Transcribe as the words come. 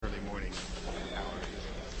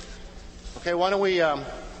Okay, why don't we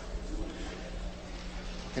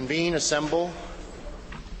convene, assemble.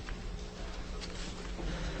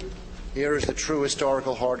 Here is the true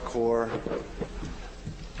historical hardcore.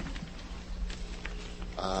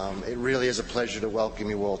 It really is a pleasure to welcome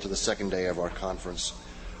you all to the second day of our conference.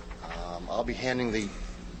 I'll be handing the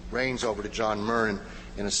reins over to John Murren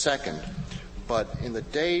in a second, but in the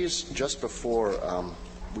days just before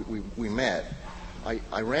we met,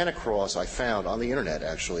 I ran across, I found on the internet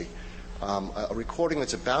actually, a recording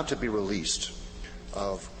that's about to be released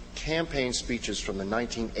of campaign speeches from the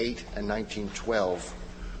 1908 and 1912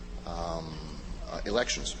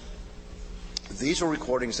 elections. These were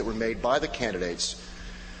recordings that were made by the candidates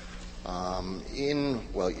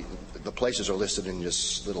the places are listed in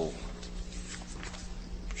this little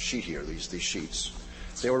sheet here, these sheets.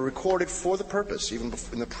 They were recorded for the purpose, even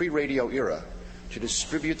in the pre-radio era, to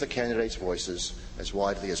distribute the candidates' voices as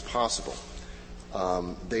widely as possible.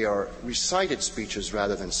 They are recited speeches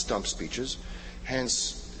rather than stump speeches.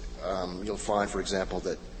 Hence, you'll find, for example,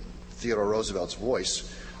 that Theodore Roosevelt's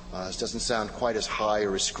voice doesn't sound quite as high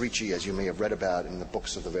or as screechy as you may have read about in the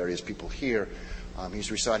books of the various people here.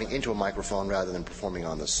 He's reciting into a microphone rather than performing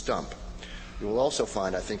on the stump. You will also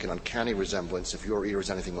find, I think, an uncanny resemblance, if your ear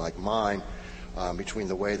is anything like mine, between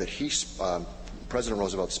the way that President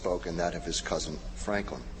Roosevelt spoke and that of his cousin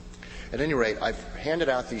Franklin. At any rate, I've handed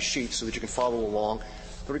out these sheets so that you can follow along.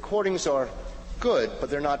 The recordings are good, but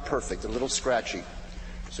they're not perfect. They're a little scratchy.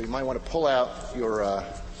 So you might want to pull out your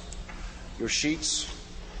sheets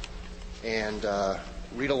and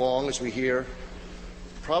read along as we hear,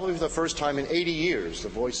 probably for the first time in 80 years, the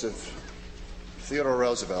voice of Theodore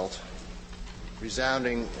Roosevelt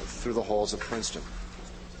resounding through the halls of Princeton.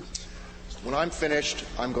 When I'm finished,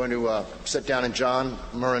 I'm going to sit down, and John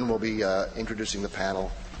Murren will be introducing the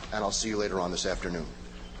panel, and I'll see you later on this afternoon.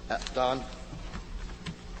 Don?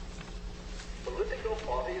 Political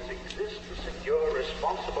parties exist to secure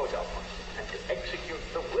responsible government and to execute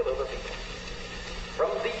the will of the people.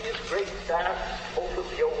 From these great tasks, both of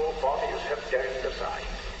the old parties have turned aside.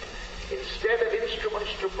 Instead of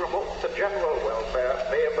instruments to promote the general welfare,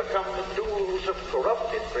 they have become the tools of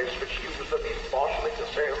corrupt interests which use them impartially to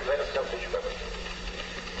serve their selfish purposes.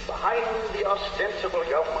 Behind the ostensible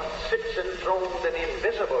government sits enthroned an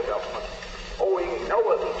invisible government, owing no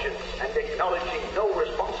allegiance and acknowledging no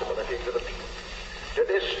responsibility to the people. To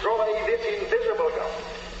destroy this invisible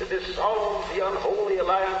government, to dissolve the unholy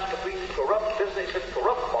alliance between corrupt business and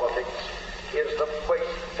corrupt politics, is the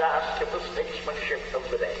first task of the statesmanship of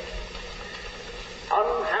the day.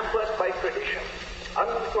 Unhampered by tradition,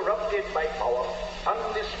 uncorrupted by power,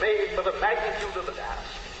 undismayed by the magnitude of the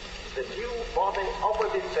task, the new party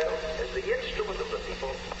offered itself as the instrument of the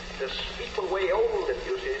people to sweep away old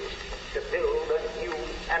abuses, to build a new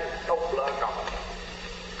and nobler government.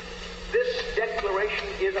 This declaration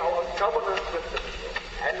is our covenant with the people,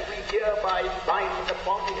 and we hereby bind the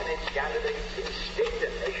party and its candidates in state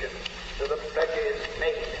and nation to the pledges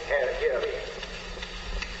made herein.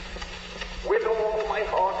 With all my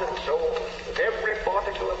heart and soul, with every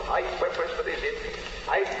particle of high purpose that is in me,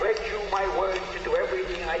 I pledge you my word to do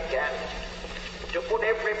everything I can, to put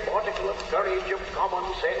every particle of courage, of common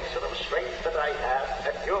sense, and of strength that I have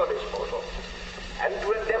at your disposal, and to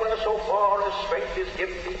endeavor so far as strength is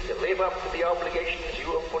given me to live up to the obligations you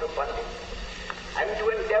have put upon me, and to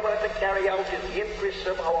endeavor to carry out in the interests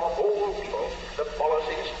of our whole people the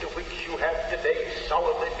policies to which you have today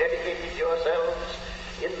solemnly dedicated yourselves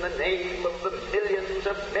in the name of the millions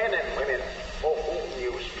of men and women for whom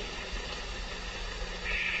you speak.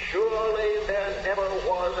 Surely there never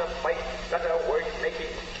was a fight better worth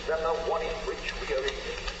making than the one in which we are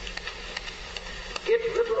engaged.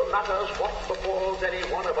 It little matters what befalls any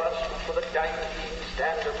one of us who for the time being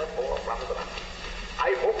stand in the forefront of the battle.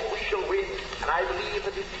 I hope we shall win, and I believe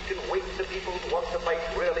that if we can wake the people to what the fight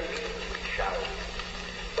really means, we shall.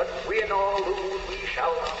 But win or lose, we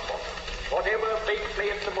shall not falter. Whatever fate may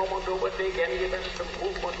at the moment overtake any of us, the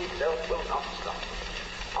movement itself will not stop.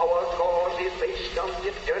 Our cause is based on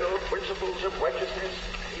the eternal principles of righteousness,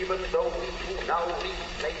 even though we who now lead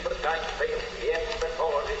may for the time fail, the end the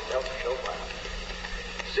cause itself shall rise.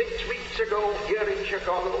 6 weeks ago, here in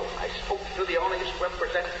Chicago, I spoke to the honest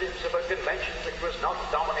representatives of a convention which was not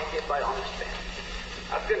dominated by honest men.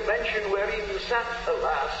 A convention wherein sat,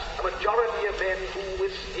 alas, a majority of men who,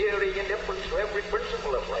 with sneering indifference to every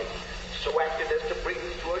principle of right, so acted as to bring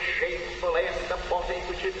to a shameful end a party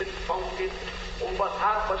which had been founded over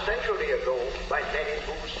half a century ago by men in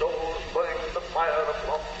whose souls burned the fire of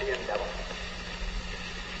lofty endeavor.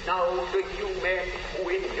 Now to you men who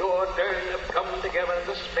in your turn have come together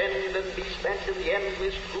to spend and be spent in the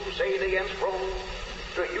endless crusade against Rome,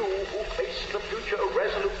 To you who face the future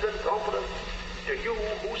resolute and confident, to you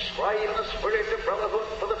who strive in the spirit of brotherhood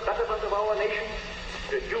for the betterment of our nation,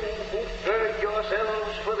 to you who gird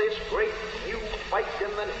yourselves for this great new fight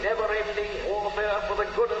in the never-ending warfare for the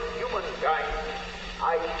good of humankind,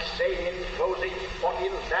 I say in closing what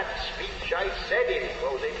in that speech I said in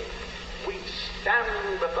closing: we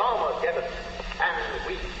stand with Armageddon and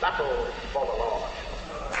we battle for the Lord.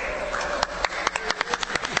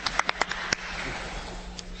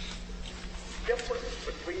 The difference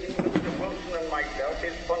between Mr. Wilson and myself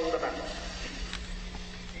is fundamental.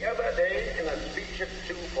 The other day, in a speech at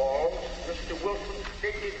Sioux Falls, Mr. Wilson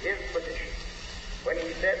stated his position when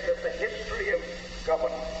he said that the history of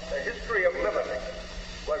government, the history of liberty,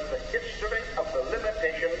 was the history of the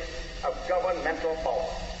limitation of governmental power.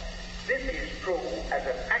 This is true as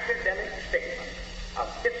an academic statement of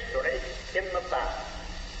history in the past.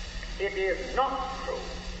 It is not true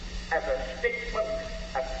as a statement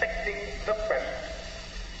affecting the present.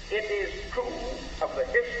 It is true of the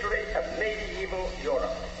history of medieval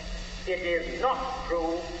Europe. It is not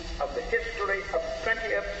true of the history of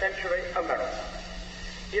 20th century America.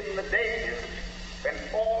 In the days when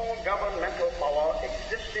all governmental power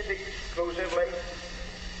existed exclusively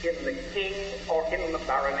in the king or in the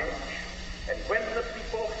baronage, and when the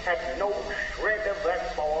people had no shred of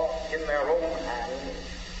that power in their own hands,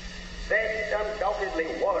 then it undoubtedly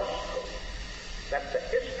was true that the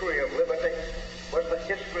history of liberty was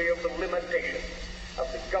the history of the limitation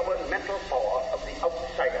of the governmental power of the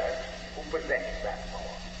outsiders who possessed that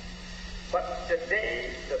power. But today,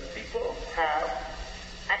 the people have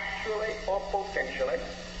actually or potentially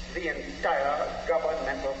the entire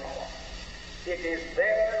governmental power. It is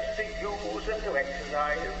theirs to use and to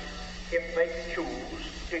exercise if they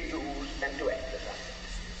choose to use and to exercise.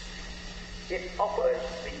 It offers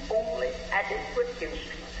the only adequate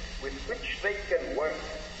instrument with which they can work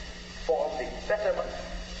for the betterment,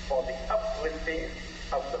 for the uplifting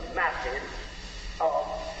of the masses of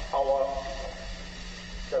our people.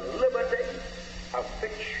 The liberty of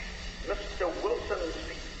which Mr. Wilson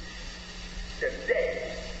speaks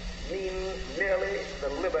today means merely the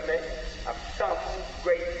liberty of some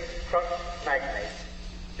great trust magnate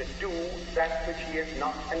to do that which he is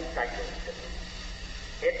not entitled to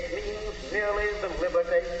do. It means merely the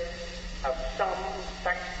liberty of some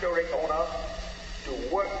factory owner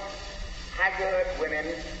to work haggard women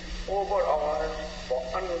over hours for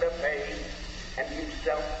underpaid and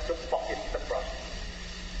himself to pocket the profit.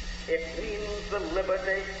 It means the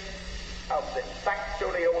liberty of the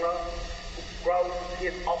factory owner who crowds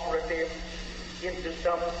his operatives into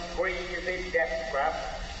some crazy death trap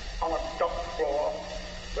on a stock floor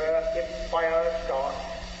where if fire starts,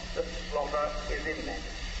 the slaughter is immense.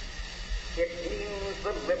 It means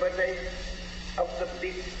the liberty of the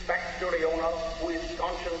big factory owner who is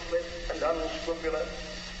conscienceless and unscrupulous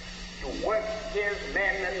to work his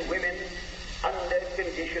men and women under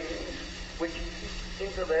conditions which eat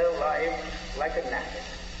into their lives like a gnat.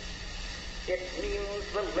 It means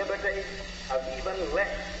the liberty of even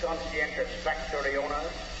less conscientious factory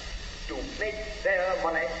owners to make their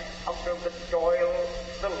money out of the toil,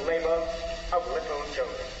 the labor of little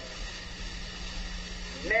children.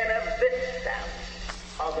 Men of this stamp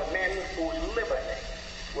are the men whose liberty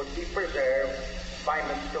would be preserved by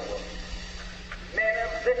Mr. Wilson. Men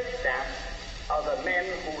of this stamp are the men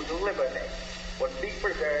whose liberty would be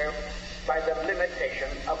preserved by the limitation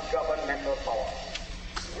of governmental power.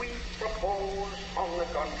 We propose, on the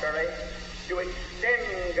contrary, to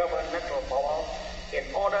extend governmental power in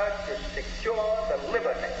order to secure the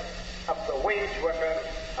liberty of the wage workers,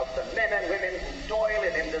 of the men and women who toil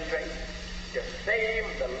in industry, to save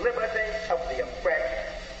the liberty of the oppressed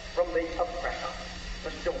from the oppressor.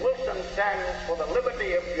 Mr. Wilson stands for the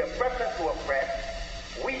liberty of the oppressor to oppress.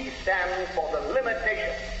 We stand for the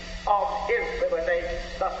limitation of his liberty,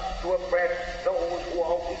 thus to oppress those who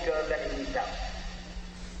are weaker than himself.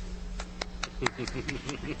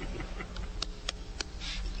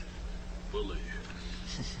 Bully.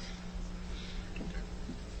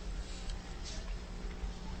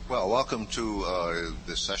 Well, welcome to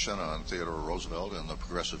this session on Theodore Roosevelt and the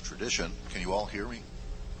progressive tradition. Can you all hear me?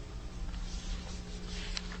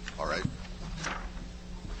 All right.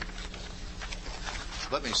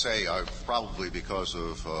 Let me say, probably because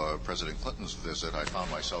of President Clinton's visit, I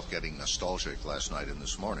found myself getting nostalgic last night and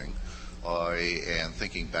this morning, and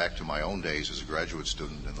thinking back to my own days as a graduate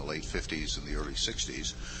student in the late 50s and the early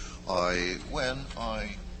 60s, when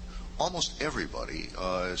almost everybody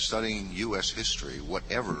studying U.S. history,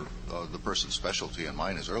 whatever the person's specialty, and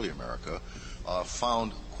mine is early America,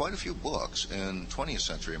 found quite a few books in 20th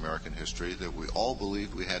century American history that we all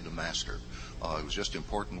believed we had to master. It was just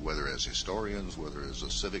important, whether as historians, whether as a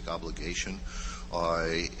civic obligation.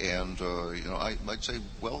 I'd say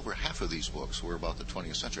well over half of these books were about the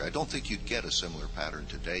 20th century. I don't think you'd get a similar pattern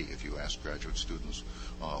today if you ask graduate students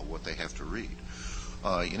what they have to read.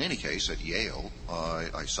 In any case, at Yale,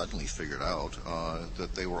 I suddenly figured out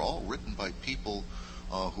that they were all written by people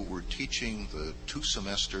who were teaching the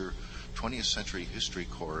 2-semester 20th century history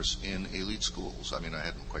course in elite schools. I mean, I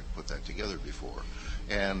hadn't quite put that together before.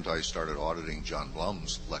 And I started auditing John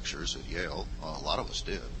Blum's lectures at Yale. A lot of us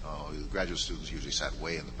did. The graduate students usually sat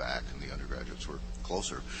way in the back, and the undergraduates were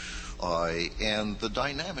closer. And the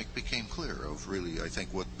dynamic became clear of really, I think,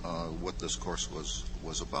 what this course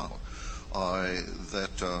was about.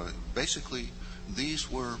 Basically,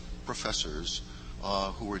 these were professors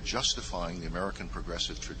who were justifying the American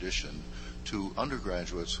progressive tradition to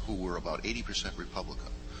undergraduates who were about 80% Republican.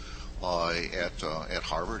 At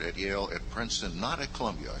Harvard, at Yale, at Princeton, not at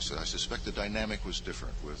Columbia. I suspect the dynamic was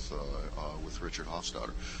different with Richard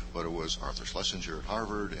Hofstadter, but it was Arthur Schlesinger at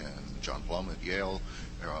Harvard and John Blum at Yale,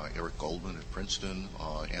 Eric Goldman at Princeton,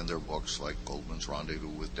 and their books like Goldman's Rendezvous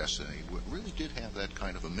with Destiny really did have that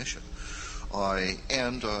kind of a mission.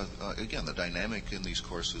 Again, the dynamic in these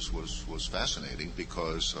courses was fascinating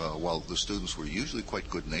because while the students were usually quite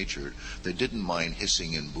good-natured, they didn't mind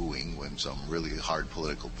hissing and booing when some really hard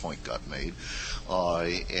political point got made.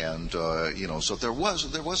 So there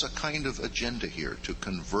was a kind of agenda here to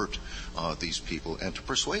convert these people and to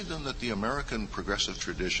persuade them that the American progressive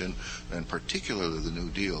tradition, and particularly the New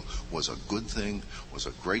Deal, was a good thing, was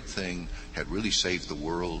a great thing, had really saved the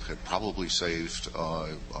world, had probably saved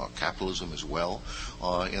capitalism as well,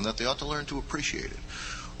 and that they ought to learn to appreciate it.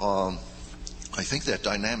 I think that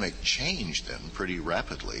dynamic changed then pretty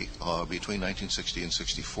rapidly between 1960 and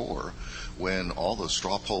 64, when all the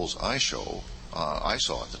straw polls I saw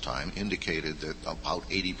at the time indicated that about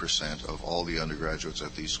 80% of all the undergraduates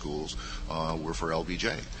at these schools were for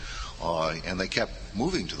LBJ. And they kept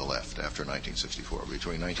moving to the left after 1964.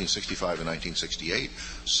 Between 1965 and 1968,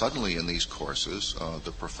 suddenly in these courses,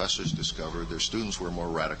 the professors discovered their students were more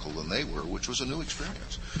radical than they were, which was a new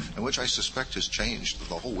experience, and which I suspect has changed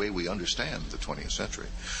the whole way we understand the 20th century.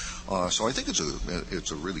 So I think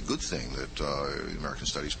it's a really good thing that the American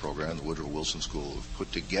Studies program, the Woodrow Wilson School, have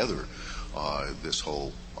put together this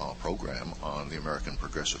whole program on the American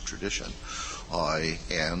progressive tradition. I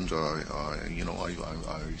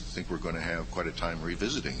think we're going to have quite a time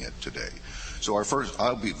revisiting it today. So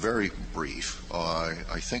I'll be very brief.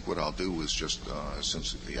 I think what I'll do is just,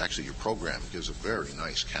 since actually your program gives a very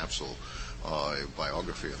nice capsule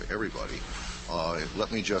biography of everybody,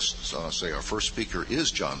 let me just say our first speaker is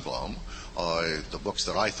John Blum. The books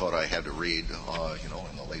that I thought I had to read,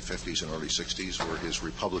 in the late 50s and early 60s were his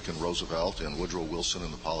Republican Roosevelt and Woodrow Wilson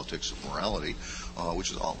and the Politics of Morality,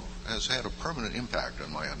 which has had a permanent impact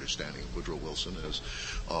on my understanding of Woodrow Wilson as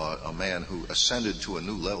a man who ascended to a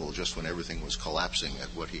new level just when everything was collapsing at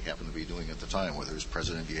what he happened to be doing at the time, whether he was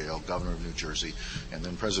president of Yale, governor of New Jersey, and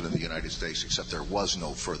then president of the United States, except there was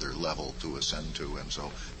no further level to ascend to, and so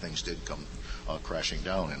things did come crashing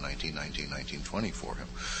down in 1919, 1920 for him.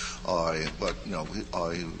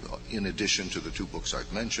 In addition to the two books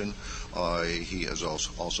I've mentioned, he has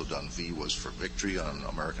also done V Was for Victory on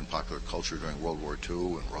American popular culture during World War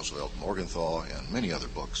II, and Roosevelt Morgenthau, and many other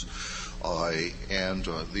books.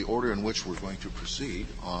 The order in which we're going to proceed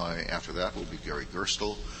after that will be Gary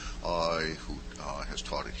Gerstle, who has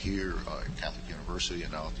taught it here at Catholic University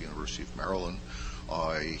and now at the University of Maryland.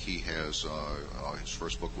 He has, his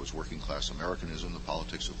first book was Working Class Americanism, the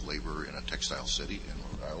Politics of Labor in a Textile City in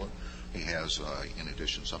Rhode Island. He has, in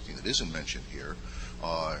addition, something that isn't mentioned here,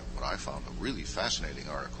 what I found a really fascinating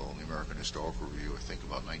article in the American Historical Review, I think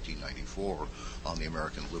about 1994, on the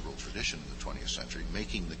American liberal tradition in the 20th century,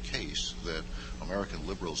 making the case that American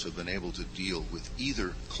liberals have been able to deal with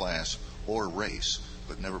either class or race,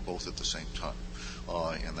 but never both at the same time.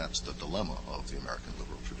 And that's the dilemma of the American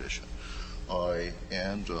liberal tradition.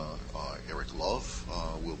 Eric Love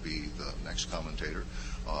will be the next commentator.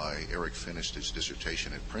 Eric finished his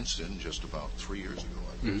dissertation at Princeton just about 3 years ago,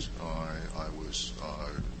 I guess. I was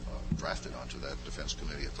drafted onto that defense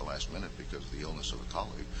committee at the last minute because of the illness of a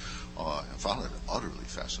colleague, and found it an utterly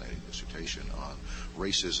fascinating dissertation on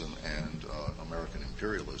racism and American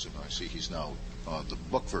imperialism. I see he's now, the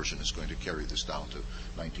book version is going to carry this down to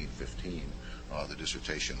 1915. The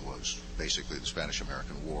dissertation was basically the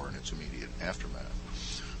Spanish-American War and its immediate aftermath.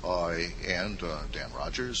 Dan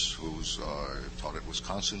Rogers, who's taught at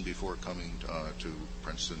Wisconsin before coming to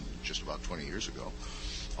Princeton just about 20 years ago,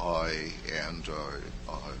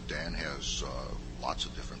 Dan has lots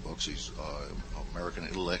of different books. He's American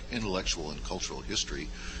intellectual and cultural history,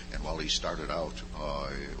 and while he started out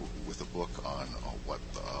with a book on what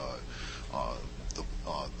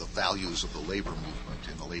the values of the labor movement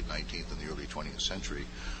in the late 19th and the early 20th century,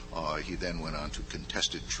 he then went on to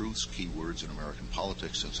Contested Truths, Keywords in American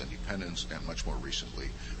Politics Since Independence, and much more recently,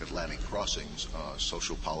 Atlantic Crossings,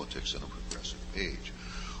 Social Politics in a Progressive Age.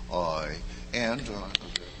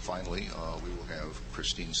 Finally, we will have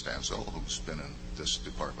Christine Stansel, who's been in this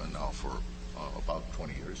department now for about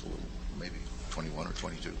 20 years, maybe 21 or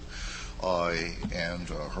 22.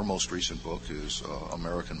 Her most recent book is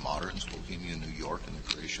American Moderns, Bohemian New York and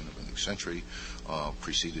the Creation of a New Century,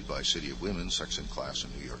 preceded by City of Women, Sex and Class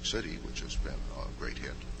in New York City, which has been a great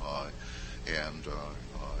hit.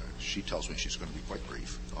 She tells me she's going to be quite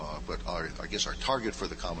brief, but I guess our target for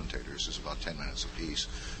the commentators is about 10 minutes apiece,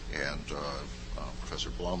 and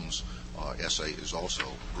Professor Blum's essay is also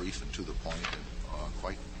brief and to the point and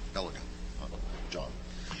quite elegant. John.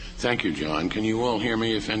 Thank you, John. Can you all hear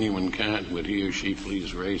me? If anyone can't, would he or she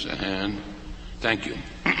please raise a hand? Thank you.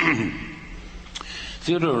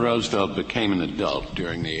 Theodore Roosevelt became an adult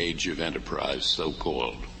during the Age of Enterprise,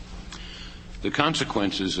 so-called. The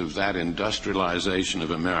consequences of that industrialization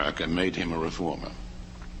of America made him a reformer.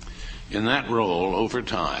 In that role, over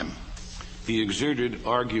time, he exerted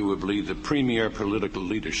arguably the premier political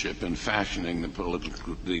leadership in fashioning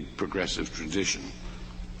the progressive tradition.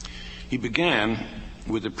 He began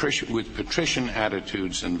with patrician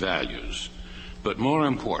attitudes and values, but more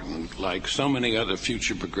important, like so many other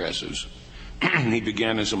future progressives, he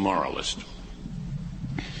began as a moralist.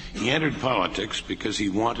 He entered politics because he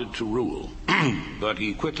wanted to rule, but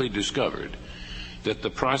he quickly discovered that the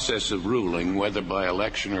process of ruling, whether by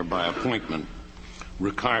election or by appointment,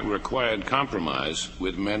 required compromise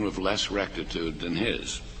with men with less rectitude than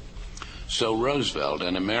his. So Roosevelt,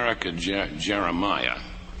 an American Jeremiah,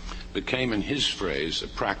 became, in his phrase, a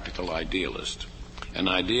practical idealist, an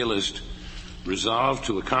idealist resolved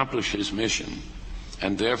to accomplish his mission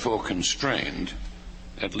and therefore constrained,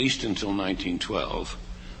 at least until 1912,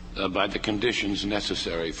 by the conditions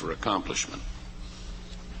necessary for accomplishment.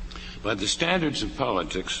 By the standards of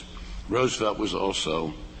politics, Roosevelt was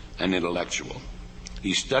also an intellectual.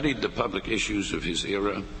 He studied the public issues of his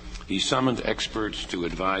era, he summoned experts to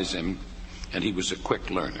advise him, and he was a quick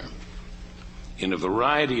learner. In a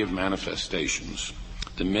variety of manifestations,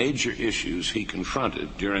 the major issues he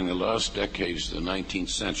confronted during the last decades of the 19th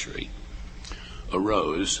century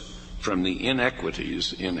arose from the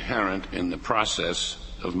inequities inherent in the process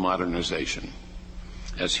of modernization.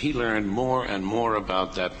 As he learned more and more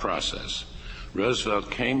about that process,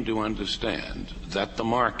 Roosevelt came to understand that the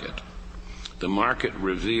market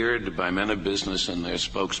revered by men of business and their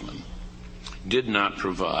spokesmen, did not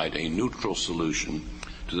provide a neutral solution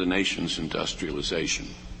to the nation's industrialization.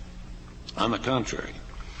 On the contrary,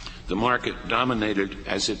 the market, dominated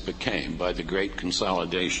as it became by the great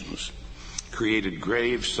consolidations, created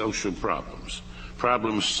grave social problems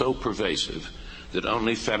so pervasive that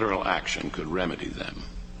only federal action could remedy them.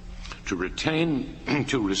 To restrain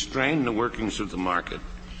the workings of the market,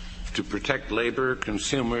 to protect labor,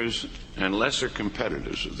 consumers, and lesser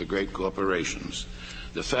competitors of the great corporations,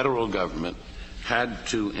 the federal government had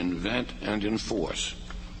to invent and enforce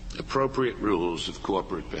appropriate rules of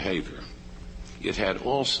corporate behavior. It had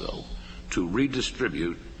also to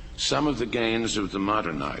redistribute some of the gains of the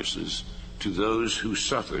modernizers to those who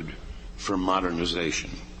suffered from modernization.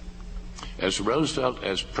 As Roosevelt,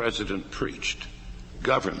 as president, preached,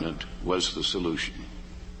 government was the solution.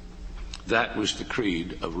 That was the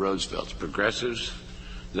creed of Roosevelt's progressives.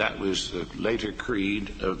 That was the later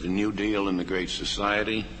creed of the New Deal and the Great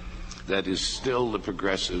Society. That is still the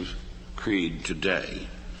progressive creed today.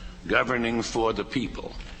 Governing for the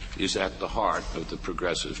people is at the heart of the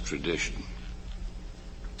progressive tradition.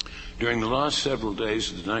 During the last several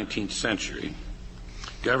days of the 19th century,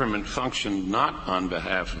 government functioned not on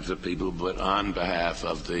behalf of the people, but on behalf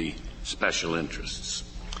of the special interests.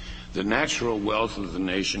 The natural wealth of the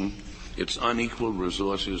nation, its unequal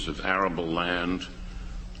resources of arable land,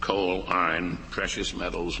 coal, iron, precious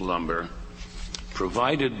metals, lumber,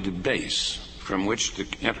 provided the base from which the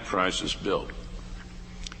enterprises built,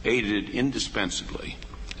 aided indispensably,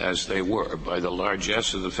 as they were, by the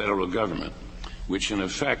largesse of the federal government, which in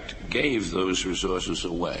effect gave those resources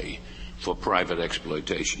away for private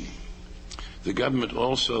exploitation. The government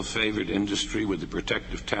also favored industry with a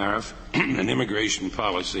protective tariff, an immigration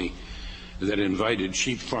policy that invited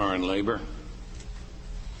cheap foreign labor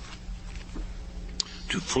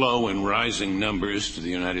to flow in rising numbers to the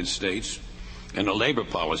United States, and a labor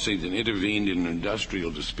policy that intervened in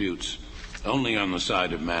industrial disputes only on the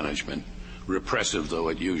side of management, repressive though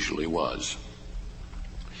it usually was.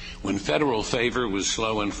 When federal favor was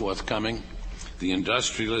slow in forthcoming, the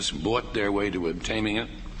industrialists bought their way to obtaining it,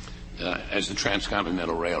 as the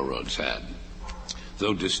transcontinental railroads had.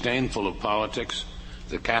 Though disdainful of politics,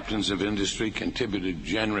 the captains of industry contributed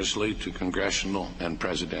generously to congressional and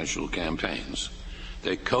presidential campaigns.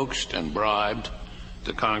 They coaxed and bribed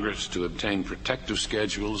the Congress to obtain protective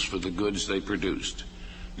schedules for the goods they produced.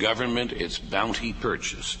 Government, its bounty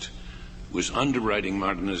purchased, was underwriting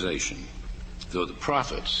modernization, though the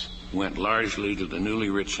profits went largely to the newly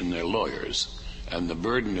rich and their lawyers, and the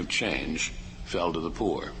burden of change fell to the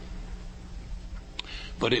poor.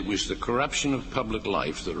 But it was the corruption of public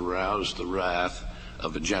life that aroused the wrath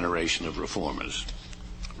of a generation of reformers,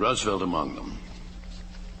 Roosevelt among them.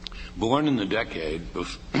 Born in the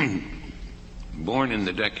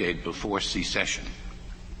decade before secession,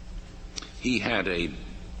 he had a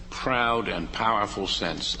proud and powerful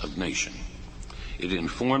sense of nation. It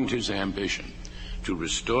informed his ambition to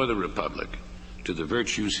restore the republic to the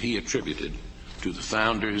virtues he attributed to the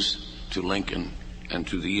founders, to Lincoln, and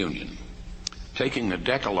to the Union. Taking the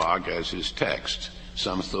Decalogue as his text,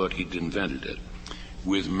 some thought he'd invented it.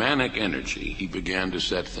 With manic energy, he began to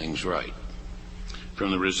set things right. From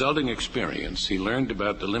the resulting experience, he learned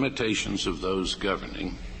about the limitations of those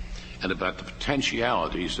governing and about the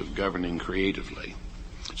potentialities of governing creatively.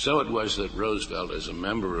 So it was that Roosevelt, as a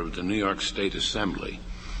member of the New York State Assembly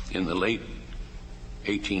in the late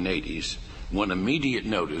 1880s, won immediate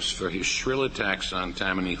notice for his shrill attacks on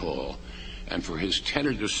Tammany Hall and for his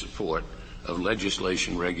tentative support of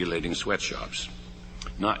legislation regulating sweatshops.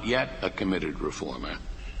 Not yet a committed reformer,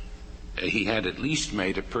 he had at least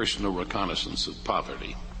made a personal reconnaissance of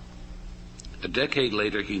poverty. A decade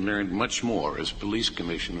later, he learned much more as police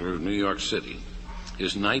commissioner of New York City.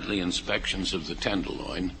 His nightly inspections of the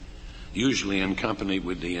Tenderloin, usually in company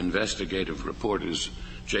with the investigative reporters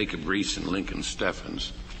Jacob Reese and Lincoln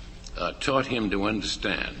Steffens, taught him to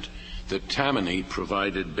understand that Tammany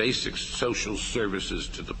provided basic social services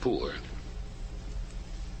to the poor.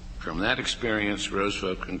 From that experience,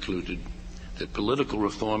 Roosevelt concluded that political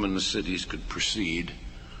reform in the cities could proceed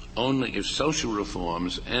only if social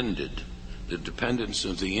reforms ended the dependence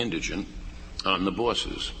of the indigent on the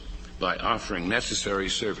bosses by offering necessary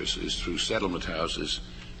services through settlement houses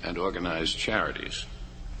and organized charities.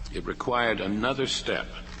 It required another step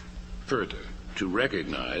further to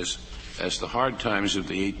recognize, as the hard times of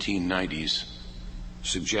the 1890s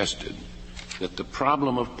suggested, that the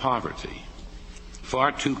problem of poverty,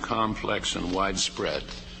 far too complex and widespread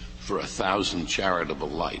for 1,000 charitable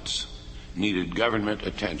lights, needed government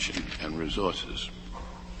attention and resources.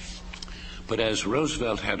 But as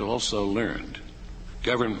Roosevelt had also learned,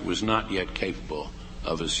 government was not yet capable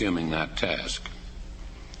of assuming that task.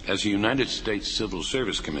 As a United States Civil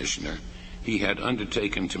Service Commissioner, he had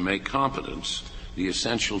undertaken to make competence the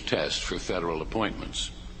essential test for federal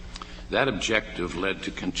appointments. That objective led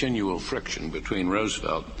to continual friction between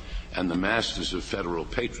Roosevelt and the masters of federal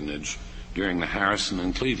patronage during the Harrison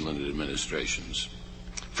and Cleveland administrations.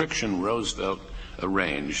 Friction Roosevelt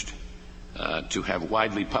arranged to have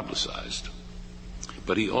widely publicized.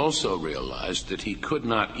 But he also realized that he could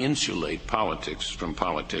not insulate politics from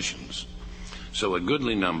politicians. So a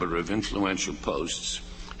goodly number of influential posts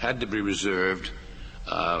had to be reserved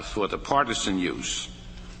for the partisan use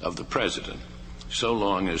of the president, so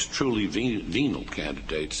long as truly venal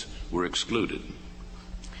candidates were excluded.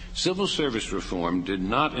 Civil service reform did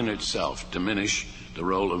not in itself diminish the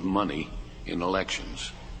role of money in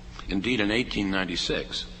elections. Indeed, in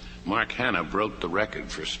 1896, Mark Hanna broke the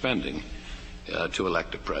record for spending to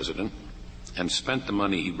elect a president and spent the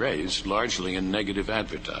money he raised largely in negative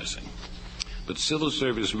advertising. But civil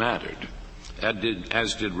service mattered,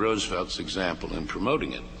 as did Roosevelt's example in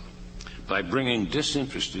promoting it. By bringing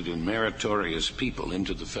disinterested and meritorious people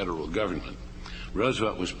into the federal government,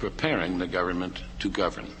 Roosevelt was preparing the government to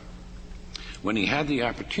govern. When he had the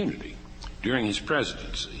opportunity during his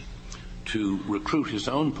presidency to recruit his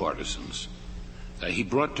own partisans, he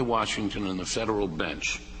brought to Washington on the federal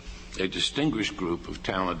bench a distinguished group of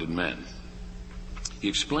talented men. He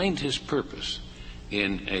explained his purpose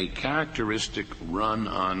in a characteristic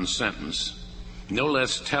run-on sentence, no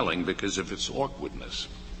less telling because of its awkwardness.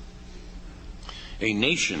 A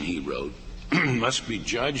nation, he wrote, must be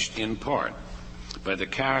judged in part by the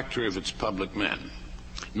character of its public men,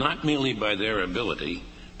 not merely by their ability,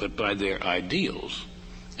 but by their ideals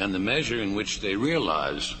and the measure in which they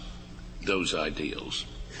realize those ideals,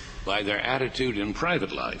 by their attitude in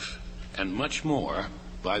private life, and much more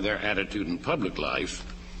by their attitude in public life,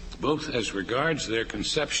 both as regards their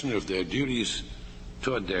conception of their duties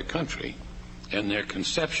toward their country and their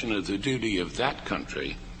conception of the duty of that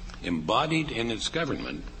country embodied in its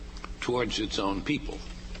government towards its own people.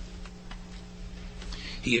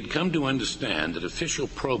 He had come to understand that official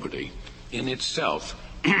probity in itself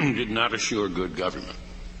did not assure good government.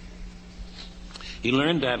 He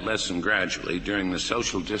learned that lesson gradually during the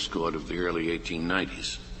social discord of the early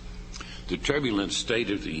 1890s. The turbulent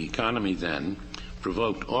state of the economy then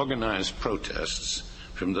provoked organized protests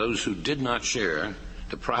from those who did not share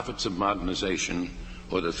the profits of modernization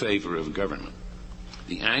or the favor of government.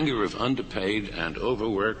 The anger of underpaid and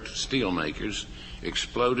overworked steelmakers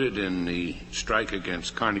exploded in the strike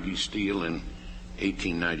against Carnegie Steel in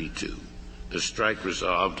 1892. The strike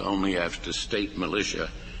resolved only after state militia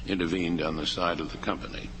intervened on the side of the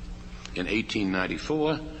company. In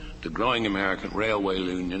 1894, the growing American Railway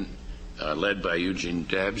Union, led by Eugene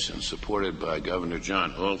Debs and supported by Governor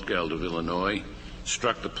John Altgeld of Illinois,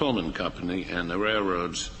 struck the Pullman Company and the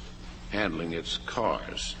railroads handling its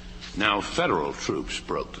cars. Now federal troops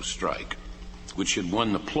broke the strike, which had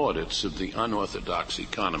won the plaudits of the unorthodox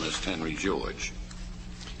economist Henry George.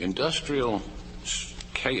 Industrial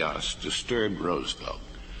chaos disturbed Roosevelt,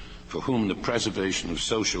 for whom the preservation of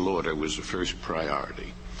social order was the first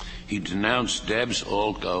priority. He denounced Debs,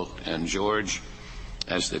 Altgeld, and George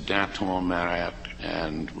as the Danton Marat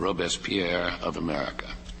and Robespierre of America.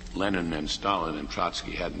 Lenin and Stalin and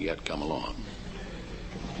Trotsky hadn't yet come along.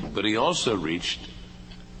 But he also reached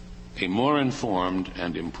a more informed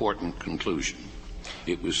and important conclusion.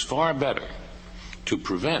 It was far better to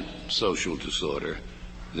prevent social disorder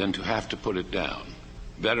than to have to put it down.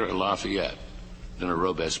 Better a Lafayette than a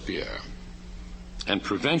Robespierre. And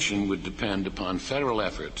prevention would depend upon federal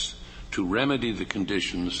efforts to remedy the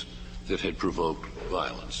conditions that had provoked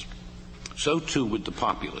violence. So too with the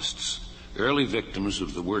populists, early victims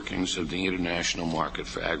of the workings of the international market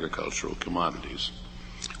for agricultural commodities.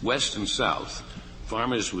 West and South,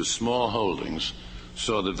 farmers with small holdings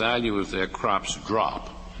saw the value of their crops drop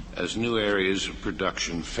as new areas of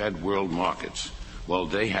production fed world markets while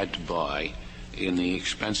they had to buy in the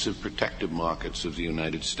expensive protective markets of the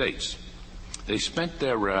United States. They spent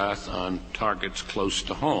their wrath on targets close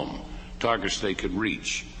to home, targets they could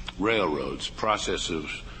reach, railroads,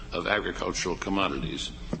 processors of agricultural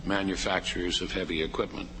commodities, manufacturers of heavy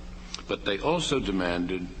equipment. But they also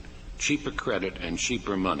demanded cheaper credit and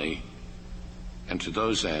cheaper money, and to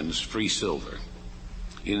those ends, free silver.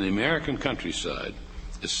 In the American countryside,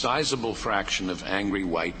 a sizable fraction of angry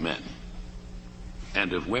white men,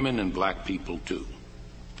 and of women and black people too,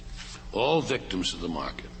 all victims of the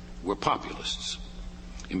market, were populists.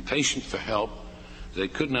 Impatient for help, they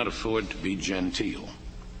could not afford to be genteel.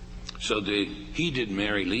 So they heeded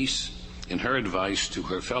Mary Lease in her advice to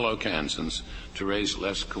her fellow Kansans to raise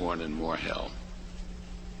less corn and more hell.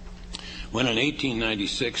 When in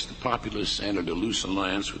 1896 the populists entered a loose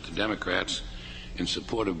alliance with the Democrats in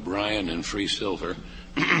support of Bryan and free silver,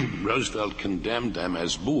 Roosevelt condemned them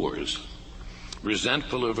as boors,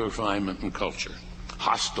 resentful of refinement and culture,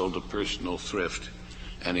 hostile to personal thrift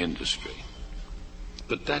and industry.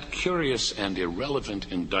 But that curious and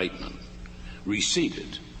irrelevant indictment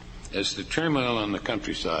receded as the turmoil on the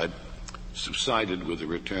countryside subsided with the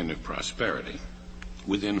return of prosperity.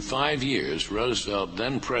 Within 5 years, Roosevelt,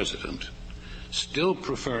 then president, still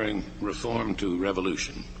preferring reform to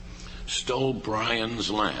revolution, stole Bryan's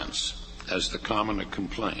lance, as the commoner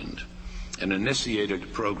complained, and initiated a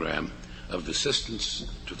program of assistance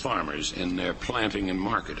to farmers in their planting and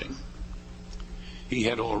marketing. He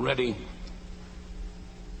had already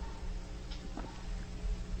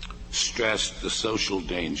stressed the social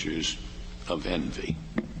dangers of envy.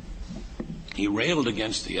 He railed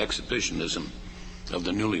against the exhibitionism of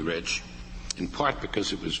the newly rich, in part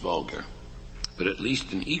because it was vulgar, but at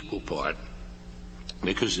least in equal part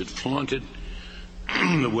because it flaunted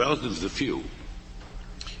the wealth of the few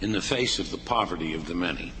in the face of the poverty of the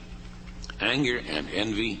many. Anger and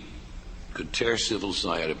envy could tear civil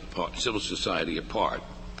society apart,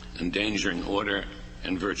 endangering order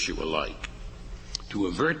and virtue alike. To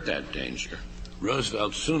avert that danger,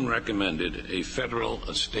 Roosevelt soon recommended a federal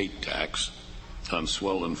estate tax on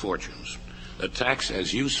swollen fortunes, a tax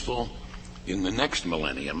as useful in the next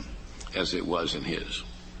millennium as it was in his.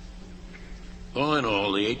 All in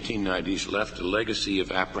all, the 1890s left a legacy of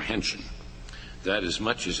apprehension that, as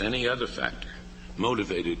much as any other factor,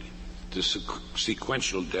 motivated the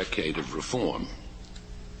sequential decade of reform.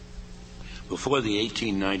 Before the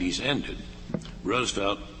 1890s ended,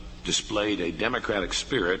 Roosevelt displayed a democratic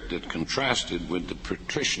spirit that contrasted with the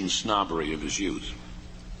patrician snobbery of his youth.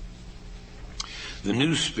 The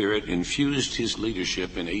new spirit infused his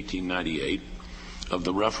leadership in 1898 of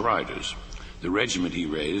the Rough Riders, the regiment he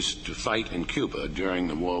raised to fight in Cuba during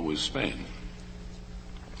the war with Spain.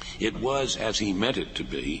 It was, as he meant it to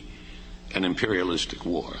be, an imperialistic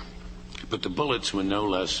war, but the bullets were no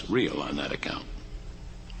less real on that account.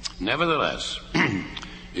 Nevertheless,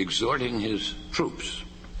 exhorting his troops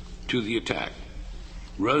to the attack,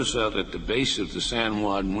 Roosevelt at the base of the San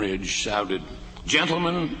Juan Ridge shouted,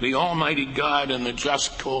 "Gentlemen, the Almighty God and the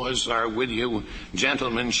just cause are with you.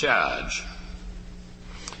 Gentlemen, charge."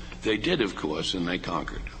 They did, of course, and they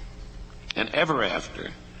conquered. And ever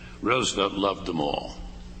after, Roosevelt loved them all,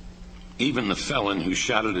 even the felon who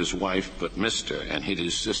shot at his wife but missed her and hit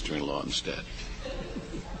his sister-in-law instead.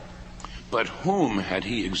 But whom had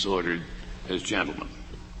he exhorted as gentlemen?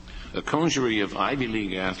 A coterie of Ivy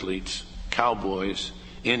League athletes, cowboys,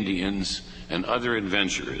 Indians, and other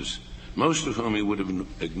adventurers, most of whom he would have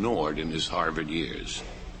ignored in his Harvard years.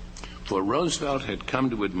 For Roosevelt had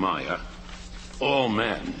come to admire all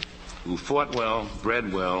men who fought well,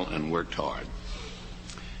 bred well, and worked hard.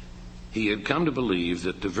 He had come to believe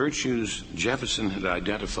that the virtues Jefferson had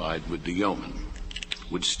identified with the yeoman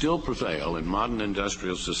would still prevail in modern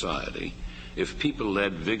industrial society if people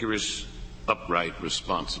led vigorous, upright,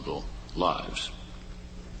 responsible lives.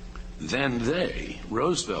 Then they,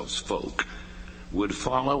 Roosevelt's folk, would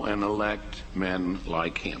follow and elect men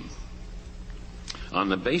like him. On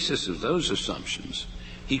the basis of those assumptions,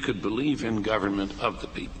 he could believe in government of the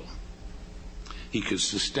people. He could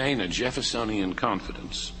sustain a Jeffersonian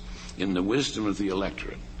confidence in the wisdom of the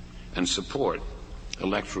electorate and support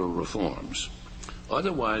electoral reforms.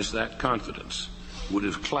 Otherwise, that confidence would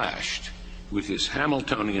have clashed with his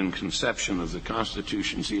Hamiltonian conception of the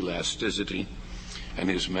Constitution's elasticity and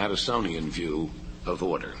his Madisonian view of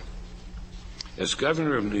order. As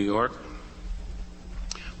governor of New York,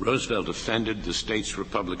 Roosevelt offended the state's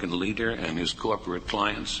Republican leader and his corporate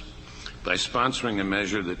clients by sponsoring a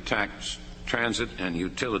measure that taxed transit and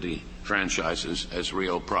utility franchises as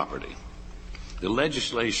real property. The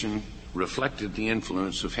legislation reflected the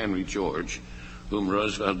influence of Henry George, whom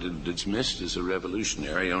Roosevelt had dismissed as a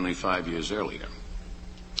revolutionary only 5 years earlier.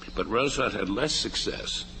 But Roosevelt had less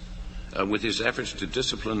success with his efforts to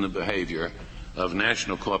discipline the behavior of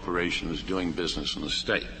national corporations doing business in the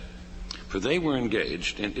state, for they were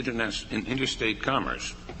engaged in interstate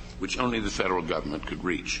commerce, which only the federal government could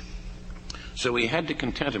reach. So he had to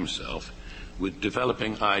content himself with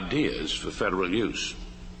developing ideas for federal use.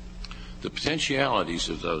 The potentialities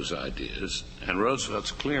of those ideas and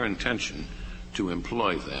Roosevelt's clear intention to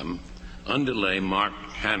employ them underlay Mark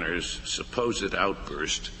Hanna's supposed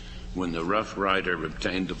outburst when the Rough Rider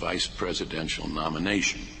obtained the vice presidential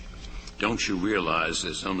nomination. Don't you realize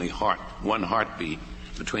there's only one heartbeat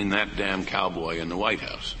between that damn cowboy and the White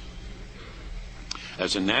House?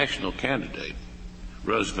 As a national candidate,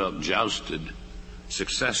 Roosevelt jousted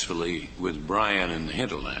successfully with Bryan in the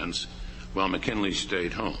hinterlands while McKinley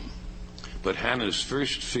stayed home. But Hanna's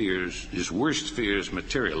his worst fears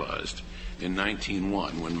materialized in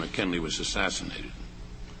 1901 when McKinley was assassinated.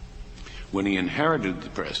 When he inherited the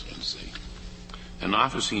presidency, an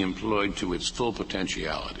office he employed to its full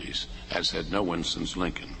potentialities, as had no one since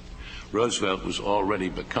Lincoln, Roosevelt was already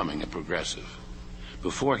becoming a progressive.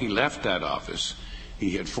 Before he left that office,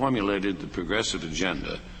 he had formulated the progressive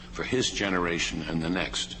agenda for his generation and the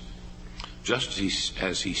next. Just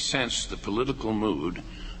as he sensed the political mood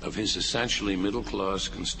of his essentially middle-class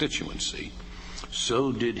constituency,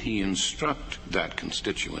 so did he instruct that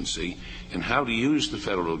constituency in how to use the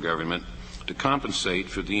federal government to compensate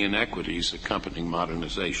for the inequities accompanying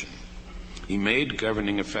modernization. He made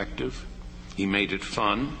governing effective, he made it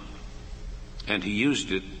fun, and he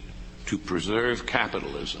used it to preserve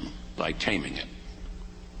capitalism by taming it.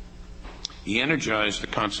 He energized the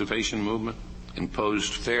conservation movement,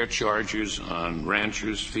 imposed fair charges on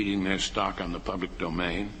ranchers feeding their stock on the public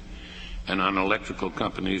domain, and on electrical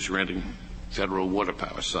companies renting federal water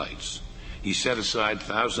power sites. He set aside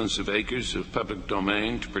thousands of acres of public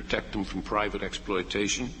domain to protect them from private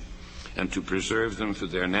exploitation and to preserve them for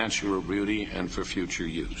their natural beauty and for future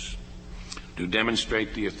use. To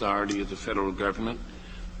demonstrate the authority of the federal government,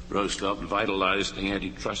 Roosevelt vitalized the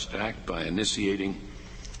Antitrust Act by initiating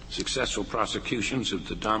successful prosecutions of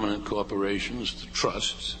the dominant corporations, the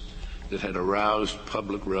trusts, that had aroused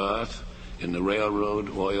public wrath in the railroad,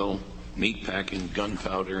 oil, meatpacking,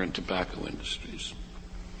 gunpowder, and tobacco industries.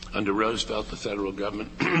 Under Roosevelt, the federal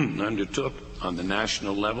government undertook, on the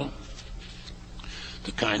national level,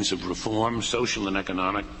 the kinds of reform, social and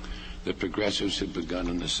economic, that progressives had begun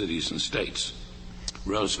in the cities and states.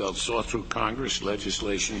 Roosevelt saw through Congress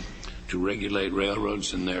legislation to regulate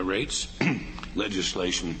railroads and their rates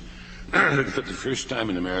legislation that for the first time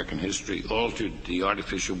in American history altered the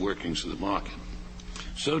artificial workings of the market.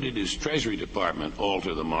 So did his Treasury Department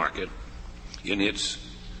alter the market in its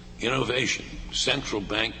innovation, central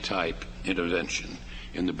bank type intervention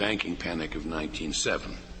in the banking panic of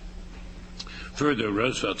 1907. Further,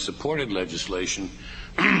 Roosevelt supported legislation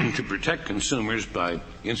to protect consumers by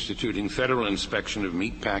instituting federal inspection of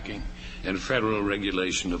meat packing and federal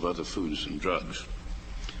regulation of other foods and drugs.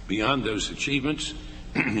 Beyond those achievements,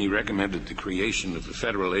 he recommended the creation of a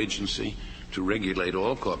federal agency to regulate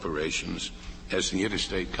all corporations as the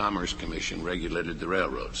Interstate Commerce Commission regulated the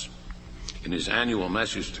railroads. In his annual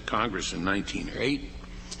message to Congress in 1908,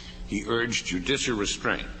 he urged judicial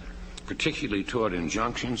restraint, particularly toward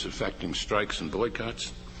injunctions affecting strikes and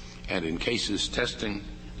boycotts, and in cases testing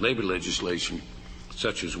labor legislation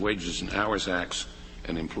such as Wages and Hours Acts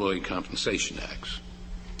and Employee Compensation Acts.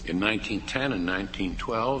 In 1910 and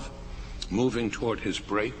 1912, moving toward his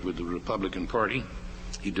break with the Republican Party,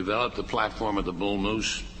 he developed the platform of the Bull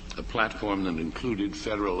Moose, a platform that included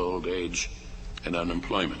federal old age and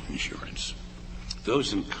unemployment insurance.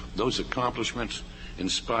 Those accomplishments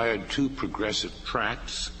inspired two progressive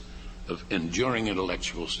tracts of enduring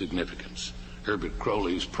intellectual significance, Herbert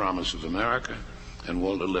Crowley's Promise of America and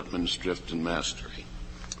Walter Lippmann's Drift and Mastery.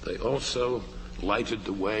 They also lighted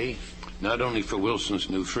the way not only for Wilson's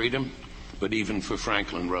New Freedom, but even for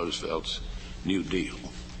Franklin Roosevelt's New Deal.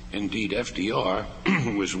 Indeed, FDR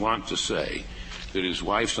was wont to say that his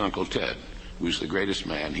wife's Uncle Ted was the greatest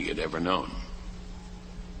man he had ever known.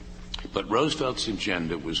 But Roosevelt's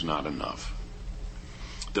agenda was not enough.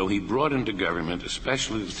 Though he brought into government,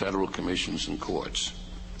 especially the federal commissions and courts,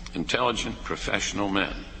 intelligent, professional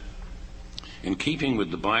men, in keeping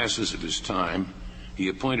with the biases of his time, he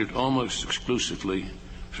appointed almost exclusively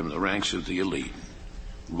from the ranks of the elite,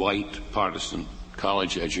 white, partisan,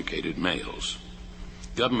 college-educated males.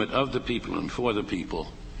 Government of the people and for the people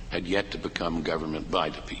had yet to become government by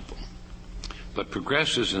the people. But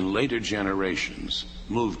progressives in later generations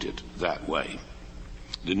moved it that way.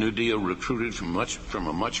 The New Deal recruited from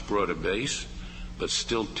a much broader base, but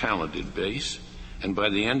still talented base, and by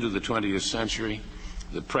the end of the 20th century,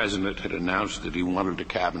 the president had announced that he wanted a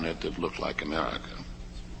cabinet that looked like America.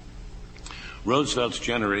 Roosevelt's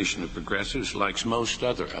generation of progressives, like most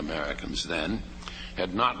other Americans then,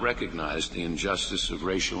 had not recognized the injustice of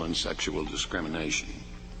racial and sexual discrimination.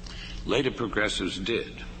 Later progressives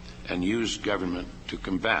did, and used government to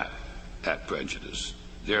combat that prejudice,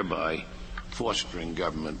 thereby fostering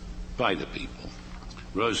government by the people.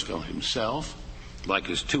 Roosevelt himself, like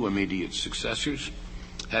his two immediate successors,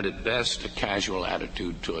 had at best a casual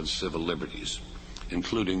attitude towards civil liberties,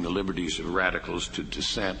 including the liberties of radicals to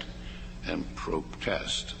dissent and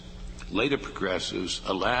protest. Later progressives,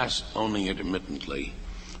 alas, only intermittently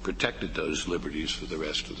protected those liberties for the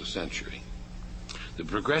rest of the century. The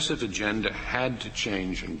progressive agenda had to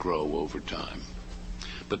change and grow over time.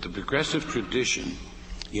 But the progressive tradition,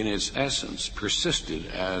 in its essence, persisted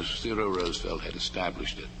as Theodore Roosevelt had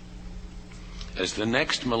established it. As the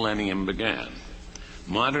next millennium began,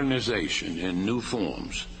 modernization in new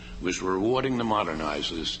forms was rewarding the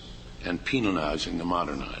modernizers and penalizing the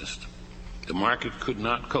modernized. The market could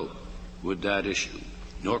not cope with that issue,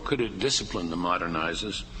 nor could it discipline the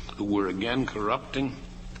modernizers who were again corrupting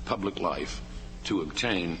public life to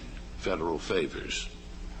obtain federal favors.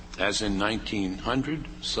 As in 1900,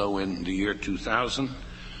 so in the year 2000,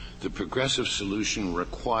 the progressive solution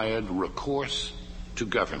required recourse to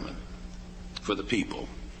government for the people,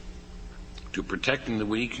 to protecting the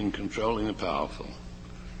weak and controlling the powerful,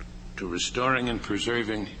 to restoring and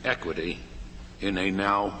preserving equity in a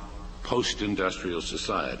now post-industrial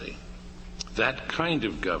society. That kind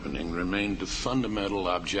of governing remained the fundamental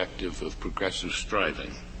objective of progressive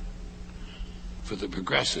striving. For the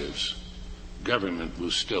progressives, government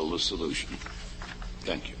was still the solution.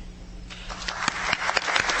 Thank you.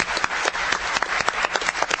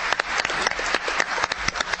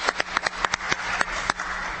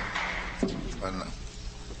 And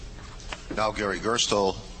now Gary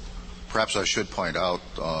Gerstle. Perhaps I should point out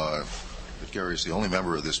that Gary is the only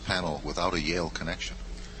member of this panel without a Yale connection.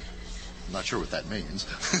 I'm not sure what that means.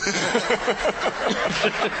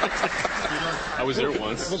 I was there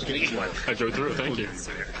once. I drove through. Thank you.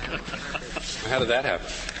 How did that happen?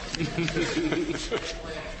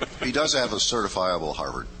 He does have a certifiable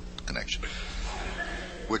Harvard connection,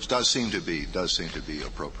 which does seem to be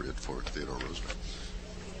appropriate for Theodore Roosevelt.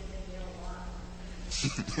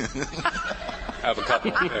 I have a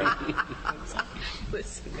couple. Yeah.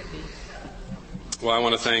 Well, I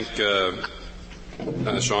want to thank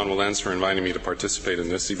Sean Wilentz for inviting me to participate in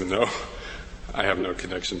this, even though I have no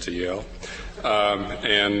connection to Yale.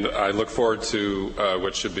 And I look forward to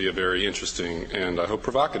what should be a very interesting and I hope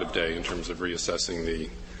provocative day in terms of reassessing the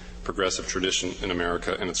progressive tradition in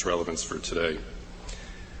America and its relevance for today.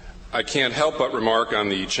 I can't help but remark on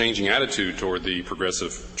the changing attitude toward the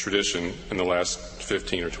progressive tradition in the last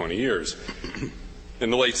 15 or 20 years. In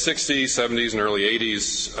the late 60s, 70s, and early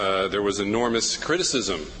 80s, there was enormous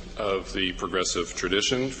criticism of the progressive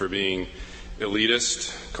tradition for being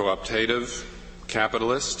elitist, cooptative,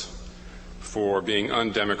 capitalist, for being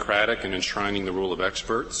undemocratic and enshrining the rule of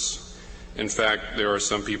experts. In fact, there are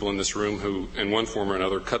some people in this room who, in one form or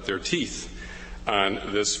another, cut their teeth on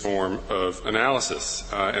this form of analysis.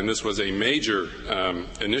 And this was a major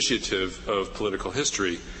initiative of political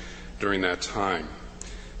history during that time.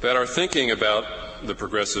 That our thinking about the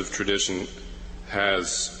progressive tradition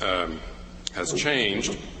has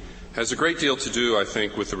changed has a great deal to do, I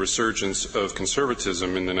think, with the resurgence of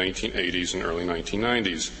conservatism in the 1980s and early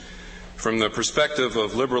 1990s. From the perspective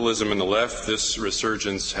of liberalism and the left, this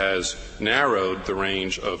resurgence has narrowed the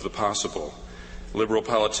range of the possible. Liberal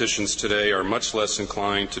politicians today are much less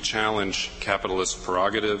inclined to challenge capitalist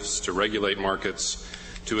prerogatives, to regulate markets,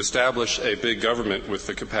 to establish a big government with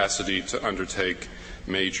the capacity to undertake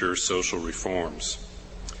major social reforms.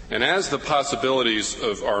 And as the possibilities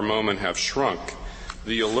of our moment have shrunk,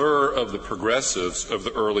 the allure of the progressives of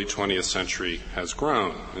the early 20th century has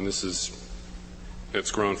grown. And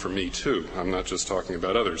it's grown for me too. I'm not just talking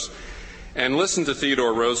about others. And listen to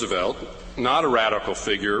Theodore Roosevelt, not a radical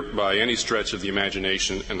figure by any stretch of the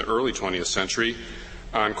imagination in the early 20th century,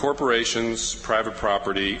 on corporations, private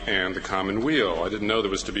property, and the common weal. I didn't know there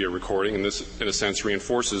was to be a recording, and this, in a sense,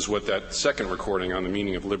 reinforces what that second recording on the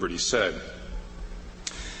meaning of liberty said.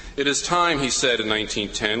 It is time, he said in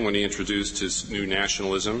 1910, when he introduced his new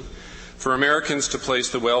nationalism, for Americans to place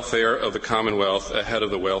the welfare of the Commonwealth ahead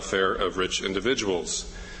of the welfare of rich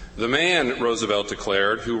individuals. The man, Roosevelt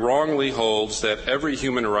declared, who wrongly holds that every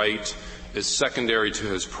human right is secondary to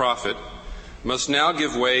his profit, must now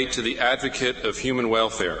give way to the advocate of human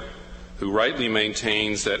welfare, who rightly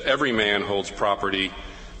maintains that every man holds property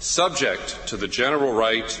subject to the general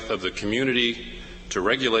right of the community to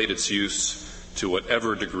regulate its use to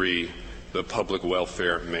whatever degree the public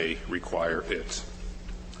welfare may require it.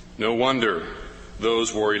 No wonder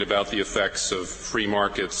those worried about the effects of free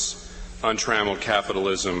markets, untrammeled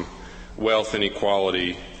capitalism, wealth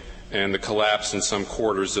inequality, and the collapse in some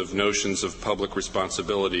quarters of notions of public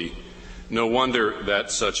responsibility, no wonder that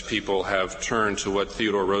such people have turned to what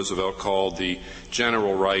Theodore Roosevelt called the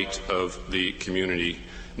general right of the community.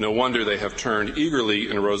 No wonder they have turned eagerly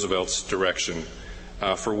in Roosevelt's direction.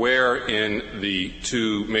 For where in the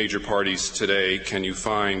two major parties today can you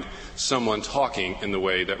find someone talking in the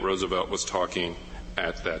way that Roosevelt was talking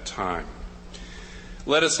at that time?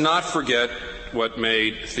 Let us not forget what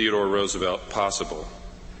made Theodore Roosevelt possible.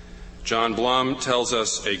 John Blum tells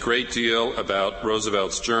us a great deal about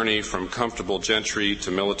Roosevelt's journey from comfortable gentry to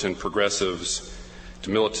militant progressive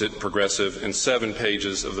in 7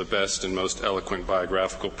 pages of the best and most eloquent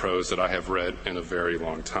biographical prose that I have read in a very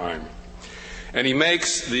long time. And he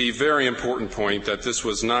makes the very important point that this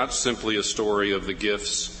was not simply a story of the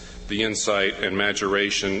gifts, the insight, and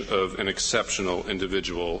maturation of an exceptional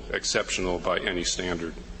individual, exceptional by any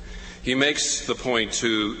standard. He makes the point,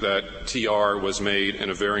 too, that TR was made in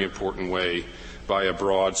a very important way by a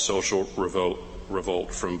broad social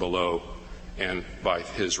revolt from below and by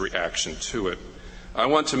his reaction to it. I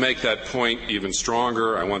want to make that point even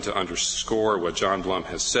stronger. I want to underscore what John Blum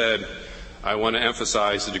has said. I want to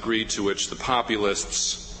emphasize the degree to which the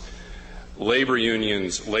populists, labor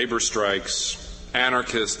unions, labor strikes,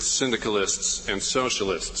 anarchists, syndicalists, and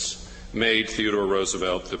socialists made Theodore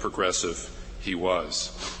Roosevelt the progressive he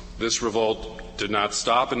was. This revolt did not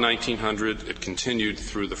stop in 1900. It continued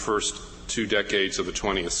through the first 2 decades of the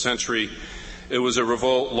 20th century. It was a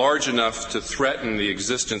revolt large enough to threaten the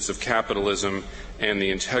existence of capitalism and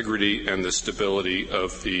the integrity and the stability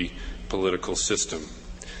of the political system.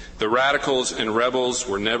 The radicals and rebels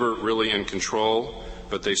were never really in control,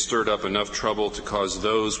 but they stirred up enough trouble to cause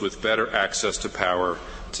those with better access to power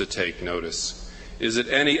to take notice. Is it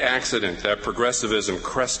any accident that progressivism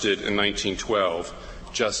crested in 1912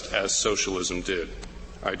 just as socialism did?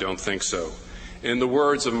 I don't think so. In the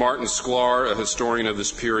words of Martin Sklar, a historian of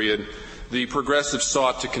this period, the progressives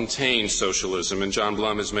sought to contain socialism, and John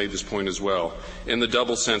Blum has made this point as well, in the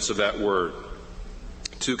double sense of that word.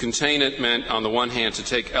 To contain it meant, on the one hand, to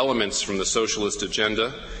take elements from the socialist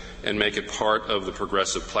agenda and make it part of the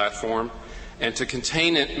progressive platform, and to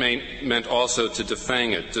contain it meant also to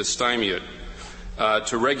defang it, to stymie it,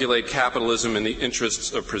 to regulate capitalism in the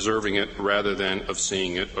interests of preserving it rather than of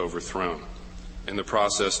seeing it overthrown. In the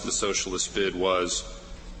process, the socialist bid was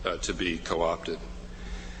to be co-opted.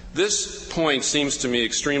 This point seems to me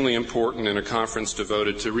extremely important in a conference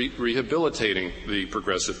devoted to rehabilitating the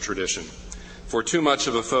progressive tradition. For too much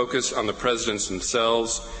of a focus on the presidents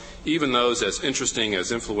themselves, even those as interesting,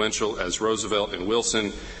 as influential as Roosevelt and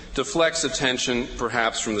Wilson, deflects attention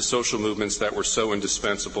perhaps from the social movements that were so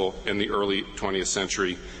indispensable in the early 20th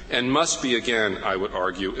century, and must be again, I would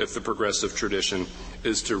argue, if the progressive tradition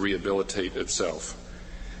is to rehabilitate itself.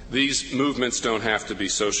 These movements don't have to be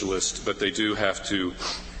socialist, but they do have to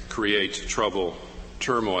create trouble,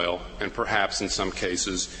 turmoil, and perhaps in some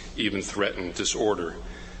cases even threaten disorder.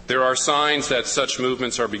 There are signs that such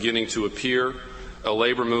movements are beginning to appear, a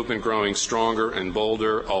labor movement growing stronger and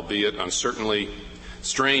bolder, albeit uncertainly,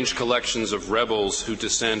 strange collections of rebels who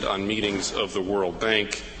descend on meetings of the World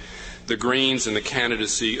Bank, the Greens and the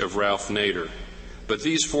candidacy of Ralph Nader. But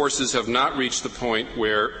these forces have not reached the point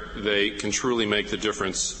where they can truly make the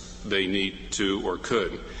difference they need to or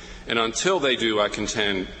could. And until they do, I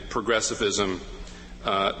contend progressivism,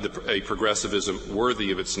 a progressivism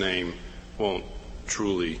worthy of its name, won't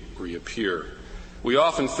truly reappear. We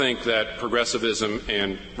often think that progressivism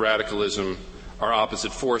and radicalism are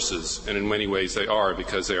opposite forces, and in many ways they are,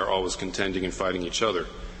 because they are always contending and fighting each other.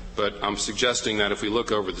 But I'm suggesting that if we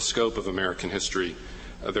look over the scope of American history,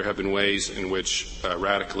 there have been ways in which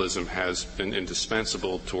radicalism has been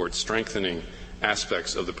indispensable towards strengthening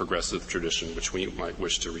aspects of the progressive tradition which we might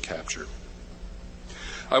wish to recapture.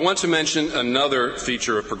 I want to mention another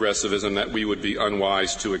feature of progressivism that we would be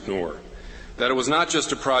unwise to ignore, that it was not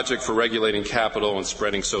just a project for regulating capital and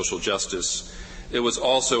spreading social justice, it was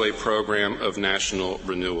also a program of national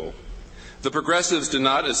renewal. The progressives did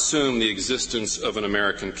not assume the existence of an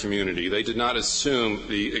American community. They did not assume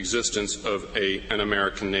the existence of an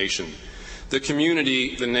American nation. The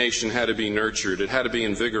community, the nation, had to be nurtured. It had to be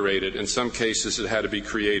invigorated. In some cases, it had to be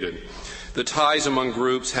created. The ties among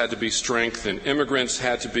groups had to be strengthened. Immigrants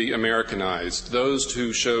had to be Americanized. Those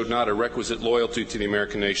who showed not a requisite loyalty to the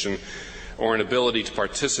American nation or an ability to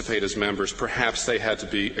participate as members, perhaps they had to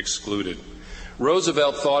be excluded.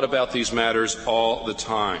 Roosevelt thought about these matters all the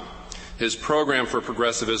time. His program for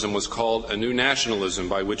progressivism was called a new nationalism,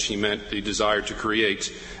 by which he meant the desire to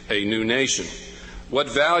create a new nation. What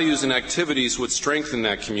values and activities would strengthen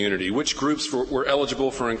that community? Which groups were eligible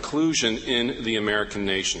for inclusion in the American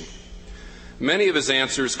nation? Many of his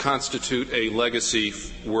answers constitute a legacy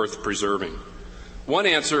worth preserving. One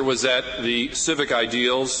answer was that the civic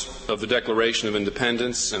ideals of the Declaration of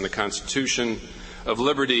Independence and the Constitution, of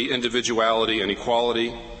liberty, individuality, and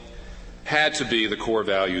equality, had to be the core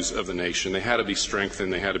values of the nation. They had to be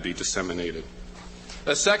strengthened. They had to be disseminated.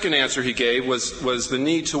 A second answer he gave was the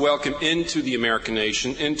need to welcome into the American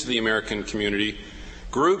nation, into the American community,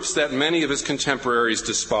 groups that many of his contemporaries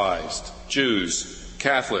despised: Jews,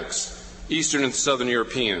 Catholics, Eastern and Southern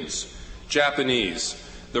Europeans, Japanese.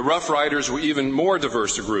 The Rough Riders were even more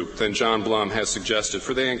diverse a group than John Blum has suggested,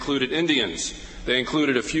 for they included Indians, they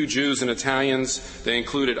included a few Jews and Italians, they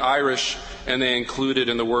included Irish, and they included,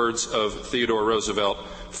 in the words of Theodore Roosevelt,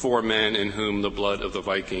 4 men in whom the blood of the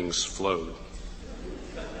Vikings flowed.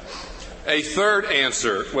 A third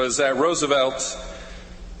answer was that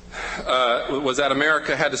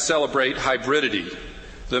America had to celebrate hybridity,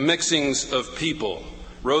 the mixings of people.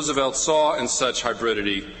 Roosevelt saw in such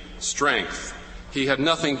hybridity strength. He had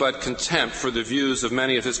nothing but contempt for the views of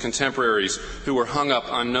many of his contemporaries who were hung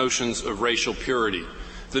up on notions of racial purity.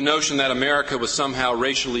 The notion that America was somehow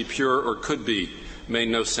racially pure, or could be, made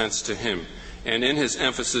no sense to him. And in his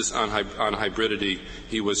emphasis on hybridity,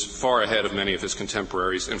 he was far ahead of many of his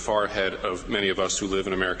contemporaries and far ahead of many of us who live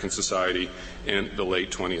in American society in the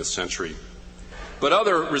late 20th century. But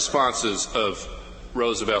other responses of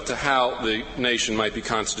Roosevelt to how the nation might be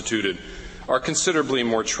constituted are considerably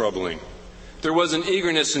more troubling. There was an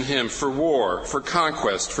eagerness in him for war, for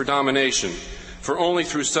conquest, for domination, for only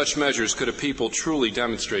through such measures could a people truly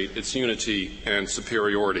demonstrate its unity and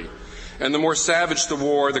superiority. And the more savage the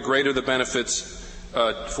war, the greater the benefits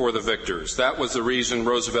for the victors. That was the reason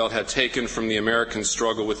Roosevelt had taken from the American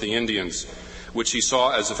struggle with the Indians, which he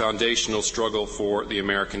saw as a foundational struggle for the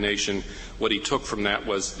American nation. What he took from that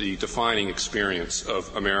was the defining experience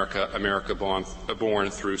of America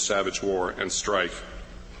born through savage war and strife.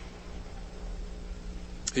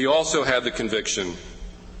 He also had the conviction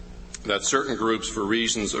that certain groups, for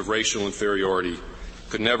reasons of racial inferiority,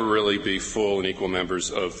 could never really be full and equal members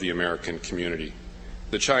of the American community.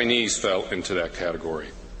 The Chinese fell into that category,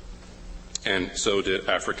 and so did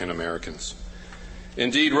African Americans.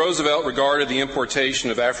 Indeed, Roosevelt regarded the importation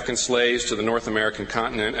of African slaves to the North American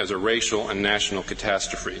continent as a racial and national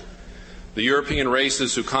catastrophe. The European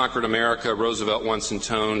races who conquered America, Roosevelt once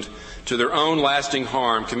intoned, to their own lasting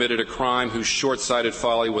harm committed a crime whose short-sighted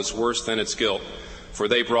folly was worse than its guilt, for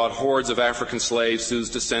they brought hordes of African slaves whose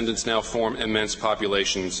descendants now form immense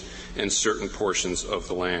populations in certain portions of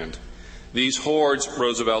the land. These hordes,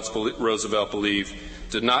 Roosevelt believed,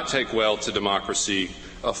 did not take well to democracy,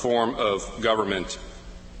 a form of government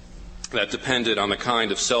that depended on the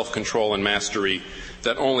kind of self-control and mastery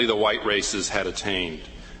that only the white races had attained.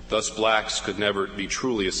 Thus, blacks could never be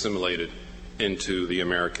truly assimilated into the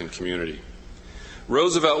American community.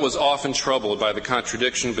 Roosevelt was often troubled by the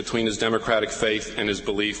contradiction between his democratic faith and his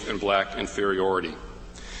belief in black inferiority.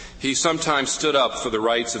 He sometimes stood up for the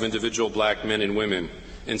rights of individual black men and women,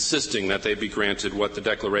 insisting that they be granted what the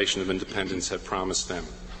Declaration of Independence had promised them.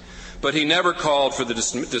 But he never called for the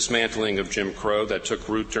dismantling of Jim Crow that took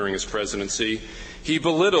root during his presidency. He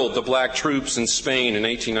belittled the black troops in Spain in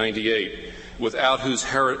 1898, without whose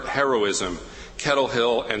heroism Kettle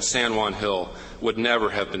Hill and San Juan Hill would never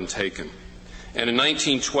have been taken. And in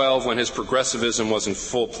 1912, when his progressivism was in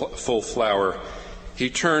full flower, he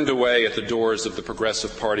turned away at the doors of the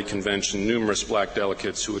Progressive Party convention numerous black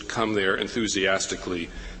delegates who had come there enthusiastically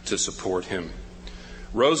to support him.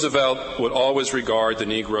 Roosevelt would always regard the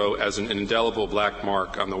Negro as an indelible black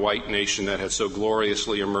mark on the white nation that had so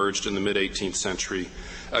gloriously emerged in the mid-18th century,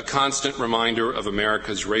 a constant reminder of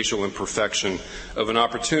America's racial imperfection, of an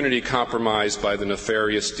opportunity compromised by the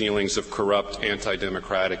nefarious dealings of corrupt,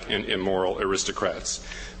 anti-democratic, and immoral aristocrats.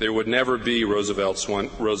 There would never be, Roosevelt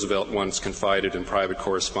once confided in private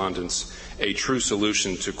correspondence, a true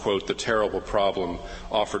solution to, quote, the terrible problem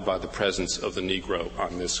offered by the presence of the Negro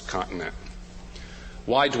on this continent.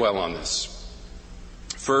 Why dwell on this?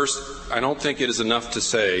 First, I don't think it is enough to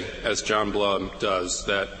say, as John Blum does,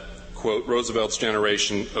 that, quote, Roosevelt's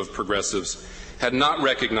generation of progressives had not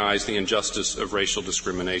recognized the injustice of racial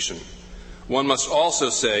discrimination. One must also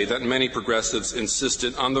say that many progressives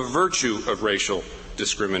insisted on the virtue of racial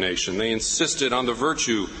discrimination. They insisted on the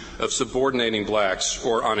virtue of subordinating blacks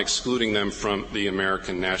or on excluding them from the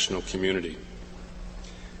American national community.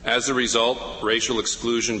 As a result, racial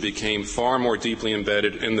exclusion became far more deeply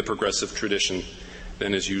embedded in the progressive tradition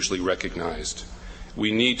than is usually recognized.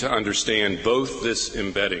 We need to understand both this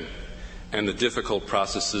embedding and the difficult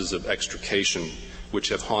processes of extrication which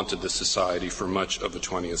have haunted the society for much of the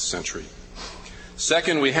 20th century.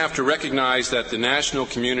 Second, we have to recognize that the national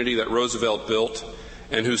community that Roosevelt built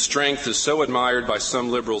and whose strength is so admired by some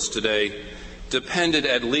liberals today depended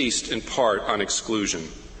at least in part on exclusion.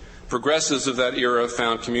 Progressives of that era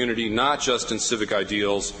found community not just in civic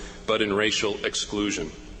ideals, but in racial exclusion.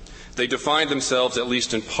 They defined themselves, at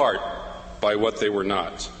least in part, by what they were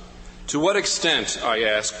not. To what extent, I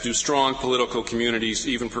ask, do strong political communities,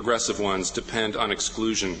 even progressive ones, depend on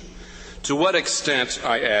exclusion? To what extent,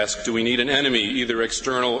 I ask, do we need an enemy, either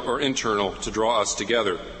external or internal, to draw us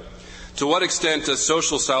together? To what extent does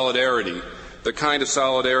social solidarity, the kind of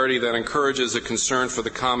solidarity that encourages a concern for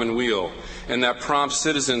the common weal and that prompts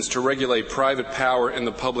citizens to regulate private power in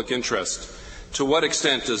the public interest, to what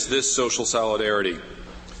extent does this social solidarity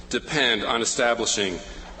depend on establishing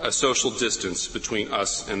a social distance between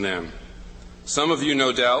us and them? Some of you,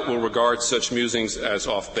 no doubt, will regard such musings as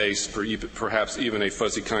off-base, perhaps even a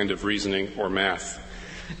fuzzy kind of reasoning or math.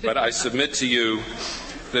 But I submit to you,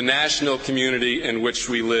 the national community in which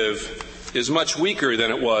we live is much weaker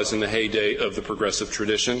than it was in the heyday of the progressive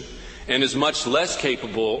tradition and is much less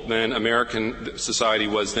capable than American society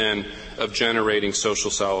was then of generating social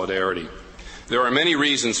solidarity. There are many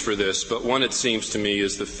reasons for this, but one, it seems to me,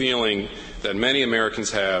 is the feeling that many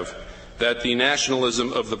Americans have that the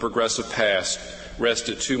nationalism of the progressive past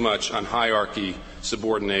rested too much on hierarchy,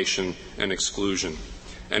 subordination, and exclusion.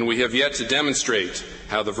 And we have yet to demonstrate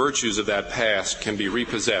how the virtues of that past can be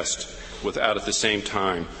repossessed without at the same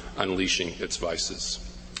time unleashing its vices.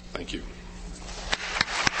 Thank you.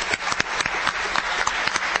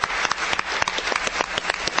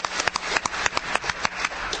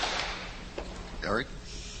 Eric,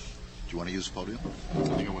 do you want to use the podium? I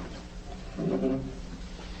think I want to.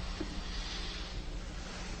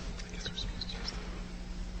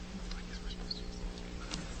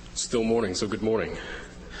 Still morning, so good morning.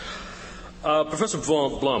 Professor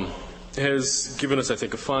Blum has given us, I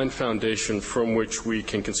think, a fine foundation from which we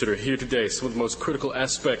can consider here today some of the most critical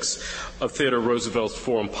aspects of Theodore Roosevelt's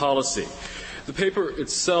foreign policy. The paper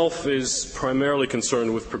itself is primarily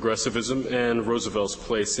concerned with progressivism and Roosevelt's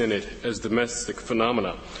place in it as domestic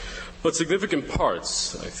phenomena. But significant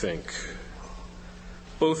parts, I think,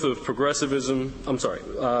 both of progressivism,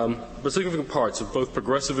 but significant parts of both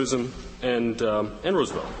progressivism and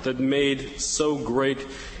Roosevelt that made so great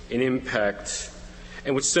an impact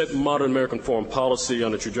and which set modern American foreign policy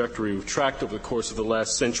on a trajectory we've tracked over the course of the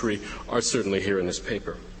last century are certainly here in this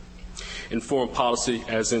paper. In foreign policy,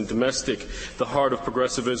 as in domestic, the heart of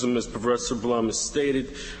progressivism, as Professor Blum has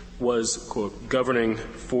stated, was, quote, governing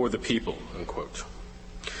for the people, unquote.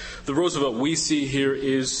 The Roosevelt we see here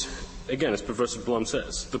is, again, as Professor Blum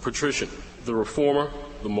says, the patrician, the reformer,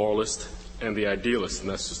 the moralist, and the idealist, and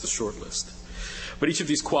that's just a short list. But each of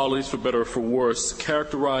these qualities, for better or for worse,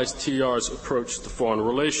 characterized TR's approach to foreign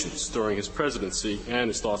relations during his presidency and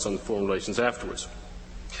his thoughts on foreign relations afterwards.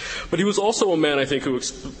 But he was also a man, I think,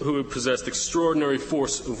 who possessed extraordinary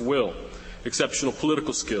force of will, exceptional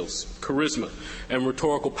political skills, charisma, and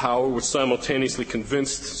rhetorical power which simultaneously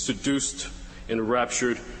convinced, seduced,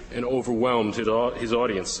 enraptured, and overwhelmed his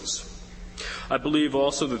audiences. I believe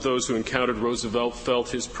also that those who encountered Roosevelt felt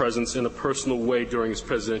his presence in a personal way during his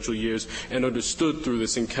presidential years and understood through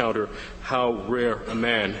this encounter how rare a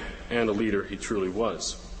man and a leader he truly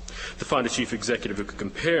was. To find a chief executive who could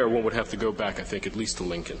compare, one would have to go back, I think, at least to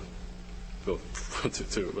Lincoln. Well,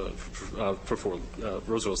 before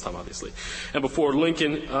Roosevelt's time, obviously. And before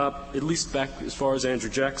Lincoln, at least back as far as Andrew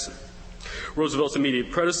Jackson. Roosevelt's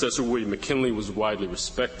immediate predecessor, William McKinley, was widely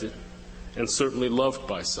respected and certainly loved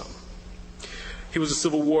by some. He was a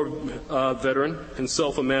Civil War veteran,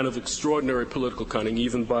 himself a man of extraordinary political cunning,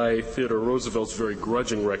 even by Theodore Roosevelt's very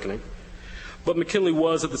grudging reckoning. But McKinley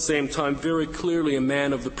was, at the same time, very clearly a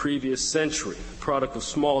man of the previous century, a product of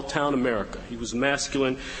small-town America. He was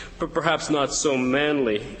masculine, but perhaps not so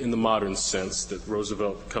manly in the modern sense that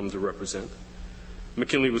Roosevelt come to represent.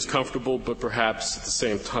 McKinley was comfortable, but perhaps at the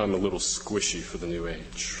same time a little squishy for the new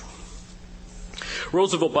age.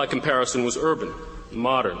 Roosevelt, by comparison, was urban,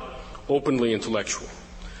 modern, openly intellectual,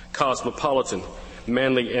 cosmopolitan,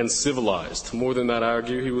 manly, and civilized. More than that, I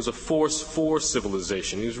argue, he was a force for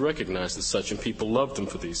civilization. He was recognized as such, and people loved him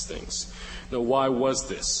for these things. Now, why was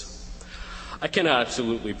this? I cannot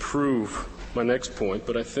absolutely prove my next point,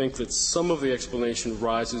 but I think that some of the explanation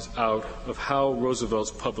rises out of how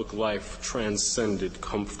Roosevelt's public life transcended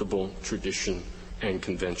comfortable tradition and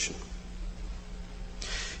convention.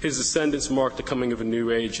 His descendants marked the coming of a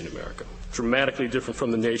new age in America, dramatically different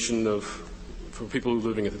from the nation for people who were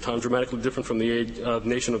living at the time, dramatically different from the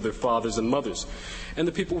nation of their fathers and mothers. And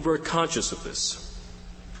the people were very conscious of this.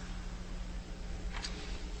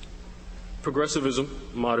 Progressivism,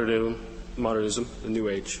 modernism, the new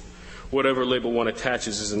age, whatever label one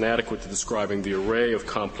attaches is inadequate to describing the array of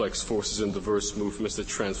complex forces and diverse movements that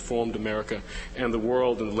transformed America and the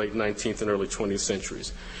world in the late 19th and early 20th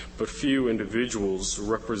centuries. But few individuals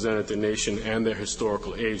represented the nation and their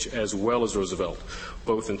historical age as well as Roosevelt,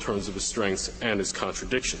 both in terms of his strengths and his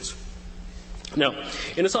contradictions. Now,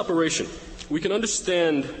 in this operation, we can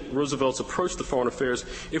understand Roosevelt's approach to foreign affairs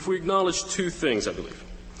if we acknowledge two things, I believe.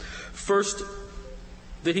 First,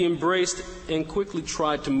 that he embraced and quickly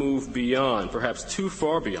tried to move beyond, perhaps too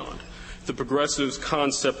far beyond, the progressives'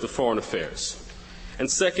 concept of foreign affairs. And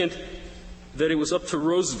second, that it was up to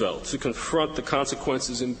Roosevelt to confront the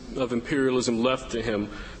consequences of imperialism left to him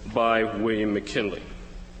by William McKinley.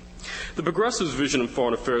 The progressives' vision of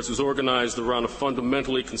foreign affairs was organized around a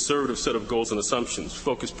fundamentally conservative set of goals and assumptions,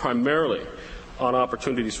 focused primarily on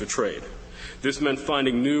opportunities for trade. This meant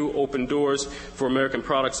finding new open doors for American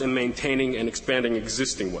products and maintaining and expanding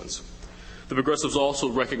existing ones. The progressives also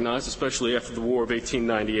recognized, especially after the War of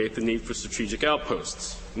 1898, the need for strategic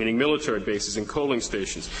outposts, meaning military bases and coaling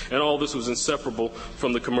stations, and all this was inseparable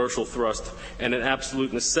from the commercial thrust and an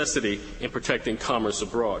absolute necessity in protecting commerce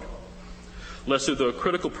abroad. Lesser, though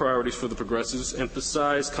critical priorities for the progressives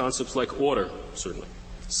emphasized concepts like order, certainly,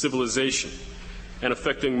 civilization, and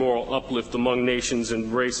affecting moral uplift among nations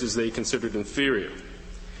and races they considered inferior.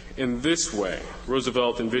 In this way,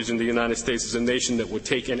 Roosevelt envisioned the United States as a nation that would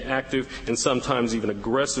take an active and sometimes even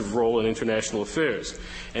aggressive role in international affairs,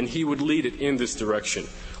 and he would lead it in this direction,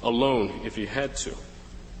 alone if he had to.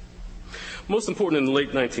 Most important in the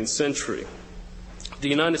late 19th century, the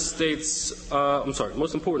United States,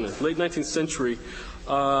 most important in the late 19th century,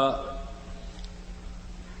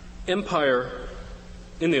 empire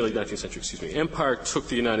took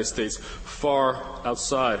the United States far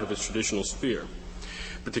outside of its traditional sphere,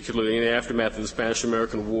 particularly in the aftermath of the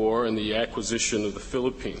Spanish-American War and the acquisition of the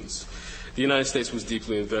Philippines. The United States was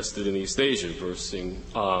deeply invested in East Asia, versus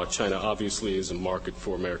China obviously as a market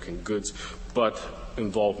for American goods, but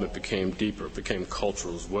involvement became deeper, became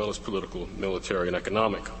cultural as well as political, military, and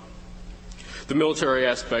economic. The military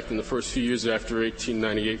aspect in the first few years after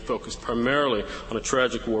 1898 focused primarily on a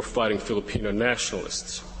tragic war fighting Filipino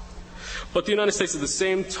nationalists. But the United States at the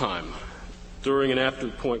same time during and after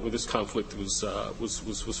the point where this conflict was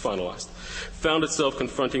finalized, found itself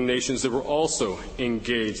confronting nations that were also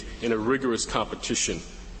engaged in a rigorous competition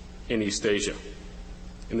in East Asia.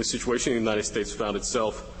 In this situation, the United States found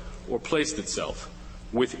itself, or placed itself,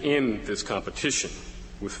 within this competition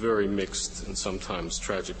with very mixed and sometimes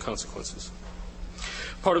tragic consequences.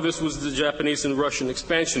 Part of this was the Japanese and Russian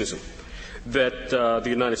expansionism that the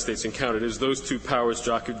United States encountered as those two powers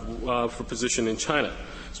jockeyed for position in China,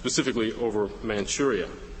 specifically over Manchuria.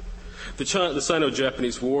 The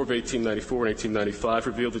Sino-Japanese War of 1894 and 1895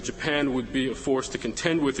 revealed that Japan would be a force to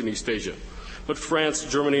contend with in East Asia. But France,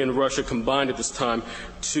 Germany, and Russia combined at this time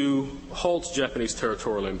to halt Japanese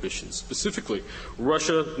territorial ambitions. Specifically,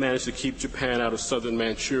 Russia managed to keep Japan out of southern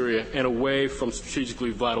Manchuria and away from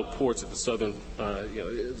strategically vital ports at the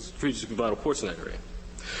strategically vital ports in that area.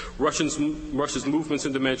 Russia's movements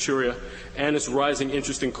into Manchuria and its rising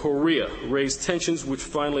interest in Korea raised tensions which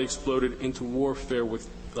finally exploded into warfare with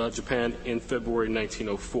Japan in February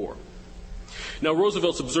 1904. Now,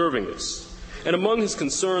 Roosevelt's observing this, and among his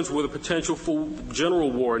concerns were the potential for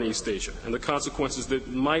general war in East Asia and the consequences that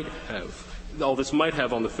all this might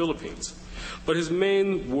have on the Philippines. But his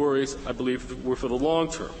main worries, I believe, were for the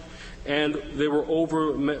long term, and they were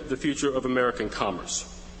over the future of American commerce.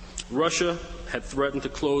 Russia had threatened to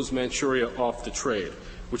close Manchuria off to trade,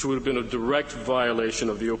 which would have been a direct violation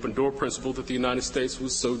of the open door principle that the United States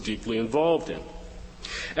was so deeply involved in.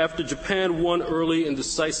 After Japan won early and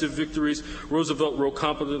decisive victories, Roosevelt wrote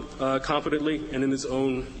competently and in his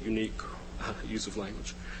own unique use of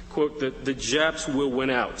language, quote, that the Japs will win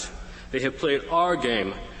out. They have played our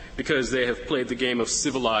game because they have played the game of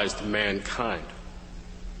civilized mankind.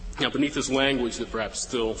 Now, beneath this language that perhaps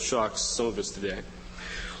still shocks some of us today,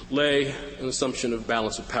 lay an assumption of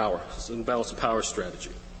balance of power, and balance of power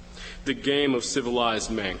strategy. The game of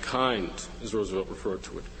civilized mankind, as Roosevelt referred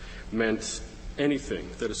to it, meant anything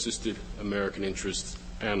that assisted American interests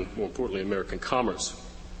and, more importantly, American commerce.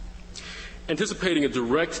 Anticipating a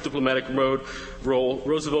direct diplomatic role,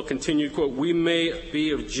 Roosevelt continued, quote, we may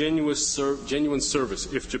be of genuine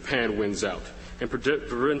service if Japan wins out, and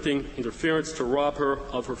preventing interference to rob her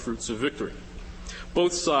of her fruits of victory.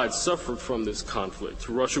 Both sides suffered from this conflict.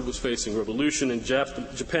 Russia was facing revolution, and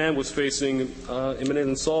Japan was facing imminent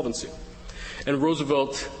insolvency. And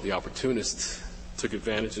Roosevelt, the opportunist, took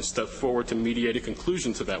advantage and stepped forward to mediate a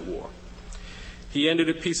conclusion to that war. He ended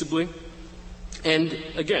it peaceably, and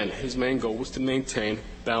again, his main goal was to maintain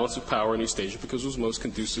balance of power in East Asia because it was most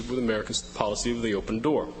conducive with America's policy of the open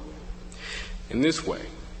door. In this way,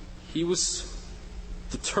 he was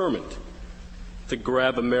determined to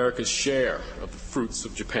grab America's share of the fruits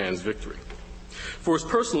of Japan's victory. For his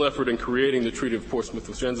personal effort in creating the Treaty of Portsmouth,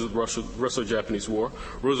 which ends the Russo-Japanese War,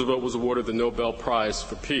 Roosevelt was awarded the Nobel Prize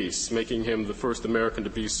for Peace, making him the first American to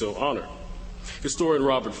be so honored. Historian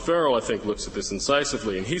Robert Farrell, I think, looks at this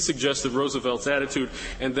incisively, and he suggested Roosevelt's attitude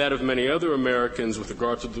and that of many other Americans with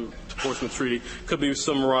regard to the Portsmouth Treaty could be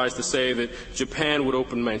summarized to say that Japan would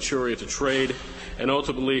open Manchuria to trade and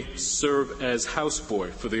ultimately serve as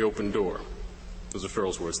houseboy for the open door. Those are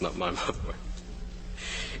Farrell's words, not mine, by the way.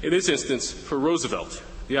 In this instance, for Roosevelt,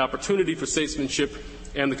 the opportunity for statesmanship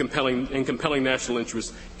and the compelling national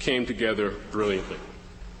interest came together brilliantly.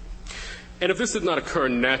 And if this did not occur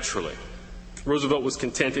naturally, Roosevelt was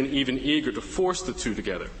content and even eager to force the two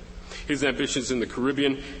together. His ambitions in the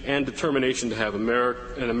Caribbean and determination to have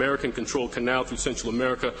an American-controlled canal through Central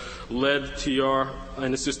America led TR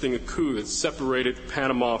in assisting a coup that separated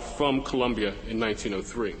Panama from Colombia in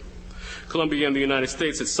 1903. Colombia and the United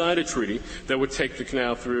States had signed a treaty that would take the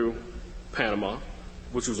canal through Panama,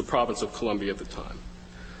 which was a province of Colombia at the time.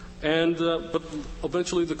 But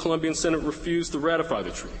eventually the Colombian Senate refused to ratify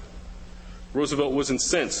the treaty. Roosevelt was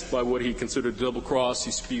incensed by what he considered double cross.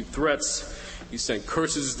 He spewed threats. He sent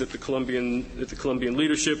curses at the Colombian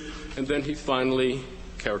leadership, and then he finally,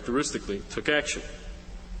 characteristically, took action.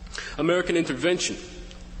 American intervention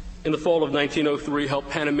in the fall of 1903 helped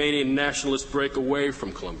Panamanian nationalists break away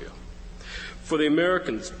from Colombia. For the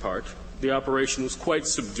Americans' part, the operation was quite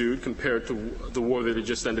subdued compared to the war that had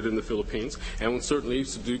just ended in the Philippines, and was certainly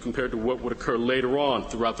subdued compared to what would occur later on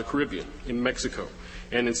throughout the Caribbean, in Mexico,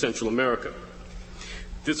 and in Central America.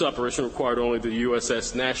 This operation required only the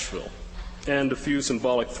USS Nashville and a few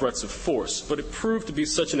symbolic threats of force, but it proved to be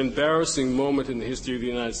such an embarrassing moment in the history of the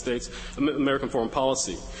United States, American foreign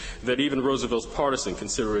policy, that even Roosevelt's partisan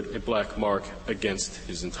considered it a black mark against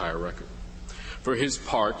his entire record. For his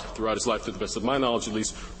part, throughout his life, to the best of my knowledge at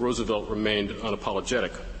least, Roosevelt remained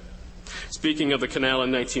unapologetic. Speaking of the canal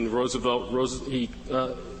in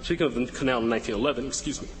 1911,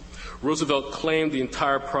 Roosevelt claimed the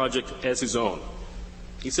entire project as his own.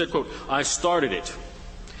 He said, quote, "I started it.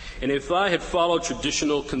 And if I had followed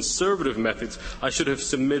traditional conservative methods, I should have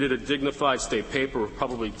submitted a dignified state paper of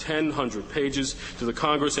probably 1,000 pages to the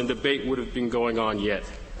Congress, and debate would have been going on yet.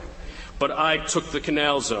 But I took the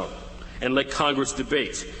canal zone and let Congress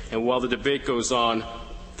debate. And while the debate goes on,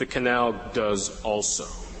 the canal does also."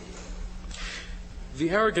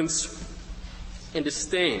 The arrogance and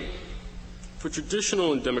disdain for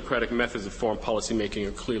traditional and democratic methods of foreign policy making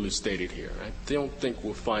are clearly stated here. I don't think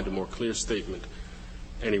we'll find a more clear statement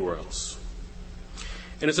anywhere else.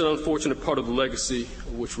 And it's an unfortunate part of the legacy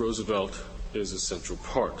of which Roosevelt is a central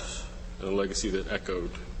part, and a legacy that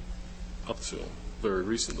echoed up till very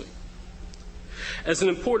recently. As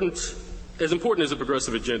important as a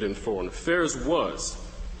progressive agenda in foreign affairs was,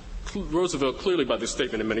 Roosevelt clearly, by this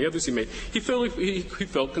statement and many others he made, he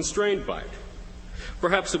felt constrained by it.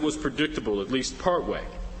 Perhaps it was predictable, at least partway.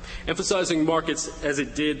 Emphasizing markets as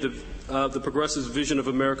it did, the progressive's vision of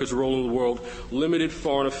America's role in the world limited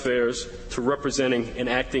foreign affairs to representing and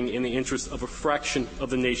acting in the interest of a fraction of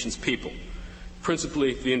the nation's people,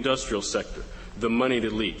 principally the industrial sector, the moneyed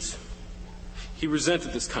elites. He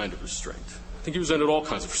resented this kind of restraint. I think he resented all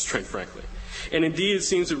kinds of restraint, frankly. And indeed, it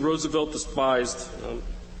seems that Roosevelt despised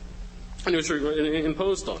and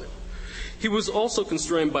imposed on it. He was also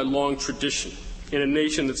constrained by long tradition in a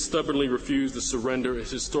nation that stubbornly refused to surrender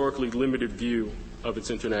its historically limited view of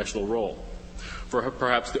its international role. For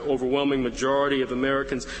perhaps the overwhelming majority of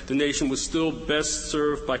Americans, the nation was still best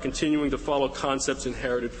served by continuing to follow concepts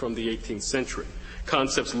inherited from the 18th century,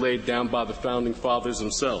 concepts laid down by the founding fathers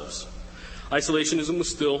themselves. Isolationism was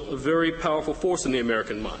still a very powerful force in the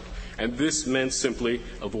American mind, and this meant simply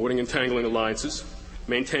avoiding entangling alliances,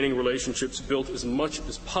 maintaining relationships built as much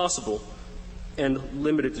as possible and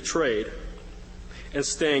limited to trade, and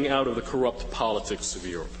staying out of the corrupt politics of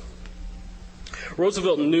Europe.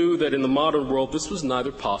 Roosevelt knew that in the modern world this was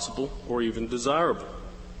neither possible or even desirable,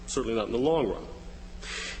 certainly not in the long run.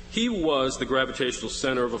 He was the gravitational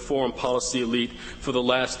center of a foreign policy elite for the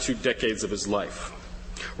last 2 decades of his life.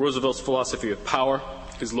 Roosevelt's philosophy of power,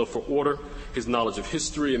 his love for order, his knowledge of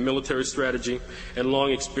history and military strategy, and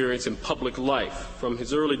long experience in public life, from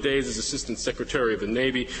his early days as Assistant Secretary of the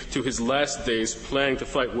Navy to his last days planning to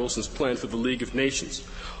fight Wilson's plan for the League of Nations.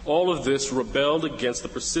 All of this rebelled against the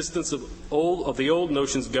persistence of the old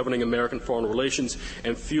notions governing American foreign relations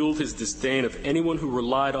and fueled his disdain of anyone who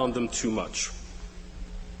relied on them too much.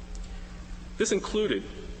 This included,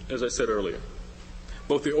 as I said earlier,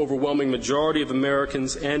 both the overwhelming majority of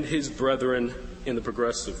Americans and his brethren in the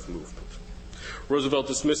progressive movement. Roosevelt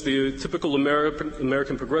dismissed the typical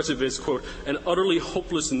American progressive as, quote, "an utterly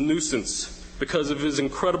hopeless nuisance because of his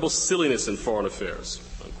incredible silliness in foreign affairs,"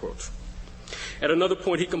 unquote. At another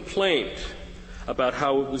point, he complained about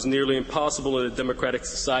how it was nearly impossible in a democratic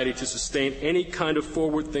society to sustain any kind of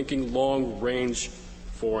forward-thinking, long-range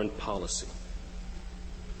foreign policy.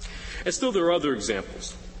 And still there are other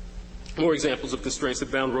examples, more examples of constraints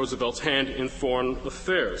that bound Roosevelt's hand in foreign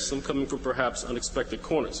affairs, some coming from perhaps unexpected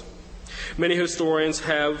corners. Many historians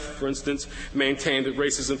have, for instance, maintained that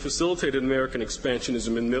racism facilitated American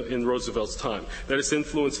expansionism in Roosevelt's time, that its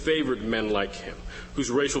influence favored men like him, whose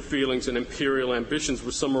racial feelings and imperial ambitions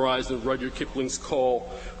were summarized in Rudyard Kipling's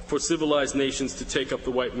call for civilized nations to take up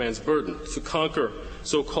the white man's burden, to conquer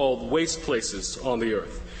so-called waste places on the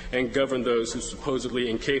earth, and govern those who are supposedly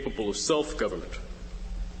incapable of self-government.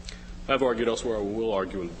 I've argued elsewhere, I will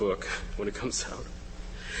argue in the book when it comes out,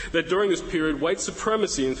 that during this period, white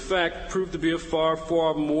supremacy, in fact, proved to be a far,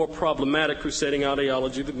 far more problematic crusading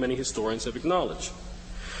ideology that many historians have acknowledged.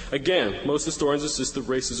 Again, most historians insist that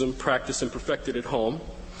racism, practiced and perfected at home,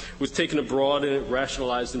 was taken abroad and it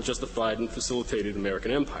rationalized and justified and facilitated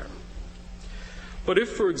American empire. But if,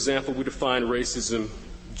 for example, we define racism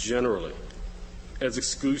generally as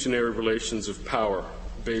exclusionary relations of power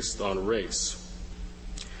based on race,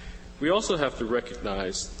 we also have to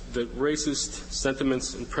recognize that racist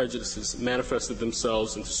sentiments and prejudices manifested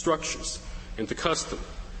themselves into structures, into custom,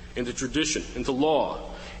 into tradition, into law,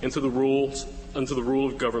 into the rule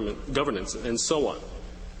of governance, and so on.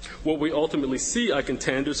 What we ultimately see, I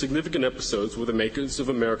contend, are significant episodes where the makers of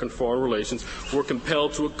American foreign relations were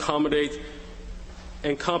compelled to accommodate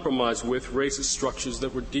and compromise with racist structures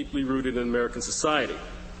that were deeply rooted in American society.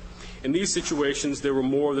 In these situations, there were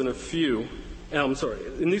more than a few,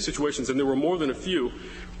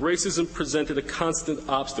 racism presented a constant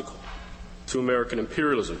obstacle to American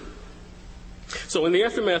imperialism. So in the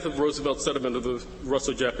aftermath of Roosevelt's settlement of the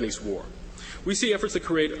Russo-Japanese War, we see efforts to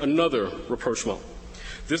create another rapprochement,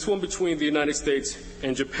 this one between the United States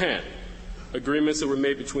and Japan, agreements that were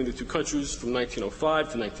made between the two countries from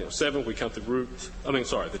 1905 to 1907. We count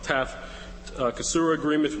the Taft Kasura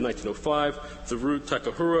Agreement of 1905, the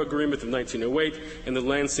Root-Takahura Agreement of 1908, and the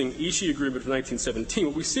Lansing-Ishii Agreement of 1917.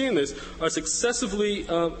 What we see in this are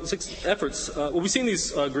what we see in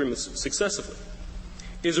these agreements successively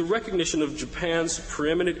is a recognition of Japan's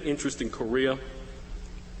preeminent interest in Korea,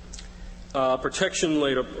 protection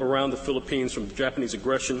laid up around the Philippines from Japanese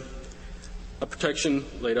aggression, a protection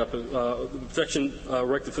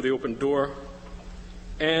erected for the open door,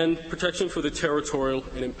 and protection for the territorial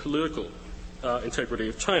and political integrity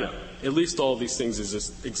of China. At least all of these things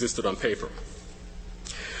existed on paper.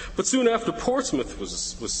 But soon after Portsmouth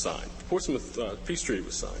was signed, Portsmouth Peace Treaty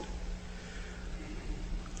was signed,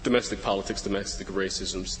 domestic politics, domestic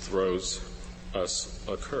racism throws us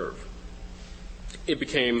a curve. It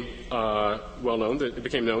became known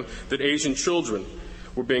that Asian children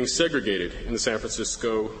were being segregated in the San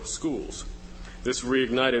Francisco schools. This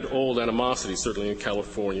reignited old animosity, certainly in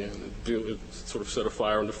California, and it sort of set a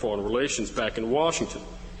fire under foreign relations back in Washington.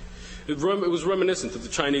 It was reminiscent of the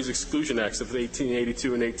Chinese Exclusion Acts of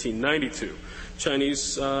 1882 and 1892.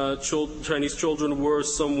 Chinese children were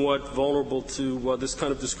somewhat vulnerable to this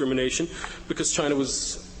kind of discrimination because China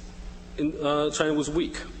was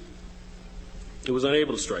weak. It was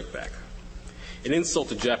unable to strike back. An insult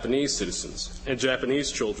to Japanese citizens and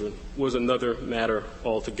Japanese children was another matter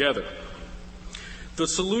altogether. The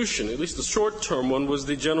solution, at least the short-term one, was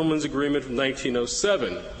the Gentleman's Agreement of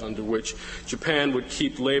 1907, under which Japan would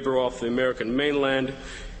keep labor off the American mainland,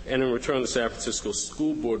 and in return the San Francisco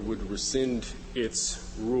School Board would rescind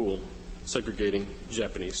its rule segregating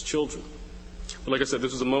Japanese children. But like I said,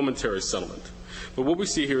 this was a momentary settlement. But what we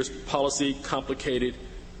see here is policy complicated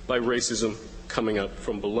by racism coming up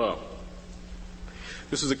from below.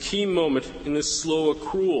 This was a key moment in this slow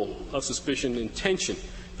accrual of suspicion and tension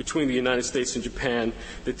between the United States and Japan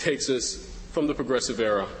that takes us from the Progressive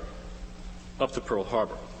Era up to Pearl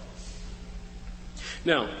Harbor.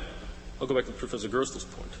 Now, I'll go back to Professor Gerstl's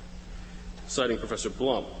point, citing Professor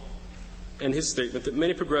Blum and his statement that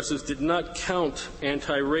many progressives did not count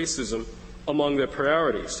anti-racism among their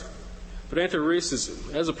priorities. But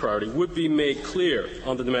anti-racism, as a priority, would be made clear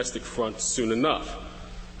on the domestic front soon enough,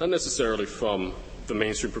 not necessarily from the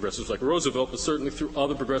mainstream progressives like Roosevelt, but certainly through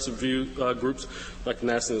other progressive groups like the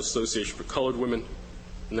National Association for Colored Women,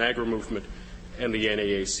 the NAGRA movement, and the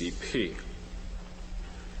NAACP.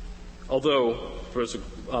 Although Professor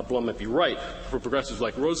Blum might be right, for progressives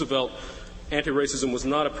like Roosevelt, anti-racism was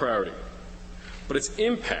not a priority. But its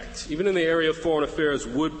impact, even in the area of foreign affairs,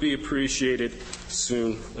 would be appreciated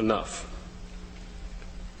soon enough.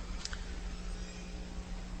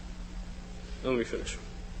 Now let me finish.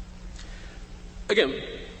 Again,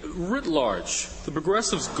 writ large, the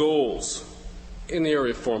progressives' goals in the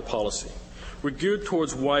area of foreign policy were geared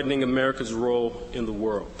towards widening America's role in the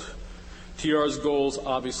world. TR's goals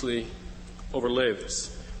obviously overlay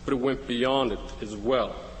this, but it went beyond it as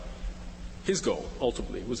well. His goal,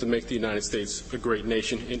 ultimately, was to make the United States a great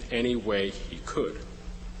nation in any way he could.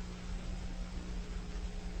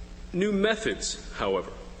 New methods,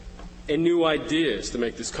 however, and new ideas to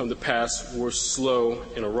make this come to pass were slow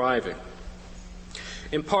in arriving.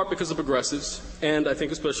 In part because the progressives, and I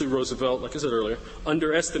think especially Roosevelt, like I said earlier,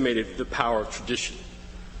 underestimated the power of tradition,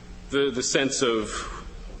 the sense of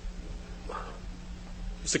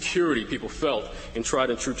security people felt in tried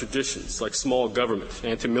and true traditions like small government,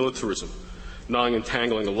 anti-militarism,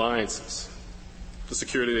 non-entangling alliances, the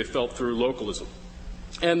security they felt through localism,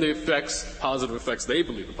 and the positive effects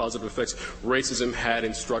racism had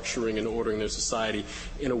in structuring and ordering their society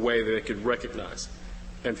in a way that they could recognize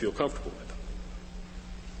and feel comfortable with.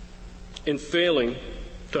 In failing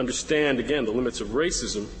to understand, again, the limits of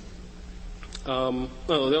racism, they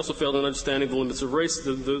also failed in understanding the limits of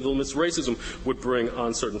racism would bring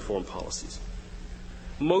on certain foreign policies.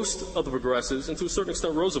 Most of the progressives, and to a certain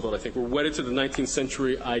extent Roosevelt, I think, were wedded to the 19th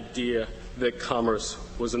century idea that commerce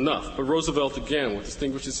was enough. But Roosevelt, again, what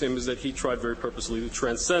distinguishes him is that he tried very purposely to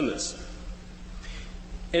transcend this.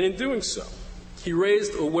 And in doing so, he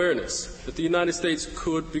raised awareness that the United States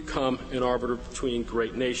could become an arbiter between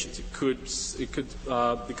great nations. It could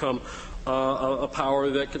become a power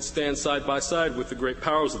that could stand side by side with the great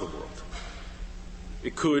powers of the world.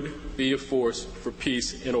 It could be a force for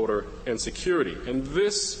peace and order and security. And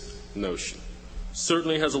this notion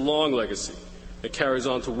certainly has a long legacy that carries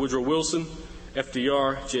on to Woodrow Wilson,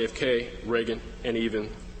 FDR, JFK, Reagan, and even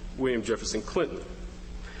William Jefferson Clinton.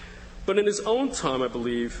 But in his own time, I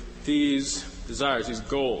believe, these desires, these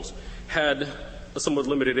goals, had a somewhat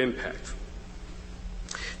limited impact.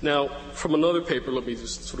 Now, from another paper, let me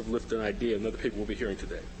just sort of lift an idea, another paper we'll be hearing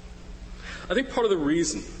today. I think part of the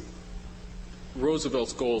reason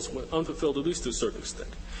Roosevelt's goals went unfulfilled, at least to a certain extent,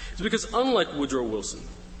 is because unlike Woodrow Wilson,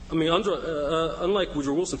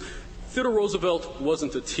 Theodore Roosevelt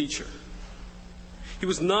wasn't a teacher. He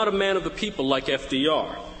was not a man of the people like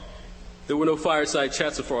FDR. There were no fireside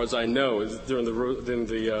chats, as far as I know, during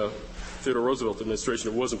the Theodore Roosevelt administration.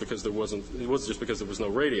 It wasn't just because there was no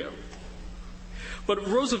radio. But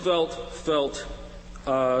Roosevelt felt,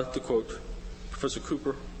 to quote Professor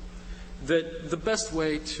Cooper, that the best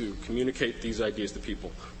way to communicate these ideas to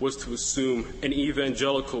people was to assume an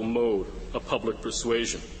evangelical mode of public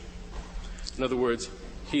persuasion. In other words,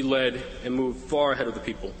 he led and moved far ahead of the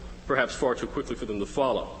people, perhaps far too quickly for them to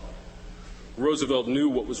follow. Roosevelt knew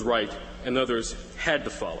what was right, and others had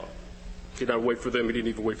to follow. He did not wait for them, he didn't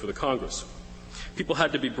even wait for the Congress. People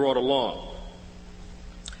had to be brought along,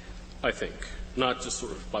 I think, not just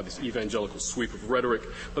sort of by this evangelical sweep of rhetoric,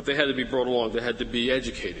 but they had to be brought along. They had to be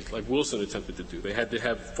educated, like Wilson attempted to do. They had to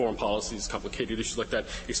have foreign policies, complicated issues like that,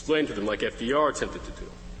 explained to them, like FDR attempted to do.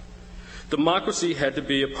 Democracy had to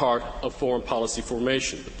be a part of foreign policy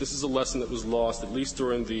formation, but this is a lesson that was lost, at least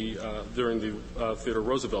during the Theodore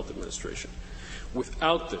Roosevelt administration.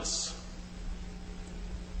 Without this,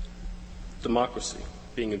 democracy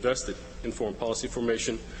being invested in foreign policy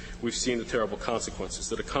formation, we've seen the terrible consequences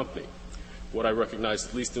that accompany what I recognize,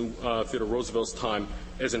 at least in Theodore Roosevelt's time,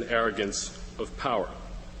 as an arrogance of power.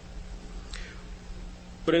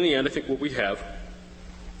 But in the end, I think what we have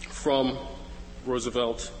from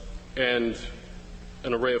Roosevelt and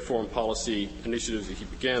an array of foreign policy initiatives that he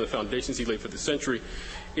began, the foundations he laid for the century,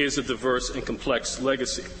 is a diverse and complex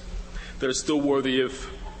legacy that is still worthy of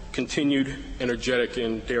continued, energetic,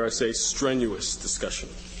 and, dare I say, strenuous discussion.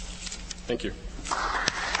 Thank you.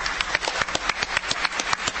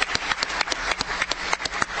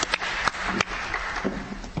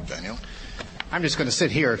 Daniel? I'm just going to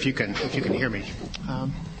sit here if you can hear me.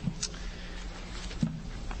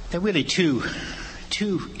 There are really two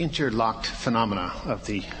interlocked phenomena of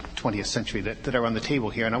the 20th century that are on the table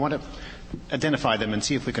here, and I want to identify them and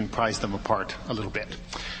see if we can prise them apart a little bit.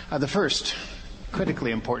 The first,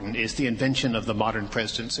 critically important, is the invention of the modern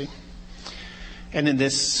presidency. And in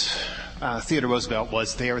this, Theodore Roosevelt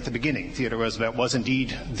was there at the beginning. Theodore Roosevelt was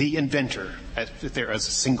indeed the inventor, there as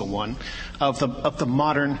a single one, of the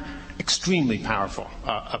modern, extremely powerful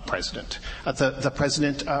president. The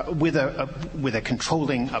president with a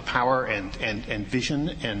controlling power and vision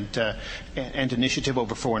and initiative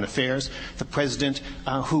over foreign affairs. The president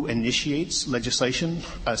who initiates legislation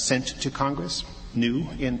sent to Congress, new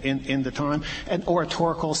in the time, an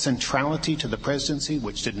oratorical centrality to the presidency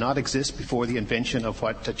which did not exist before the invention of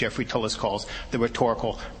what Jeffrey Tullis calls the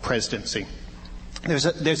rhetorical presidency. There's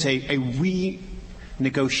a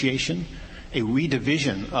renegotiation, a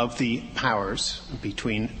redivision of the powers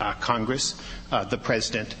between Congress, the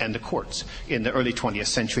president, and the courts in the early 20th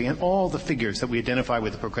century, and all the figures that we identify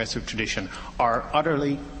with the progressive tradition are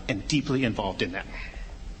utterly and deeply involved in that.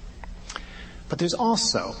 But there's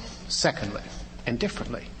also, secondly, and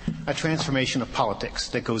differently, a transformation of politics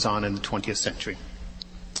that goes on in the 20th century.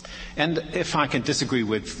 And if I can disagree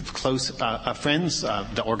with close friends,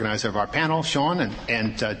 the organizer of our panel, Sean,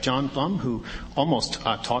 and John Blum, who almost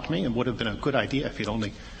taught me and would have been a good idea if he'd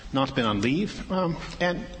only not been on leave.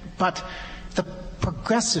 But the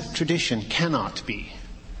progressive tradition cannot be,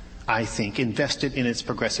 I think, invested in its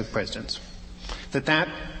progressive presidents. That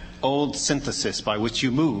old synthesis by which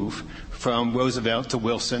you move from Roosevelt to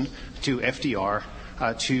Wilson to FDR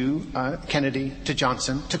to Kennedy to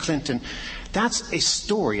Johnson to Clinton, that's a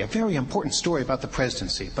story, a very important story about the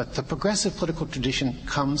presidency. But the progressive political tradition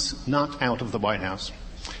comes not out of the White House,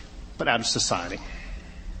 but out of society.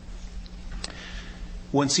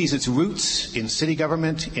 One sees its roots in city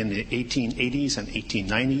government in the 1880s and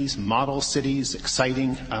 1890s, model cities,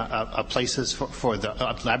 exciting places for the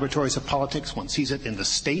laboratories of politics. One sees it in the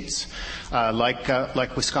states,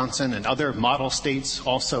 like Wisconsin and other model states,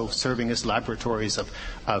 also serving as laboratories of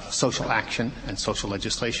social action and social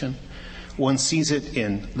legislation. One sees it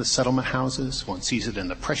in the settlement houses. One sees it in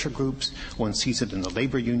the pressure groups. One sees it in the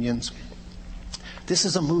labor unions. This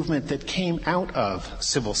is a movement that came out of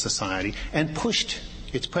civil society and pushed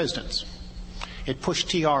its presidents. It pushed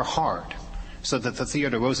TR hard, so that the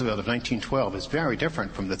Theodore Roosevelt of 1912 is very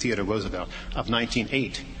different from the Theodore Roosevelt of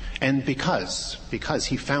 1908. And because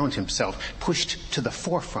he found himself pushed to the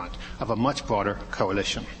forefront of a much broader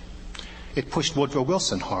coalition. It pushed Woodrow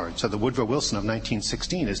Wilson hard, so the Woodrow Wilson of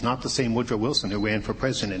 1916 is not the same Woodrow Wilson who ran for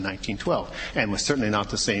president in 1912, and was certainly not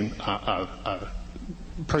the same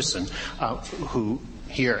person who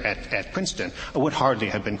here at Princeton would hardly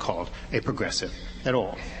have been called a progressive at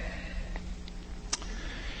all.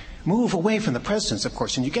 move away from the presidents, of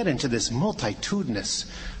course, and you get into this multitudinous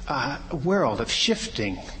world of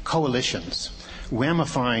shifting coalitions,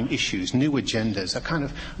 ramifying issues, new agendas, a kind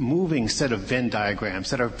of moving set of Venn diagrams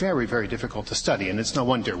that are very, very difficult to study, and it's no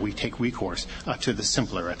wonder we take recourse to the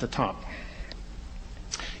simpler at the top.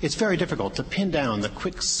 It's very difficult to pin down the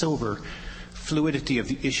quicksilver fluidity of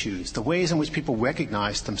the issues, the ways in which people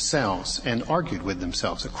recognized themselves and argued with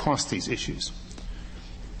themselves across these issues.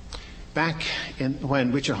 Back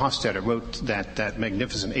when Richard Hofstadter wrote that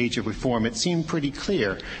magnificent Age of Reform, it seemed pretty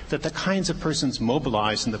clear that the kinds of persons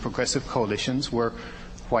mobilized in the progressive coalitions were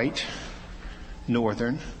white,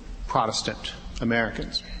 northern, Protestant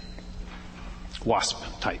Americans,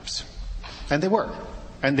 WASP types. And they were.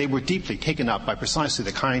 And they were deeply taken up by precisely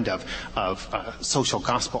the kind of social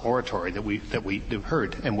gospel oratory that we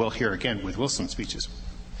heard and will hear again with Wilson's speeches.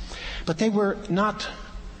 But they were not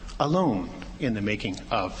alone in the making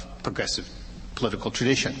of progressive political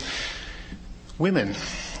tradition. Women,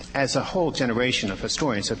 as a whole generation of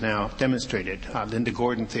historians have now demonstrated, Linda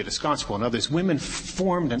Gordon, Theodore Scottswell, and others, women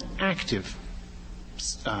formed an active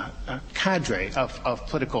cadre of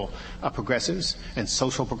political progressives and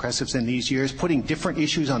social progressives in these years, putting different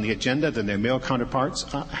issues on the agenda than their male counterparts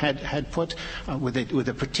had put, with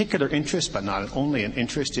a particular interest, but not only an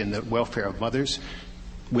interest, in the welfare of mothers,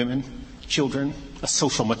 women, children, a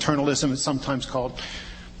social maternalism it's sometimes called.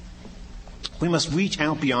 We must reach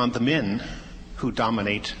out beyond the men who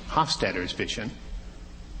dominate Hofstadter's vision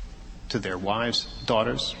to their wives,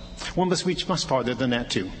 daughters. One must reach much farther than that,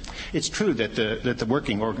 too. It's true that the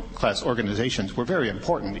working class organizations were very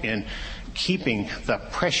important in keeping the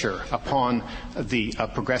pressure upon the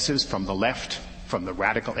progressives from the left, from the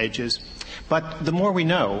radical edges. But the more we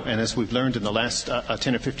know, and as we've learned in the last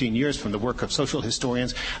 10 or 15 years from the work of social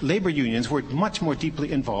historians, labor unions were much more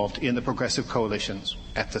deeply involved in the progressive coalitions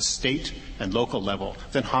at the state and local level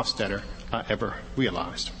than Hofstadter ever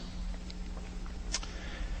realized.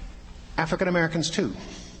 African Americans, too,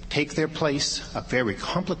 take their place, a very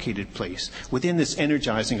complicated place, within this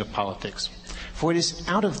energizing of politics. For it is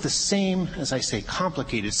out of the same, as I say,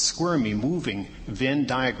 complicated, squirmy, moving Venn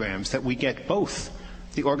diagrams that we get both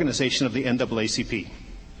the organization of the NAACP,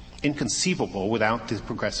 inconceivable without the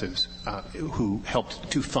progressives who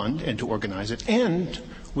helped to fund and to organize it, and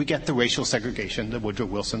we get the racial segregation that Woodrow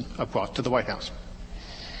Wilson brought to the White House.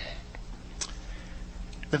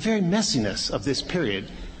 The very messiness of this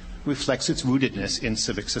period reflects its rootedness in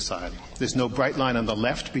civic society. There's no bright line on the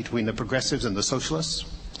left between the progressives and the socialists.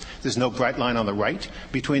 There's no bright line on the right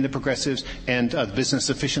between the progressives and the business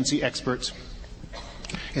efficiency experts.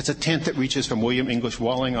 It's a tent that reaches from William English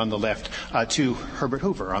Walling on the left to Herbert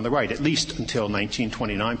Hoover on the right, at least until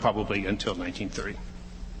 1929, probably until 1930.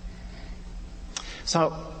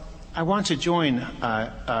 So I want to join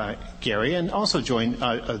Gary and also join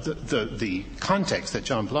the context that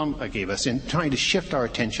John Blum gave us in trying to shift our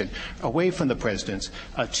attention away from the presidents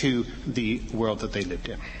to the world that they lived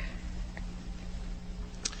in.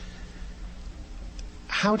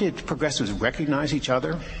 How did progressives recognize each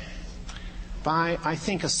other? By, I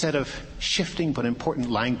think, a set of shifting but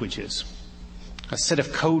important languages, a set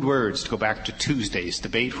of code words, to go back to Tuesday's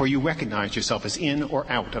debate, where you recognize yourself as in or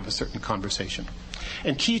out of a certain conversation.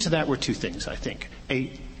 And key to that were two things, I think: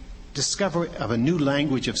 a discovery of a new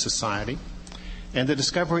language of society and the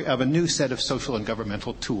discovery of a new set of social and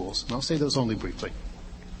governmental tools. And I'll say those only briefly.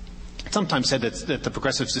 It's sometimes said that the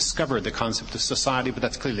progressives discovered the concept of society, but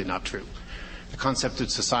that's clearly not true. The concept of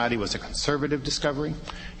society was a conservative discovery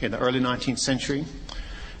in the early 19th century.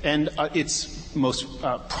 And its most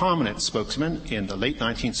prominent spokesman in the late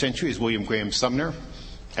 19th century is William Graham Sumner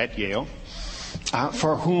at Yale,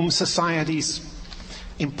 for whom society's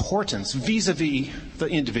importance vis-a-vis the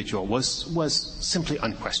individual was simply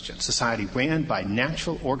unquestioned. Society ran by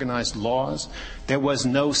natural organized laws. There was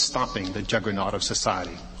no stopping the juggernaut of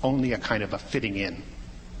society, only a kind of a fitting in.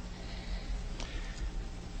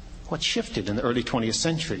 What shifted in the early 20th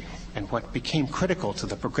century and what became critical to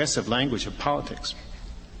the progressive language of politics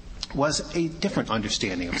was a different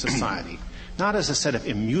understanding of society, not as a set of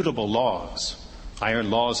immutable laws, iron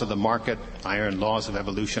laws of the market, iron laws of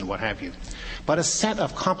evolution, what have you, but a set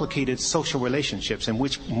of complicated social relationships in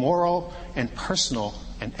which moral and personal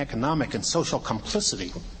and economic and social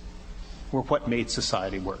complicity were what made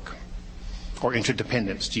society work, or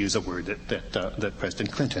interdependence, to use a word that President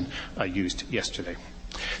Clinton used yesterday.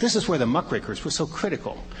 This is where the muckrakers were so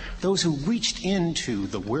critical, those who reached into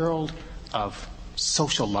the world of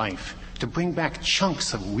social life to bring back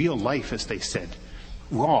chunks of real life, as they said,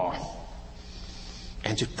 raw,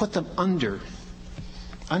 and to put them under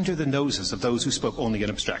the noses of those who spoke only in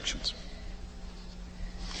abstractions.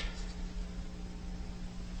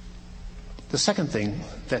 The second thing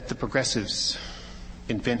that the progressives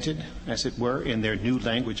invented, as it were, in their new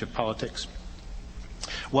language of politics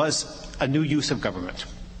was a new use of government.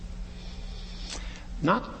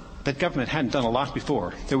 Not that government hadn't done a lot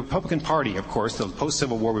before. The Republican Party, of course, the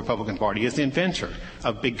post-Civil War Republican Party, is the inventor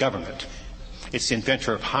of big government. It's the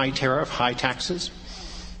inventor of high tariff, high taxes.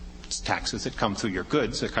 It's taxes that come through your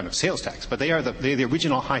goods, a kind of sales tax. But they're the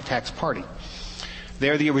original high tax party.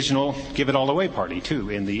 They're the original give it all away party, too,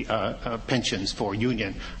 in the pensions for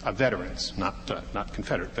Union veterans, not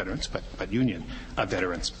Confederate veterans, but Union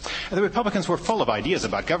veterans. And the Republicans were full of ideas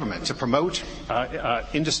about government, to promote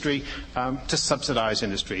industry, to subsidize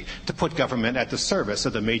industry, to put government at the service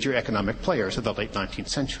of the major economic players of the late 19th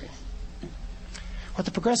century. What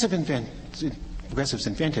the progressives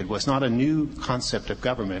invented was not a new concept of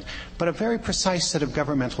government, but a very precise set of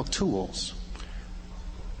governmental tools,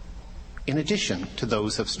 in addition to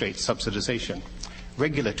those of straight subsidization: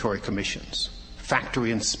 regulatory commissions,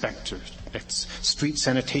 factory inspectors, street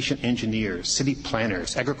sanitation engineers, city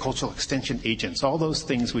planners, agricultural extension agents, all those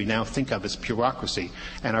things we now think of as bureaucracy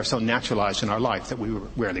and are so naturalized in our life that we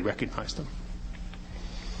rarely recognize them.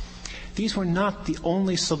 These were not the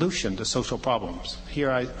only solution to social problems.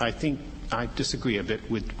 Here I think I disagree a bit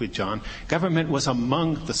with John. Government was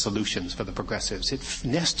among the solutions for the progressives. It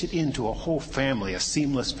nested into a whole family, a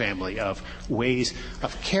seamless family of ways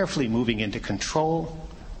of carefully moving into control,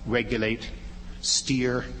 regulate,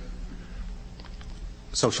 steer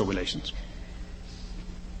social relations.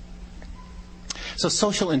 So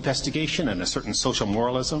social investigation and a certain social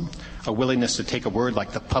moralism, a willingness to take a word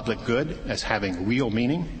like the public good as having real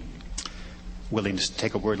meaning, willingness to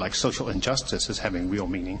take a word like social injustice as having real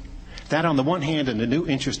meaning. That, on the one hand, and a new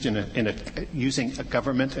interest in using a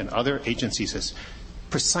government and other agencies as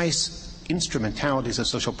precise instrumentalities of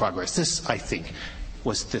social progress. This, I think,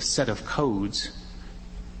 was the set of codes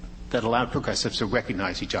that allowed progressives to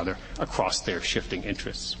recognize each other across their shifting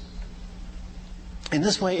interests. In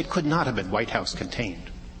this way, it could not have been White House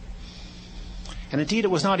contained. And indeed,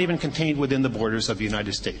 it was not even contained within the borders of the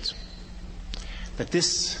United States. That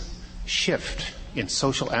this shift in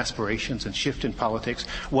social aspirations and shift in politics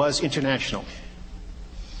was international.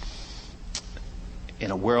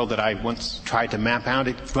 In a world that I once tried to map out,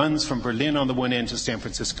 it runs from Berlin on the one end to San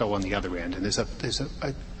Francisco on the other end. And there's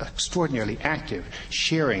an extraordinarily active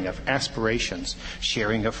sharing of aspirations,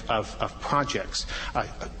 sharing of projects,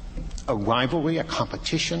 a rivalry, a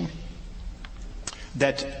competition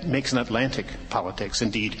that makes an Atlantic politics,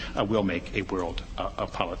 indeed will make a world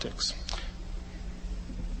of politics.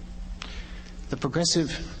 The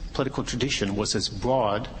progressive political tradition was as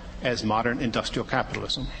broad as modern industrial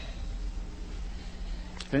capitalism.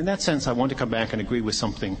 And in that sense, I want to come back and agree with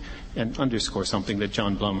something and underscore something that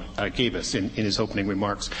John Blum gave us in his opening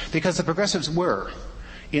remarks. Because the progressives were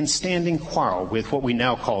in standing quarrel with what we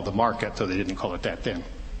now call the market, though they didn't call it that then.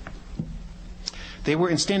 They were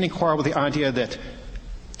in standing quarrel with the idea that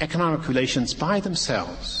economic relations by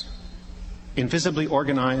themselves invisibly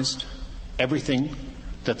organized everything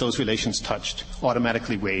that those relations touched,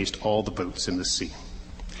 automatically raised all the boats in the sea.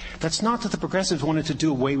 That's not that the progressives wanted to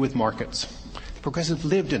do away with markets. The progressives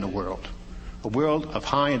lived in a world of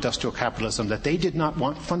high industrial capitalism that they did not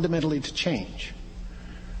want fundamentally to change.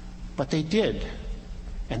 But they did,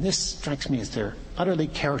 and this strikes me as their utterly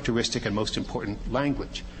characteristic and most important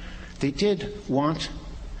language, they did want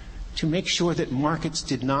to make sure that markets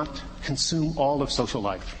did not consume all of social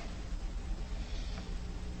life.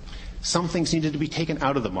 Some things needed to be taken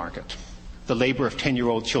out of the market. The labor of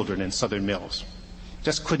 10-year-old children in southern mills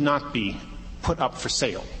just could not be put up for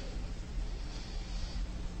sale.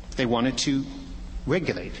 They wanted to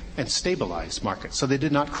regulate and stabilize markets so they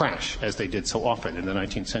did not crash as they did so often in the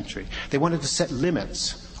 19th century. They wanted to set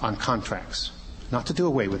limits on contracts, not to do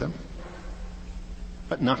away with them,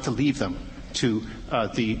 but not to leave them to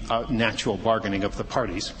the natural bargaining of the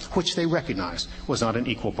parties, which they recognized was not an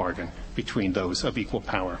equal bargain between those of equal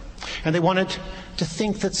power. And they wanted to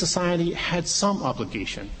think that society had some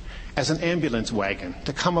obligation as an ambulance wagon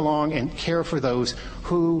to come along and care for those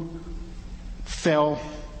who fell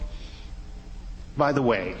by the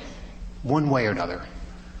way, one way or another,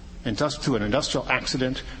 and just through an industrial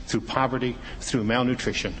accident, through poverty, through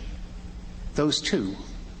malnutrition. Those too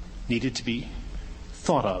needed to be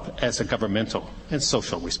thought of as a governmental and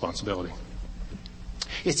social responsibility.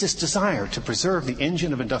 It's this desire to preserve the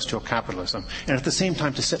engine of industrial capitalism and at the same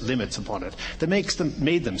time to set limits upon it that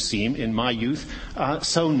made them seem, in my youth,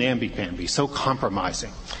 so namby-pamby, so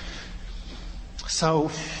compromising,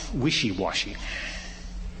 so wishy-washy.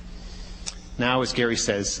 Now, as Gary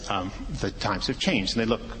says, the times have changed and they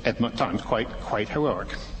look at times quite heroic.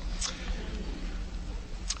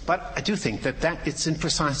 But I do think that it's in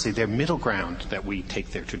precisely their middle ground that we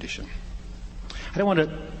take their tradition. I don't want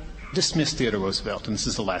to dismiss Theodore Roosevelt, and this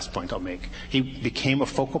is the last point I'll make. He became a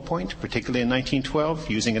focal point, particularly in 1912,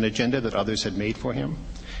 using an agenda that others had made for him.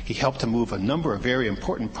 He helped to move a number of very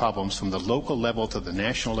important problems from the local level to the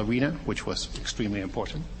national arena, which was extremely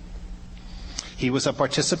important. He was a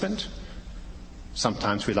participant,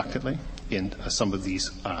 sometimes reluctantly, in some of these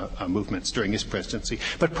movements during his presidency.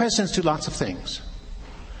 But presidents do lots of things.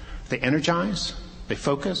 They energize, they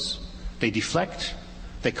focus, they deflect,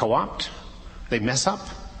 they co-opt, they mess up,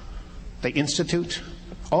 they institute.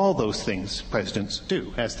 All those things presidents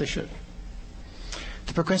do, as they should.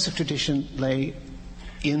 The progressive tradition lay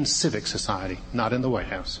in civic society, not in the White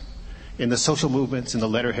House, in the social movements, in the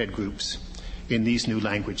letterhead groups, in these new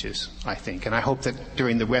languages, I think. And I hope that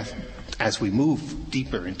as we move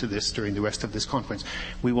deeper into this during the rest of this conference,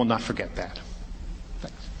 we will not forget that.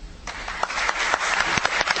 Thanks.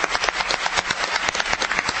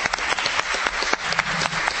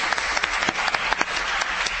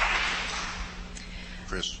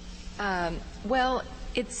 Chris? Well,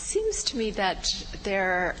 it seems to me that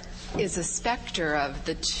there is a specter of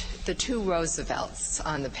the two Roosevelts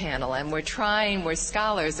on the panel, and we're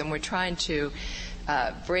scholars, and we're trying to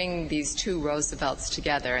bring these two Roosevelts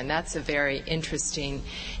together, and that's a very interesting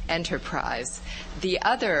enterprise. The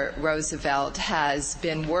other Roosevelt has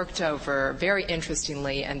been worked over very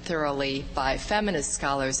interestingly and thoroughly by feminist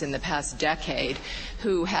scholars in the past decade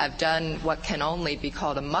who have done what can only be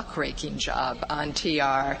called a muckraking job on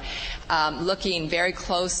TR, looking very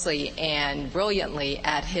closely and brilliantly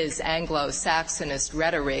at his Anglo-Saxonist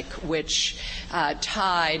rhetoric, which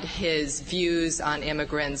tied his views on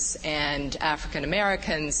immigrants and African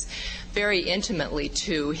Americans very intimately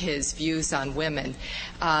to his views on women.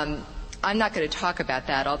 I'm not going to talk about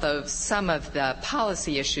that, although some of the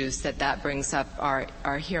policy issues that brings up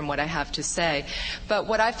are here in what I have to say. But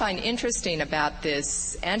what I find interesting about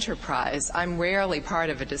this enterprise, I'm rarely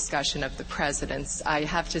part of a discussion of the presidents. I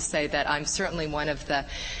have to say that I'm certainly one of the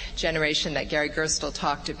generation that Gary Gerstle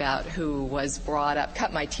talked about who was brought up,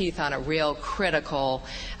 cut my teeth on a real critical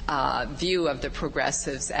view of the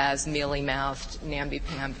progressives as mealy-mouthed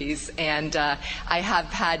namby-pambys. And I have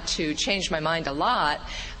had to change my mind a lot,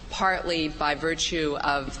 partly by virtue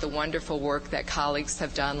of the wonderful work that colleagues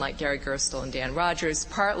have done like Gary Gerstle and Dan Rogers,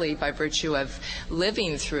 partly by virtue of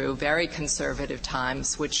living through very conservative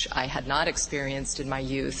times, which I had not experienced in my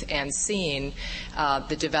youth, and seeing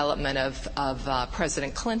the development of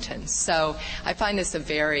President Clinton. So I find this a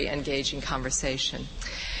very engaging conversation.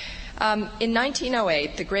 In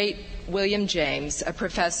 1908, the great William James, a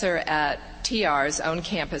professor at TR's own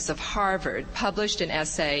campus of Harvard, published an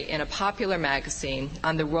essay in a popular magazine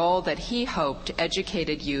on the role that he hoped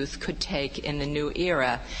educated youth could take in the new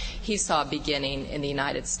era he saw beginning in the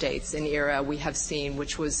United States, an era we have seen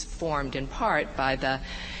which was formed in part by the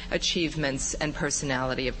achievements and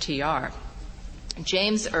personality of TR.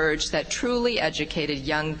 James urged that truly educated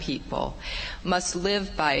young people must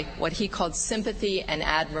live by what he called sympathy and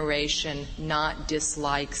admiration, not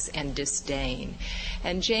dislikes and disdain.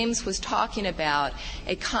 And James was talking about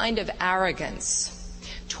a kind of arrogance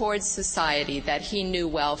towards society that he knew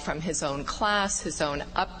well from his own class, his own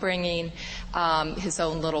upbringing, his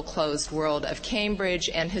own little closed world of Cambridge,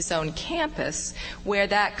 and his own campus, where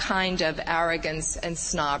that kind of arrogance and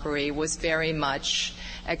snobbery was very much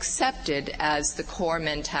accepted as the core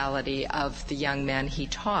mentality of the young men he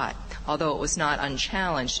taught, although it was not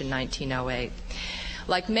unchallenged in 1908.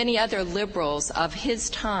 Like many other liberals of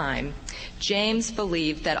his time, James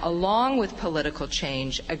believed that along with political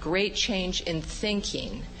change, a great change in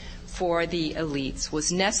thinking for the elites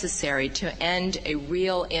was necessary to end a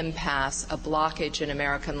real impasse, a blockage in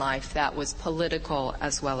American life that was political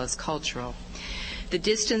as well as cultural. The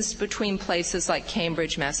distance between places like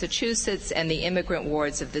Cambridge, Massachusetts, and the immigrant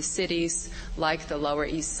wards of the cities, like the Lower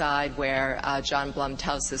East Side, where John Blum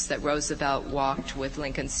tells us that Roosevelt walked with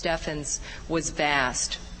Lincoln Steffens, was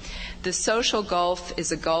vast. The social gulf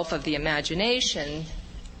is a gulf of the imagination,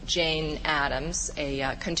 Jane Addams,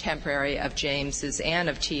 a contemporary of James's and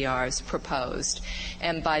of TR's, proposed.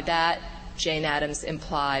 And by that, Jane Addams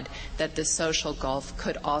implied that the social gulf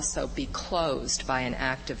could also be closed by an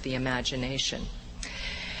act of the imagination.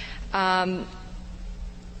 I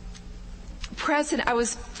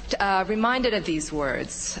was reminded of these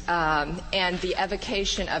words and the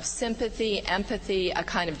evocation of sympathy, empathy, a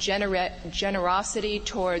kind of generosity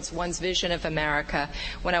towards one's vision of America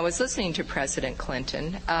when I was listening to President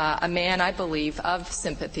Clinton, a man, I believe, of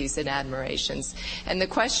sympathies and admirations. And the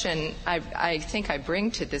question I think I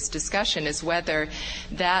bring to this discussion is whether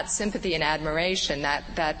that sympathy and admiration,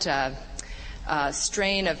 that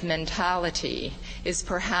strain of mentality is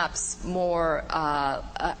perhaps more,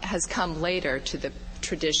 has come later to the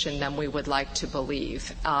tradition than we would like to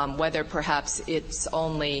believe, whether perhaps it's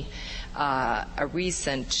only a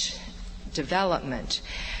recent development.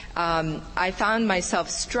 I found myself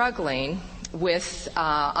struggling with,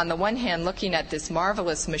 on the one hand, looking at this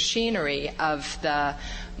marvelous machinery of the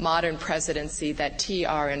modern presidency that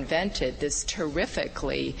TR invented, this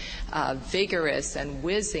terrifically vigorous and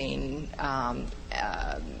whizzing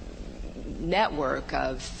network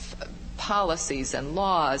of policies and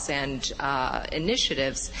laws and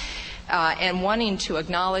initiatives, and wanting to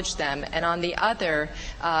acknowledge them, and on the other,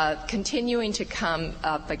 continuing to come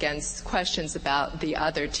up against questions about the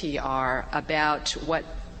other TR, about what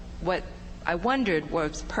I wondered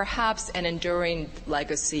was perhaps an enduring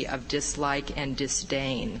legacy of dislike and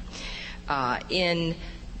disdain in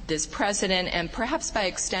this president, and perhaps by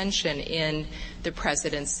extension in the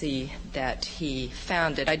presidency that he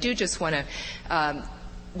founded. I do just want to,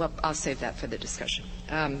 well, I'll save that for the discussion,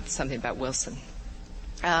 something about Wilson.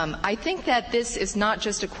 I think that this is not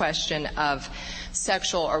just a question of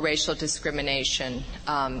sexual or racial discrimination,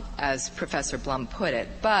 as Professor Blum put it,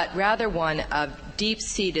 but rather one of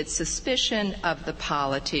deep-seated suspicion of the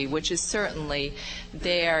polity, which is certainly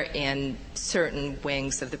there in certain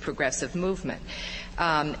wings of the progressive movement.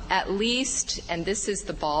 At least, and this is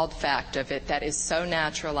the bald fact of it that is so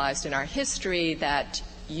naturalized in our history that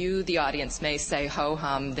you, the audience, may say,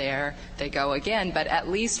 ho-hum, there they go again, but at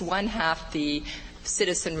least one half the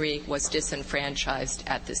citizenry was disenfranchised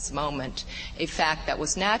at this moment, a fact that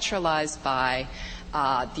was naturalized by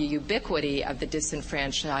the ubiquity of the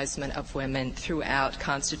disenfranchisement of women throughout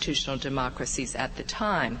constitutional democracies at the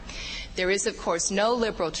time. There is, of course, no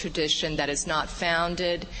liberal tradition that is not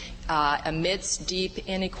founded amidst deep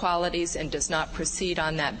inequalities and does not proceed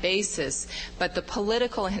on that basis. But the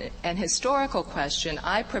political and historical question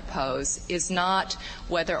I propose is not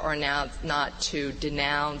whether or not to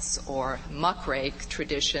denounce or muckrake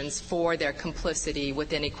traditions for their complicity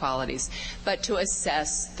with inequalities, but to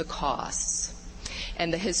assess the costs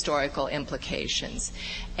and the historical implications.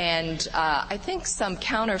 And I think some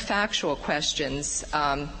counterfactual questions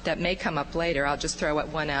that may come up later, I'll just throw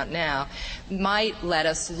one out now, might let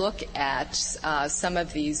us look at some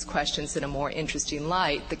of these questions in a more interesting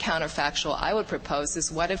light. The counterfactual I would propose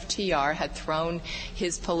is, what if TR had thrown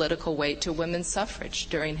his political weight to women's suffrage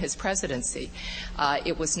during his presidency?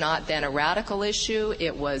 It was not then a radical issue.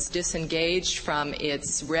 It was disengaged from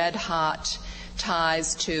its red-hot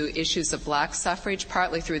ties to issues of black suffrage,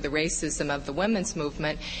 partly through the racism of the women's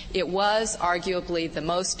movement. It was arguably the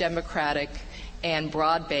most democratic and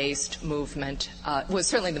broad-based movement, was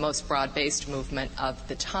certainly the most broad-based movement of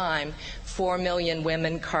the time. 4 million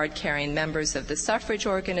women card-carrying members of the suffrage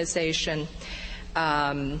organization,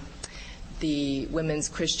 the Women's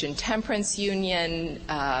Christian Temperance Union,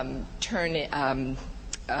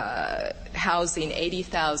 housing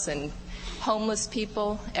 80,000 homeless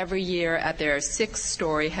people every year at their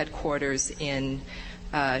 6-story headquarters in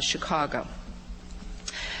Chicago.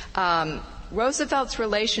 Roosevelt's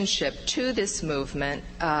relationship to this movement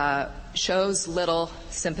shows little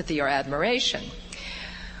sympathy or admiration.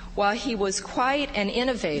 While he was quite an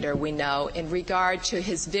innovator, we know, in regard to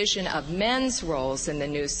his vision of men's roles in the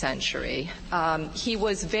new century, he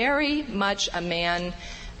was very much a man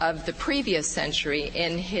of the previous century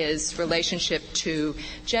in his relationship to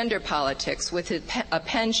gender politics, with a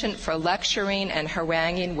penchant for lecturing and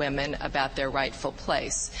haranguing women about their rightful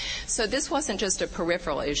place. So this wasn't just a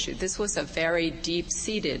peripheral issue. This was a very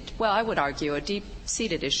deep-seated, well, I would argue, a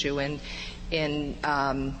deep-seated issue in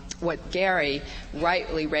what Gary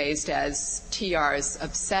rightly raised as TR's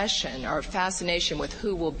obsession or fascination with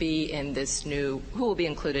who will be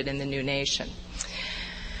included in the new nation.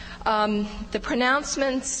 The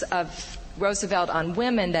pronouncements of Roosevelt on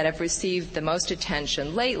women that have received the most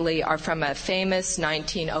attention lately are from a famous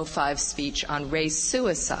 1905 speech on race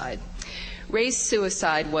suicide. Race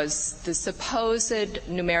suicide was the supposed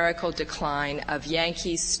numerical decline of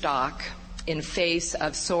Yankee stock in face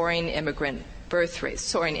of soaring immigrant birth rates,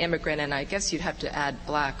 soaring immigrant, and I guess you'd have to add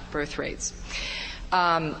black birth rates,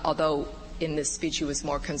 although in this speech he was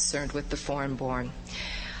more concerned with the foreign-born.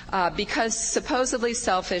 Because supposedly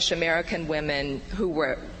selfish American women who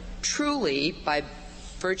were truly, by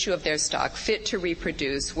virtue of their stock, fit to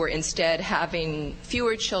reproduce, were instead having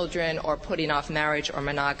fewer children or putting off marriage or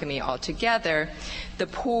monogamy altogether, the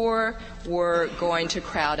poor were going to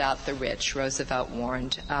crowd out the rich, Roosevelt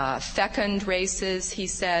warned. Fecund races, he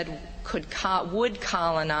said, would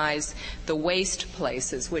colonize the waste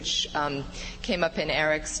places, which came up in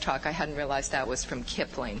Eric's talk. I hadn't realized that was from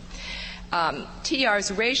Kipling.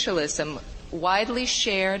 TR's racialism widely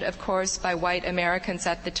shared, of course, by white Americans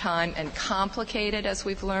at the time and complicated, as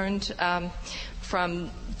we've learned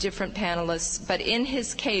from different panelists, but in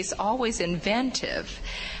his case, always inventive,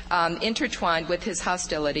 intertwined with his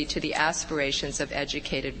hostility to the aspirations of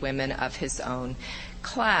educated women of his own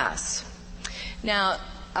class. Now,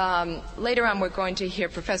 later on, we're going to hear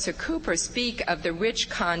Professor Cooper speak of the rich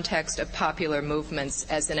context of popular movements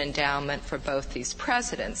as an endowment for both these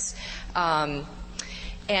presidents.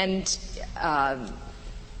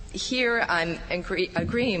 Here I'm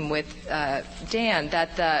agreeing with Dan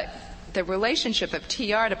that the relationship of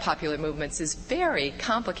TR to popular movements is very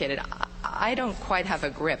complicated. I don't quite have a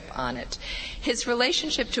grip on it. His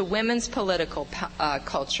relationship to women's political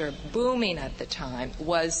culture, booming at the time,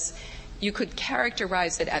 was, you could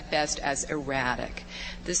characterize it at best as erratic.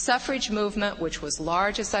 The suffrage movement, which was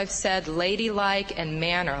large, as I've said, ladylike and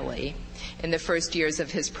mannerly in the first years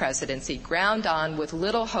of his presidency, ground on with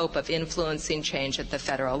little hope of influencing change at the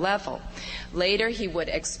federal level. Later, he would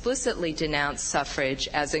explicitly denounce suffrage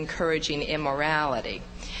as encouraging immorality.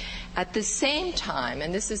 At the same time,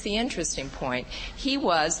 and this is the interesting point, he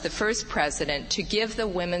was the first president to give the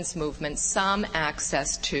women's movement some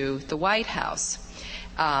access to the White House.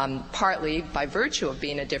 Partly by virtue of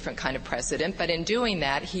being a different kind of president, but in doing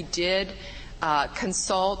that, he did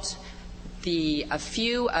consult a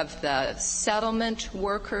few of the settlement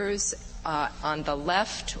workers on the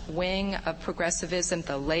left wing of progressivism,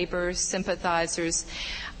 the labor sympathizers,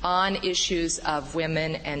 on issues of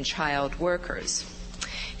women and child workers.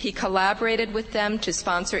 He collaborated with them to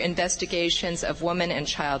sponsor investigations of women and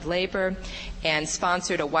child labor and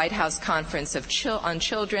sponsored a White House conference on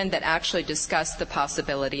children that actually discussed the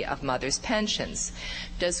possibility of mothers' pensions.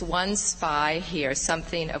 Does one spy here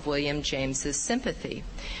something of William James's sympathy?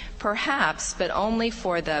 Perhaps, but only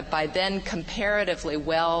for the, by then, comparatively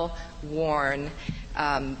well-worn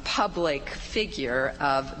public figure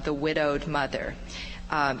of the widowed mother.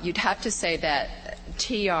 You'd have to say that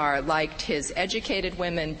TR liked his educated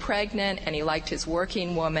women pregnant, and he liked his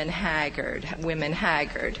working women haggard,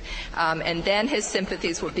 and then his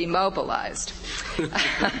sympathies would be mobilized.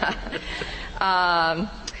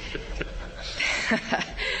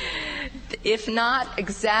 If not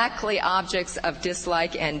exactly objects of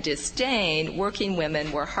dislike and disdain, working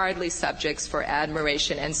women were hardly subjects for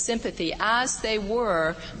admiration and sympathy, as they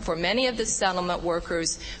were for many of the settlement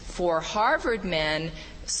workers, for Harvard men,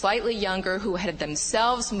 slightly younger, who had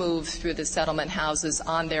themselves moved through the settlement houses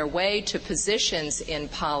on their way to positions in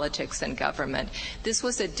politics and government. This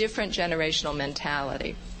was a different generational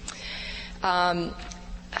mentality.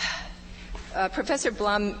 Professor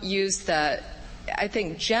Blum used the, I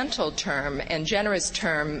think, gentle term and generous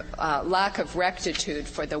term, lack of rectitude,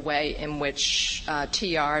 for the way in which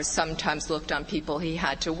TR sometimes looked on people he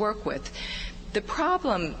had to work with. The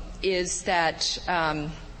problem is that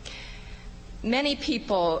many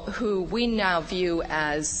people who we now view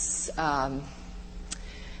as, I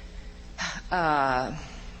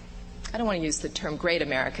don't want to use the term great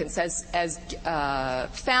Americans, as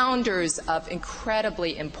founders of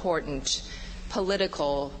incredibly important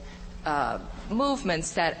political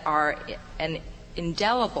movements that are an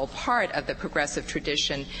indelible part of the progressive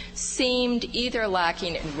tradition, seemed either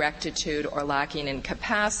lacking in rectitude or lacking in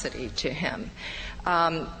capacity to him.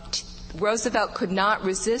 Roosevelt could not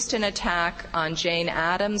resist an attack on Jane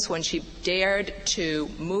Addams when she dared to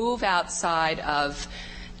move outside of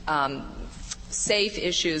safe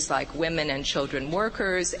issues like women and children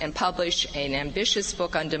workers and publish an ambitious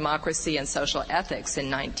book on democracy and social ethics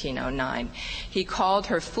in 1909. He called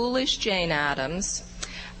her Foolish Jane Addams,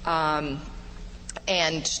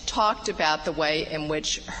 and talked about the way in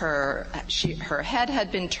which her head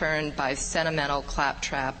had been turned by sentimental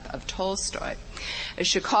claptrap of Tolstoy. A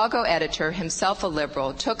Chicago editor, himself a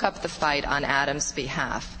liberal, took up the fight on Addams'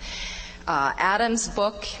 behalf. Addams'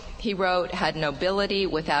 book, he wrote, had nobility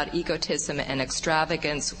without egotism and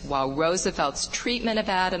extravagance, while Roosevelt's treatment of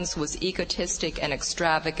Addams was egotistic and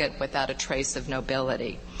extravagant without a trace of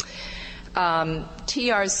nobility.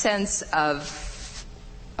 TR's sense of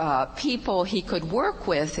people he could work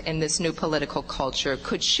with in this new political culture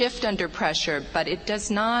could shift under pressure, but it does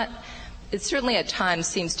not, it certainly at times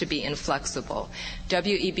seems to be inflexible.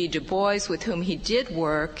 W.E.B. Du Bois, with whom he did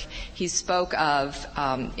work, he spoke of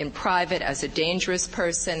in private as a dangerous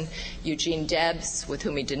person. Eugene Debs, with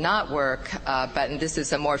whom he did not work, but and this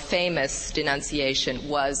is a more famous denunciation,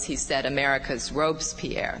 was, he said, America's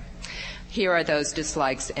Robespierre. Here are those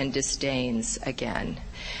dislikes and disdains again.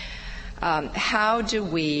 How do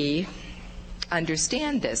we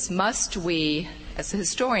understand this? Must we, as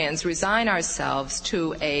historians, resign ourselves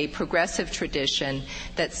to a progressive tradition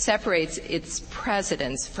that separates its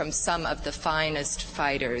presidents from some of the finest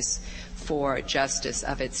fighters for justice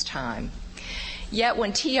of its time? Yet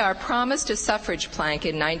when TR promised a suffrage plank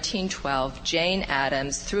in 1912, Jane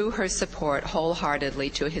Addams threw her support wholeheartedly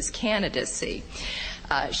to his candidacy.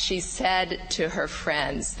 She said to her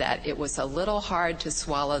friends that it was a little hard to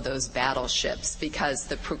swallow those battleships because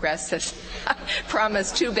the progressives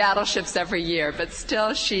promised 2 battleships every year, but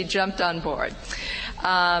still she jumped on board.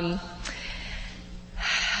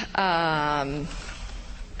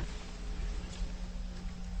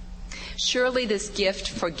 Surely this gift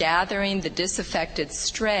for gathering the disaffected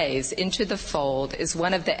strays into the fold is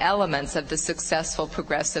one of the elements of the successful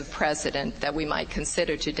progressive president that we might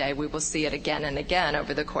consider today. We will see it again and again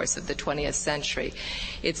over the course of the 20th century.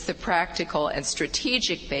 It's the practical and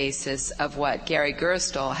strategic basis of what Gary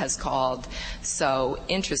Gerstle has called, so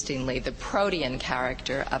interestingly, the protean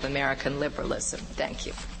character of American liberalism. Thank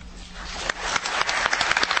you.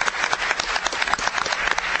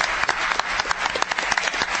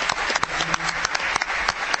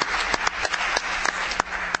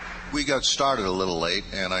 We got started a little late,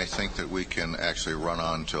 and I think that we can actually run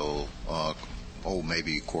on till,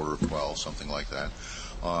 maybe 11:45, something like that.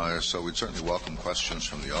 So we'd certainly welcome questions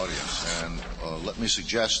from the audience. And let me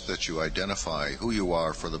suggest that you identify who you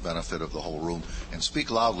are for the benefit of the whole room, and speak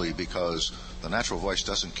loudly because the natural voice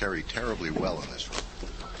doesn't carry terribly well in this room.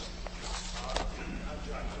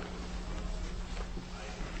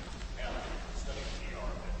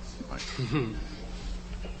 Right.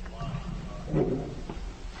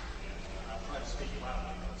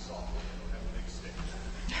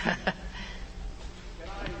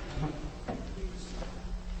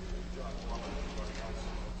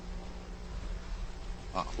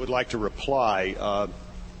 Would like to reply.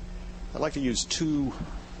 I'd like to use 2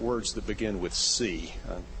 words that begin with C.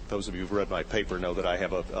 Those of you who've read my paper know that I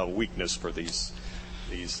have a weakness for these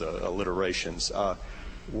alliterations.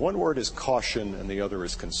 One word is caution, and the other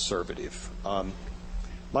is conservative.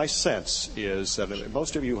 My sense is that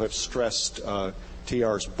most of you have stressed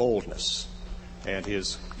TR's boldness and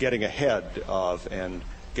his getting ahead of and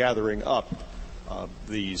gathering up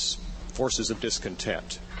these forces of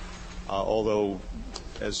discontent. Although,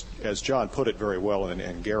 as John put it very well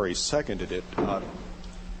and Gary seconded it,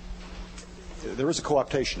 there is a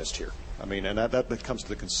co-optationist here. I mean, and that comes to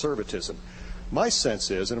the conservatism. My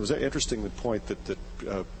sense is, and it was interesting the point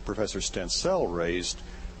that Professor Stencel raised,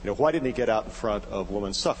 why didn't he get out in front of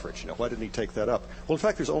women's suffrage? Why didn't he take that up? Well, in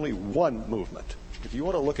fact, there's only one movement. If you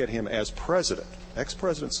want to look at him as president,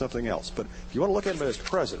 ex-president's something else, but if you want to look at him as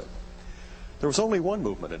president, there was only one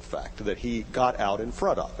movement, in fact, that he got out in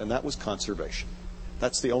front of, and that was conservation.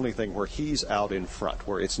 That's the only thing where he's out in front,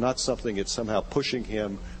 where it's not something it's somehow pushing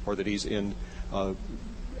him or that he's in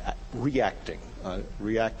reacting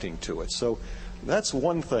to it. So that's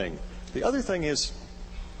one thing. The other thing is,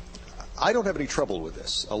 I don't have any trouble with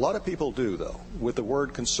this. A lot of people do, though, with the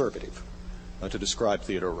word conservative to describe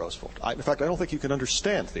Theodore Roosevelt. In fact, I don't think you can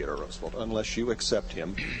understand Theodore Roosevelt unless you accept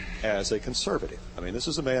him as a conservative. I mean, this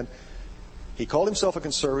is a man, he called himself a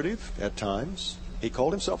conservative at times. He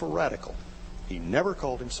called himself a radical. He never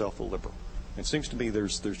called himself a liberal. It seems to me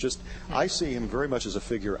there's just, I see him very much as a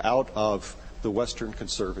figure out of the Western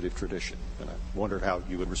conservative tradition. And I wondered how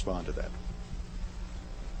you would respond to that.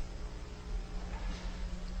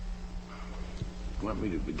 You want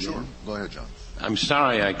me to begin? Sure. Go ahead, John. I'm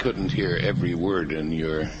sorry I couldn't hear every word in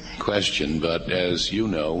your question, but as you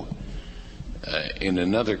know, in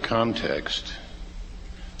another context,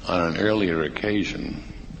 on an earlier occasion,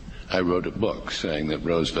 I wrote a book saying that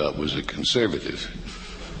Roosevelt was a conservative,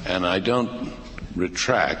 and I don't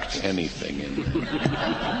retract anything in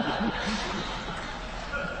it.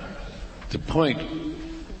 The point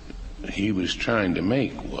he was trying to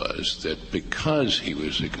make was that because he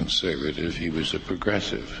was a conservative, he was a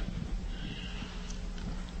progressive.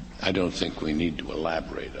 I don't think we need to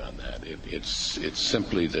elaborate on that. It's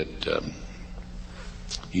simply that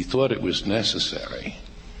he thought it was necessary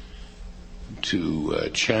to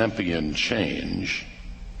champion change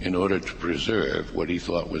in order to preserve what he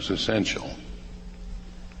thought was essential.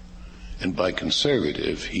 And by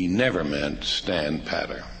conservative, he never meant stand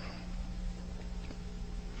patter.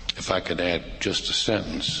 If I could add just a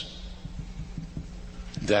sentence,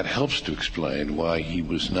 that helps to explain why he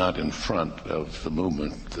was not in front of the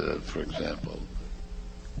movement, for example,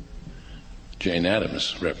 Jane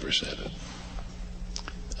Addams represented.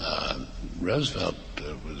 Roosevelt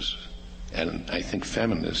was, and I think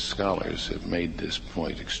feminist scholars have made this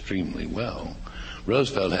point extremely well,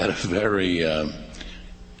 Roosevelt had a very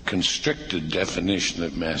constricted definition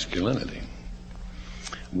of masculinity,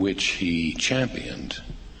 which he championed.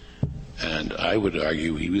 And I would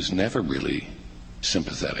argue he was never really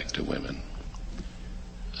sympathetic to women.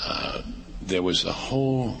 There was a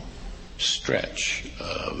whole stretch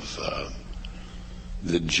of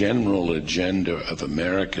the general agenda of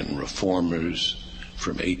American reformers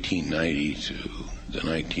from 1890 to the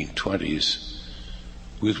 1920s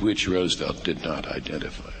with which Roosevelt did not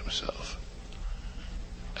identify himself.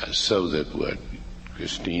 So that what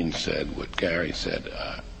Christine said, what Gary said,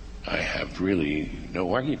 I have really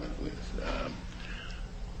no argument with.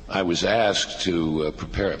 I was asked to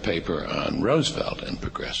prepare a paper on Roosevelt and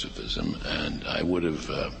progressivism, and I would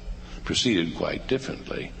have proceeded quite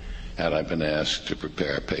differently had I been asked to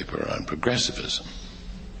prepare a paper on progressivism.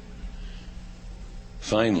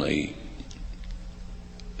 Finally,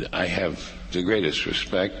 I have the greatest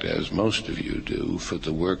respect, as most of you do, for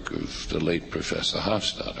the work of the late Professor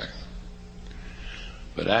Hofstadter.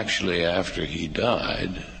 But actually, after he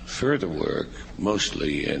died, further work,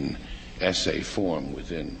 mostly in essay form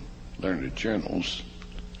within learned journals,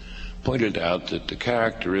 pointed out that the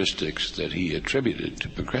characteristics that he attributed to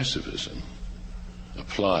progressivism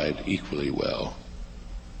applied equally well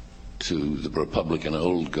to the Republican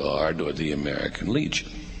Old Guard or the American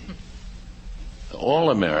Legion.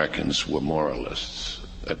 All Americans were moralists.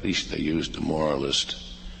 At least they used a moralist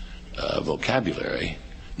vocabulary,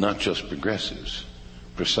 not just progressives,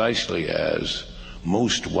 precisely as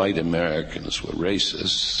most white Americans were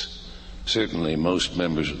racists, certainly most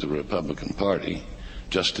members of the Republican Party,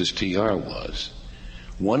 just as TR was.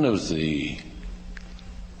 One of the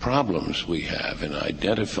problems we have in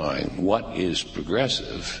identifying what is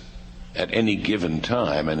progressive at any given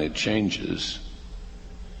time, and it changes,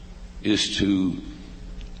 is to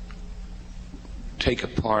take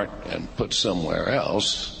apart and put somewhere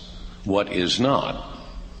else what is not.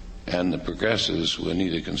 And the progressives were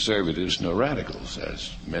neither conservatives nor radicals,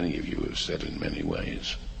 as many of you have said in many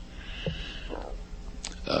ways.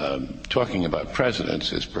 Talking about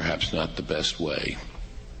presidents is perhaps not the best way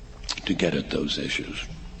to get at those issues.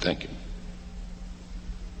 Thank you.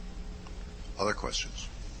 Other questions?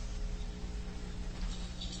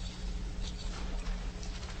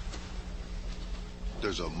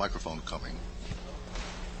 There's a microphone coming.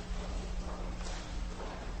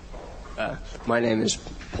 My name is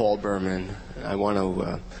Paul Berman. I want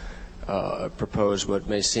to propose what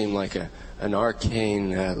may seem like an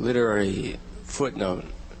arcane literary footnote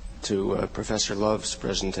to Professor Love's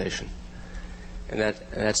presentation. And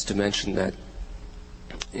that's to mention that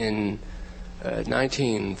in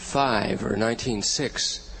 1905 or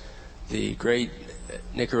 1906, the great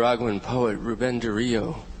Nicaraguan poet Rubén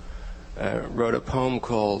Darío wrote a poem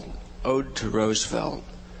called Ode to Roosevelt,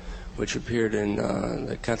 which appeared in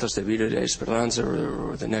the Cantos de Vida de Esperanza,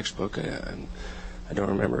 or the next book, I don't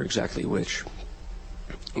remember exactly which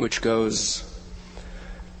goes,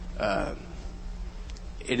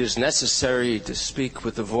 it is necessary to speak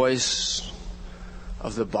with the voice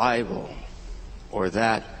of the Bible or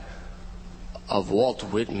that of Walt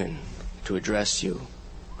Whitman to address you.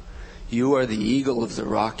 You are the eagle of the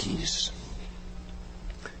Rockies.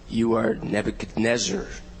 You are Nebuchadnezzar.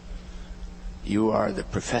 You are the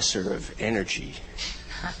professor of energy.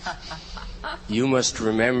 You must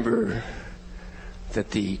remember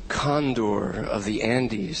that the condor of the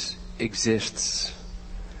Andes exists.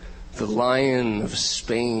 The lion of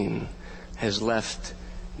Spain has left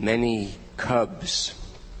many cubs.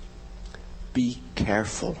 Be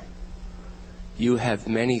careful. You have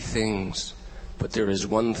many things, but there is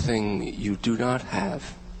one thing you do not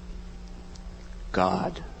have: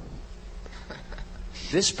 God.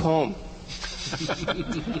 This poem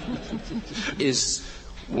is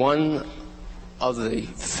one of the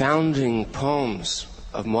founding poems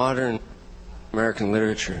of modern American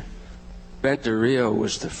literature. Rubén Darío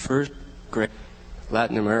was the first great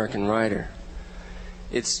Latin American writer.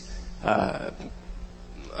 It's a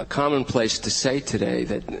commonplace to say today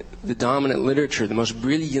that the dominant literature, the most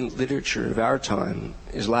brilliant literature of our time,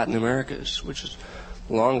 is Latin America's, which has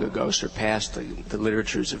long ago surpassed the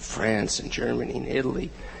literatures of France and Germany and Italy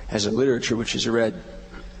as a literature which is read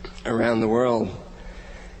around the world.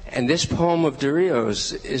 And this poem of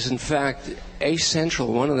Darío's is in fact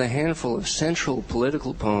one of the handful of central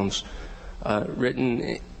political poems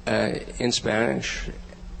written in Spanish.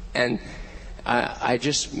 And I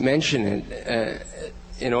just mention it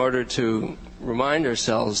in order to remind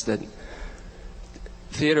ourselves that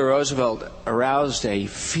Theodore Roosevelt aroused a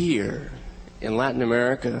fear in Latin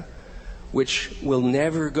America which will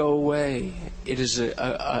never go away. It is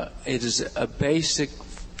a basic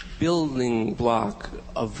building block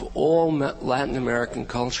of all Latin American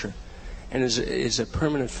culture, and is a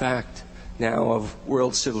permanent fact now of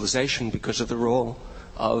world civilization because of the role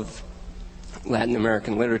of Latin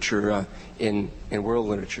American literature in world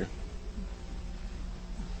literature.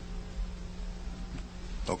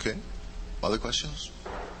 Okay. Other questions?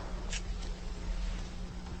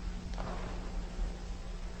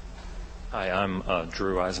 Hi, I'm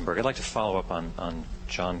Drew Eisenberg. I'd like to follow up on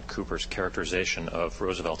John Cooper's characterization of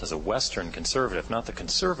Roosevelt as a Western conservative, not the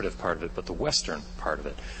conservative part of it, but the Western part of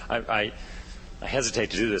it. I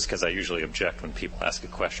hesitate to do this because I usually object when people ask a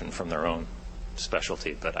question from their own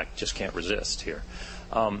specialty, but I just can't resist here.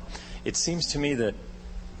 It seems to me that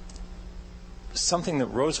something that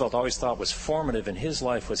Roosevelt always thought was formative in his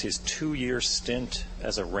life was his 2-year stint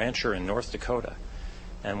as a rancher in North Dakota.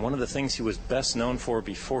 And one of the things he was best known for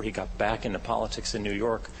before he got back into politics in New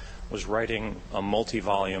York was writing a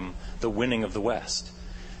multi-volume, The Winning of the West.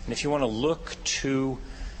 And if you want to look to,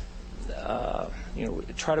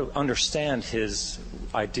 try to understand his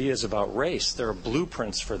ideas about race, there are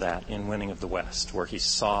blueprints for that in Winning of the West, where he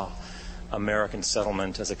saw American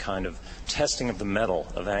settlement as a kind of testing of the mettle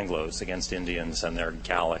of Anglos against Indians and their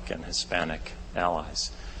Gallic and Hispanic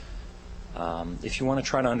allies. If you want to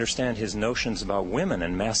try to understand his notions about women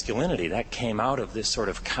and masculinity, that came out of this sort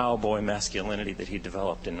of cowboy masculinity that he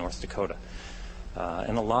developed in North Dakota.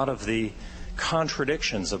 And a lot of the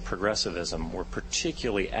contradictions of progressivism were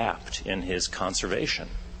particularly apt in his conservation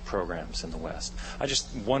programs in the West. I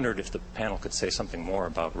just wondered if the panel could say something more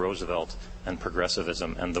about Roosevelt and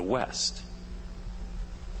progressivism and the West.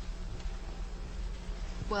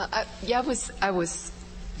 Well, I was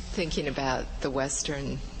thinking about the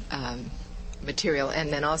Western material,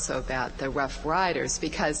 and then also about the Rough Riders,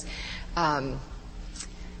 because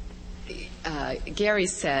Gary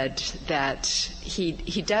said that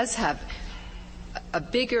he does have a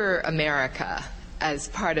bigger America as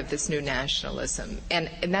part of this new nationalism, and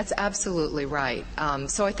that's absolutely right.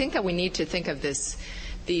 So I think that we need to think of these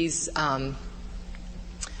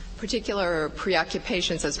particular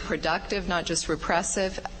preoccupations as productive, not just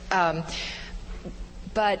repressive.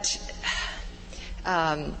 But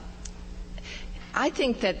I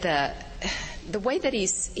think that the way that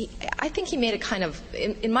I think he made a kind of,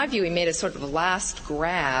 in my view, he made a sort of last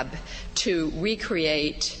grab to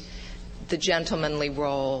recreate the gentlemanly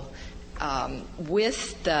role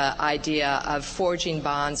with the idea of forging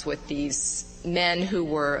bonds with these men who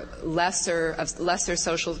were of lesser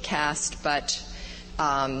social caste, but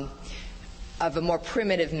of a more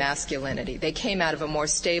primitive masculinity. They came out of a more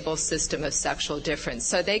stable system of sexual difference.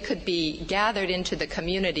 So they could be gathered into the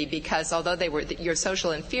community because although they were your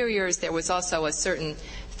social inferiors, there was also a certain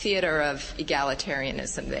theater of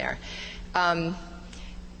egalitarianism there.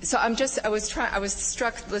 So I was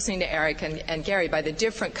struck listening to Eric and Gary by the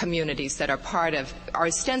different communities that are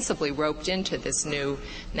ostensibly roped into this new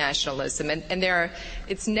nationalism. And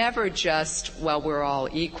it's never just, well, we're all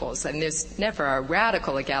equals. And there's never a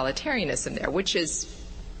radical egalitarianism there, which is,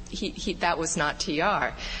 that was not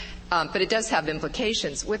TR. But it does have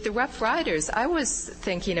implications. With the Rough Riders, I was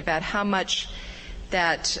thinking about how much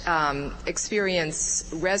that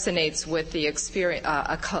experience resonates with the experience,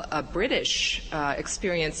 a British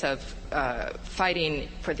experience of fighting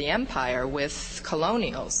for the empire with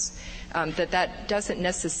colonials. That doesn't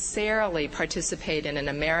necessarily participate in an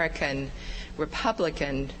American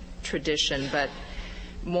Republican tradition, but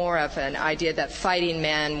more of an idea that fighting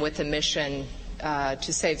men with a mission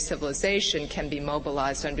to save civilization can be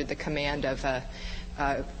mobilized under the command of a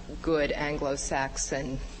good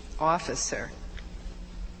Anglo-Saxon officer.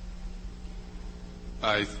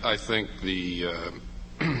 I think the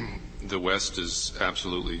West is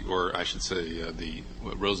absolutely, or I should say,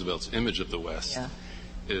 Roosevelt's image of the West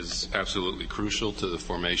is absolutely crucial to the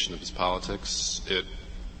formation of his politics. It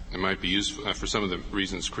might be useful for some of the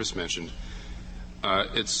reasons Chris mentioned.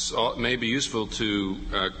 It may be useful to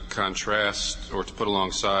contrast or to put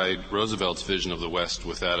alongside Roosevelt's vision of the West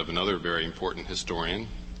with that of another very important historian,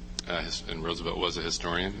 and Roosevelt was a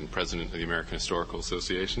historian and president of the American Historical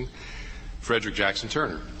Association, Frederick Jackson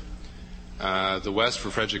Turner. The West for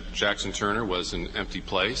Frederick Jackson Turner was an empty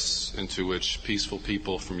place into which peaceful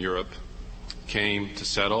people from Europe came to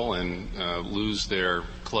settle and lose their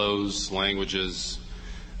clothes, languages,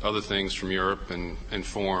 other things from Europe and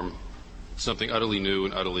form something utterly new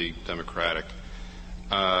and utterly democratic.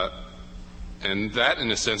 And that, in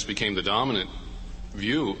a sense, became the dominant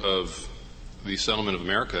view of the settlement of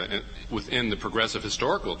America within the progressive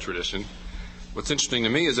historical tradition. What's interesting to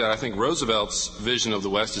me is that I think Roosevelt's vision of the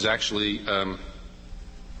West is actually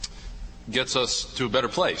gets us to a better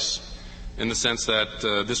place, in the sense that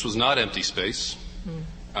this was not empty space.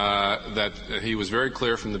 that he was very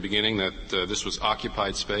clear from the beginning that this was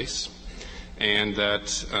occupied space, and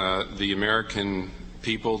that the American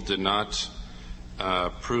people did not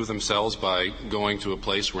prove themselves by going to a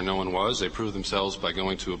place where no one was. They proved themselves by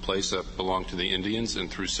going to a place that belonged to the Indians,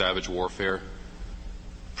 and through savage warfare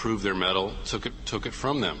proved their mettle, took it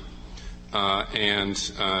from them.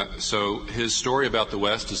 So his story about the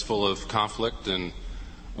West is full of conflict and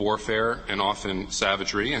warfare and often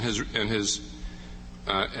savagery, and his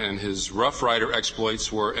Rough Rider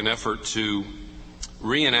exploits were an effort to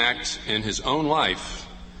reenact in his own life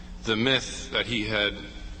the myth that he had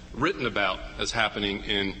written about as happening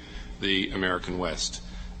in the American West.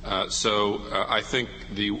 I think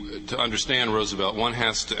to understand Roosevelt, one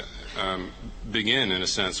has to begin, in a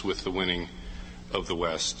sense, with the winning of the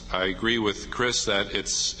West. I agree with Chris that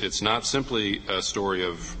it's not simply a story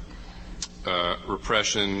of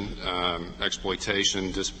repression,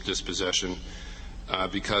 exploitation, dispossession,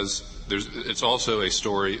 because it's also a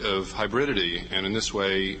story of hybridity, and in this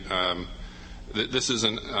way, this is,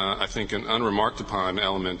 I think, an unremarked upon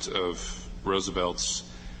element of Roosevelt's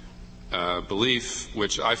belief,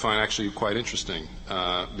 which I find actually quite interesting,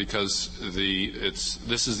 because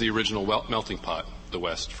this is the original melting pot, the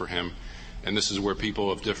West, for him, and this is where people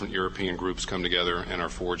of different European groups come together and are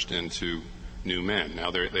forged into new men. Now,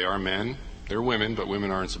 they are men, they're women, but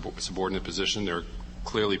women are in subordinate position. They're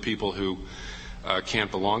clearly people who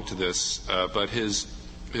can't belong to this, but his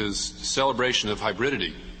celebration of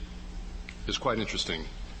hybridity is quite interesting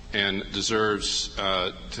and deserves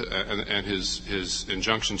and his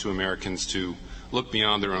injunction to Americans to look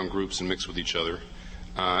beyond their own groups and mix with each other,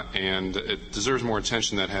 and it deserves more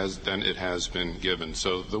attention than it has been given.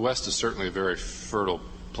 So the West is certainly a very fertile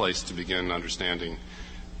place to begin understanding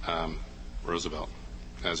Roosevelt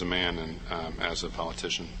as a man and as a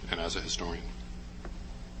politician and as a historian.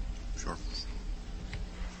 Sure.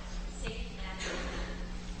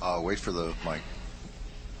 Wait for the mic.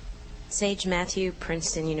 Sage Matthew,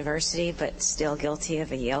 Princeton University, but still guilty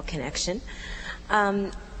of a Yale connection.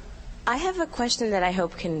 I have a question that I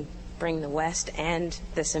hope can bring the West and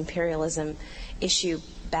this imperialism issue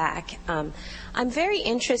back. I'm very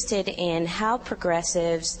interested in how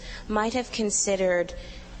progressives might have considered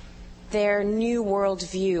their new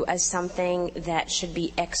worldview as something that should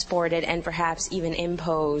be exported and perhaps even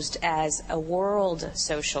imposed as a world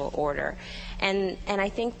social order. And I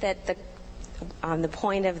think that on the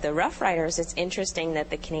point of the Rough Riders, it's interesting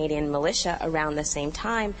that the Canadian militia around the same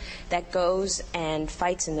time that goes and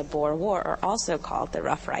fights in the Boer War are also called the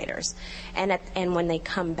Rough Riders. And when they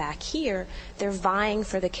come back here, they're vying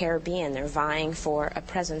for the Caribbean. They're vying for a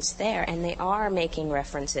presence there. And they are making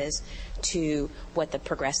references to what the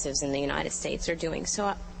progressives in the United States are doing.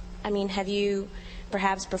 So, I mean,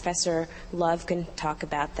 perhaps Professor Love can talk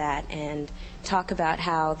about that and talk about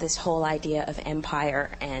how this whole idea of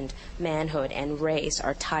empire and manhood and race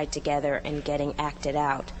are tied together and getting acted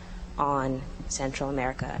out on Central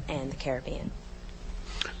America and the Caribbean.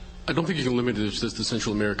 I don't think you can limit it just to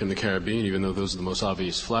Central America and the Caribbean, even though those are the most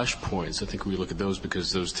obvious flashpoints. I think we look at those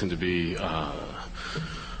because those tend to be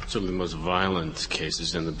certainly the most violent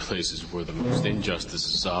cases and the places where the most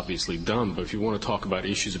injustice is obviously done. But if you want to talk about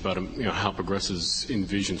issues about how progressives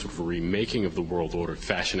envision sort of a remaking of the world order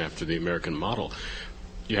fashioned after the American model,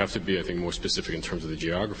 you have to be, I think, more specific in terms of the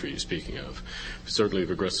geography you're speaking of. Certainly the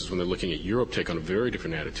progressives, when they're looking at Europe, take on a very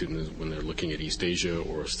different attitude than when they're looking at East Asia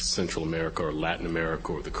or Central America or Latin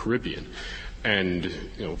America or the Caribbean. And,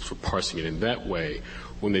 sort of parsing it in that way,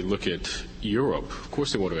 when they look at Europe, of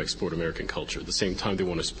course they want to export American culture. At the same time, they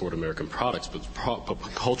want to export American products, but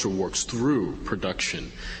culture works through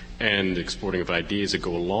production and exporting of ideas that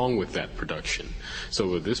go along with that production.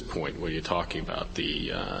 So at this point, what you're talking about,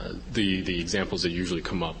 the examples that usually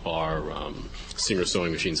come up are Singer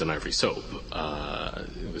sewing machines and ivory soap.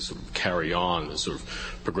 They sort of carry on the sort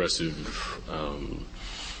of progressive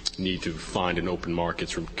need to find an open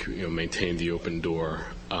market, maintain the open door,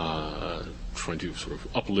 trying to sort of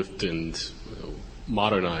uplift and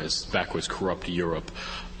modernize backwards corrupt Europe.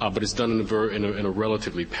 But it's done in a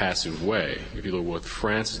relatively passive way. If you look at what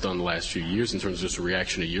France has done the last few years in terms of just a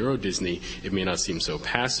reaction to Euro Disney, it may not seem so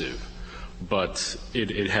passive, but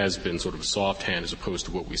it has been sort of a soft hand as opposed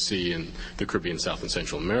to what we see in the Caribbean, South and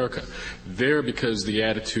Central America. There, because the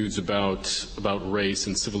attitudes about race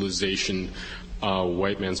and civilization,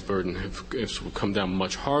 white man's burden have come down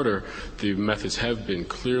much harder, the methods have been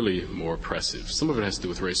clearly more oppressive. Some of it has to do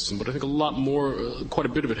with racism, but I think quite a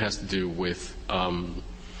bit of it has to do with,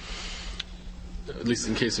 at least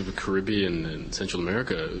in the case of the Caribbean and Central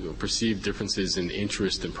America, perceived differences in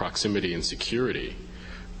interest and proximity and security.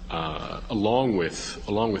 along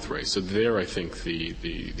with race. So there, I think the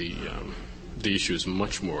issue is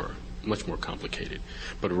much more complicated.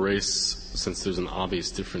 But race, since there's an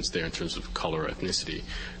obvious difference there in terms of color, ethnicity,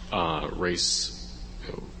 race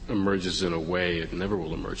emerges in a way it never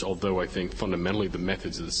will emerge. Although I think fundamentally the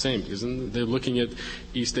methods are the same, because they're looking at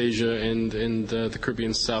East Asia and the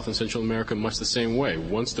Caribbean, South and Central America much the same way.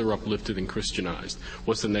 Once they're uplifted and Christianized,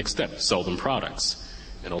 what's the next step? Sell them products.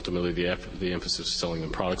 And ultimately, the emphasis of selling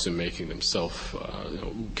them products and making them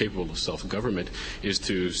capable of self-government is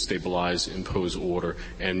to stabilize, impose order,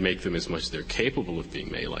 and make them, as much as they're capable of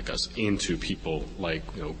being made like us, into people like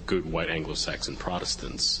good white Anglo-Saxon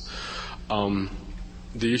Protestants.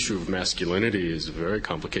 The issue of masculinity is a very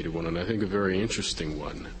complicated one, and I think a very interesting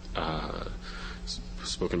one.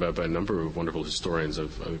 Spoken about by a number of wonderful historians. I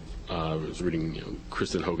was reading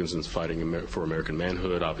Kristen Hoganson's Fighting for American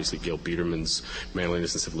Manhood. Obviously, Gail Biederman's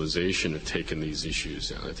Manliness and Civilization have taken these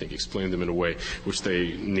issues and I think explained them in a way which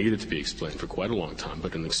they needed to be explained for quite a long time,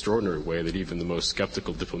 but in an extraordinary way that even the most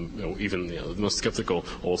skeptical, the most skeptical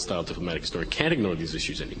old-style diplomatic historian can't ignore these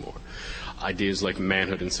issues anymore. Ideas like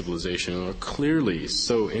manhood and civilization are clearly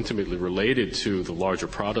so intimately related to the larger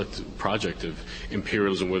project of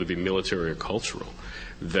imperialism, whether it be military or cultural,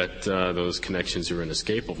 that those connections are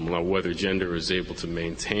inescapable. Now, whether gender is able to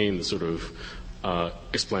maintain the sort of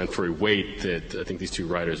explanatory weight that I think these two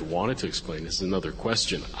writers wanted to explain is another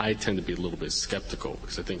question. I tend to be a little bit skeptical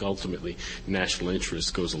because I think ultimately national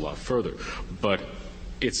interest goes a lot further. But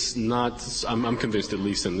it's not, I'm convinced, at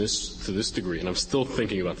least to this degree, and I'm still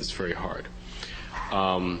thinking about this very hard.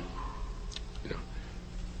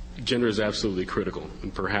 Gender is absolutely critical,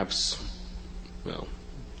 and perhaps,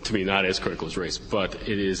 to me, not as critical as race, but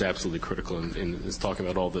it is absolutely critical in talking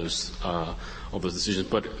about all those decisions.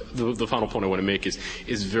 But the final point I want to make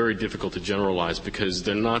is very difficult to generalize because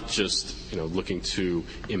they're not just looking to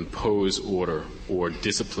impose order or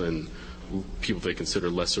discipline people they consider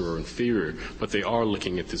lesser or inferior, but they are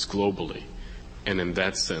looking at this globally. And in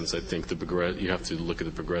that sense, I think you have to look at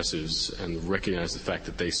the progressives and recognize the fact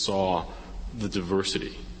that they saw the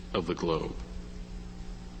diversity of the globe.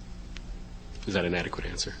 Is that an adequate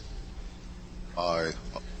answer?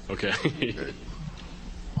 Okay.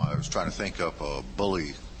 I was trying to think up a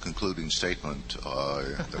bully concluding statement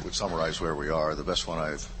that would summarize where we are. The best one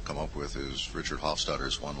I've come up with is Richard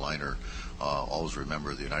Hofstadter's one-liner, always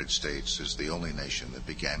remember the United States is the only nation that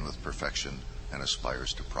began with perfection and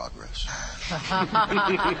aspires to progress.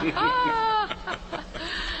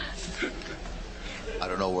 I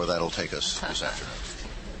don't know where that'll take us this afternoon.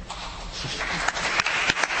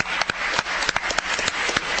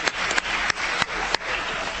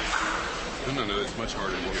 No, it's much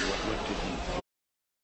harder. What did he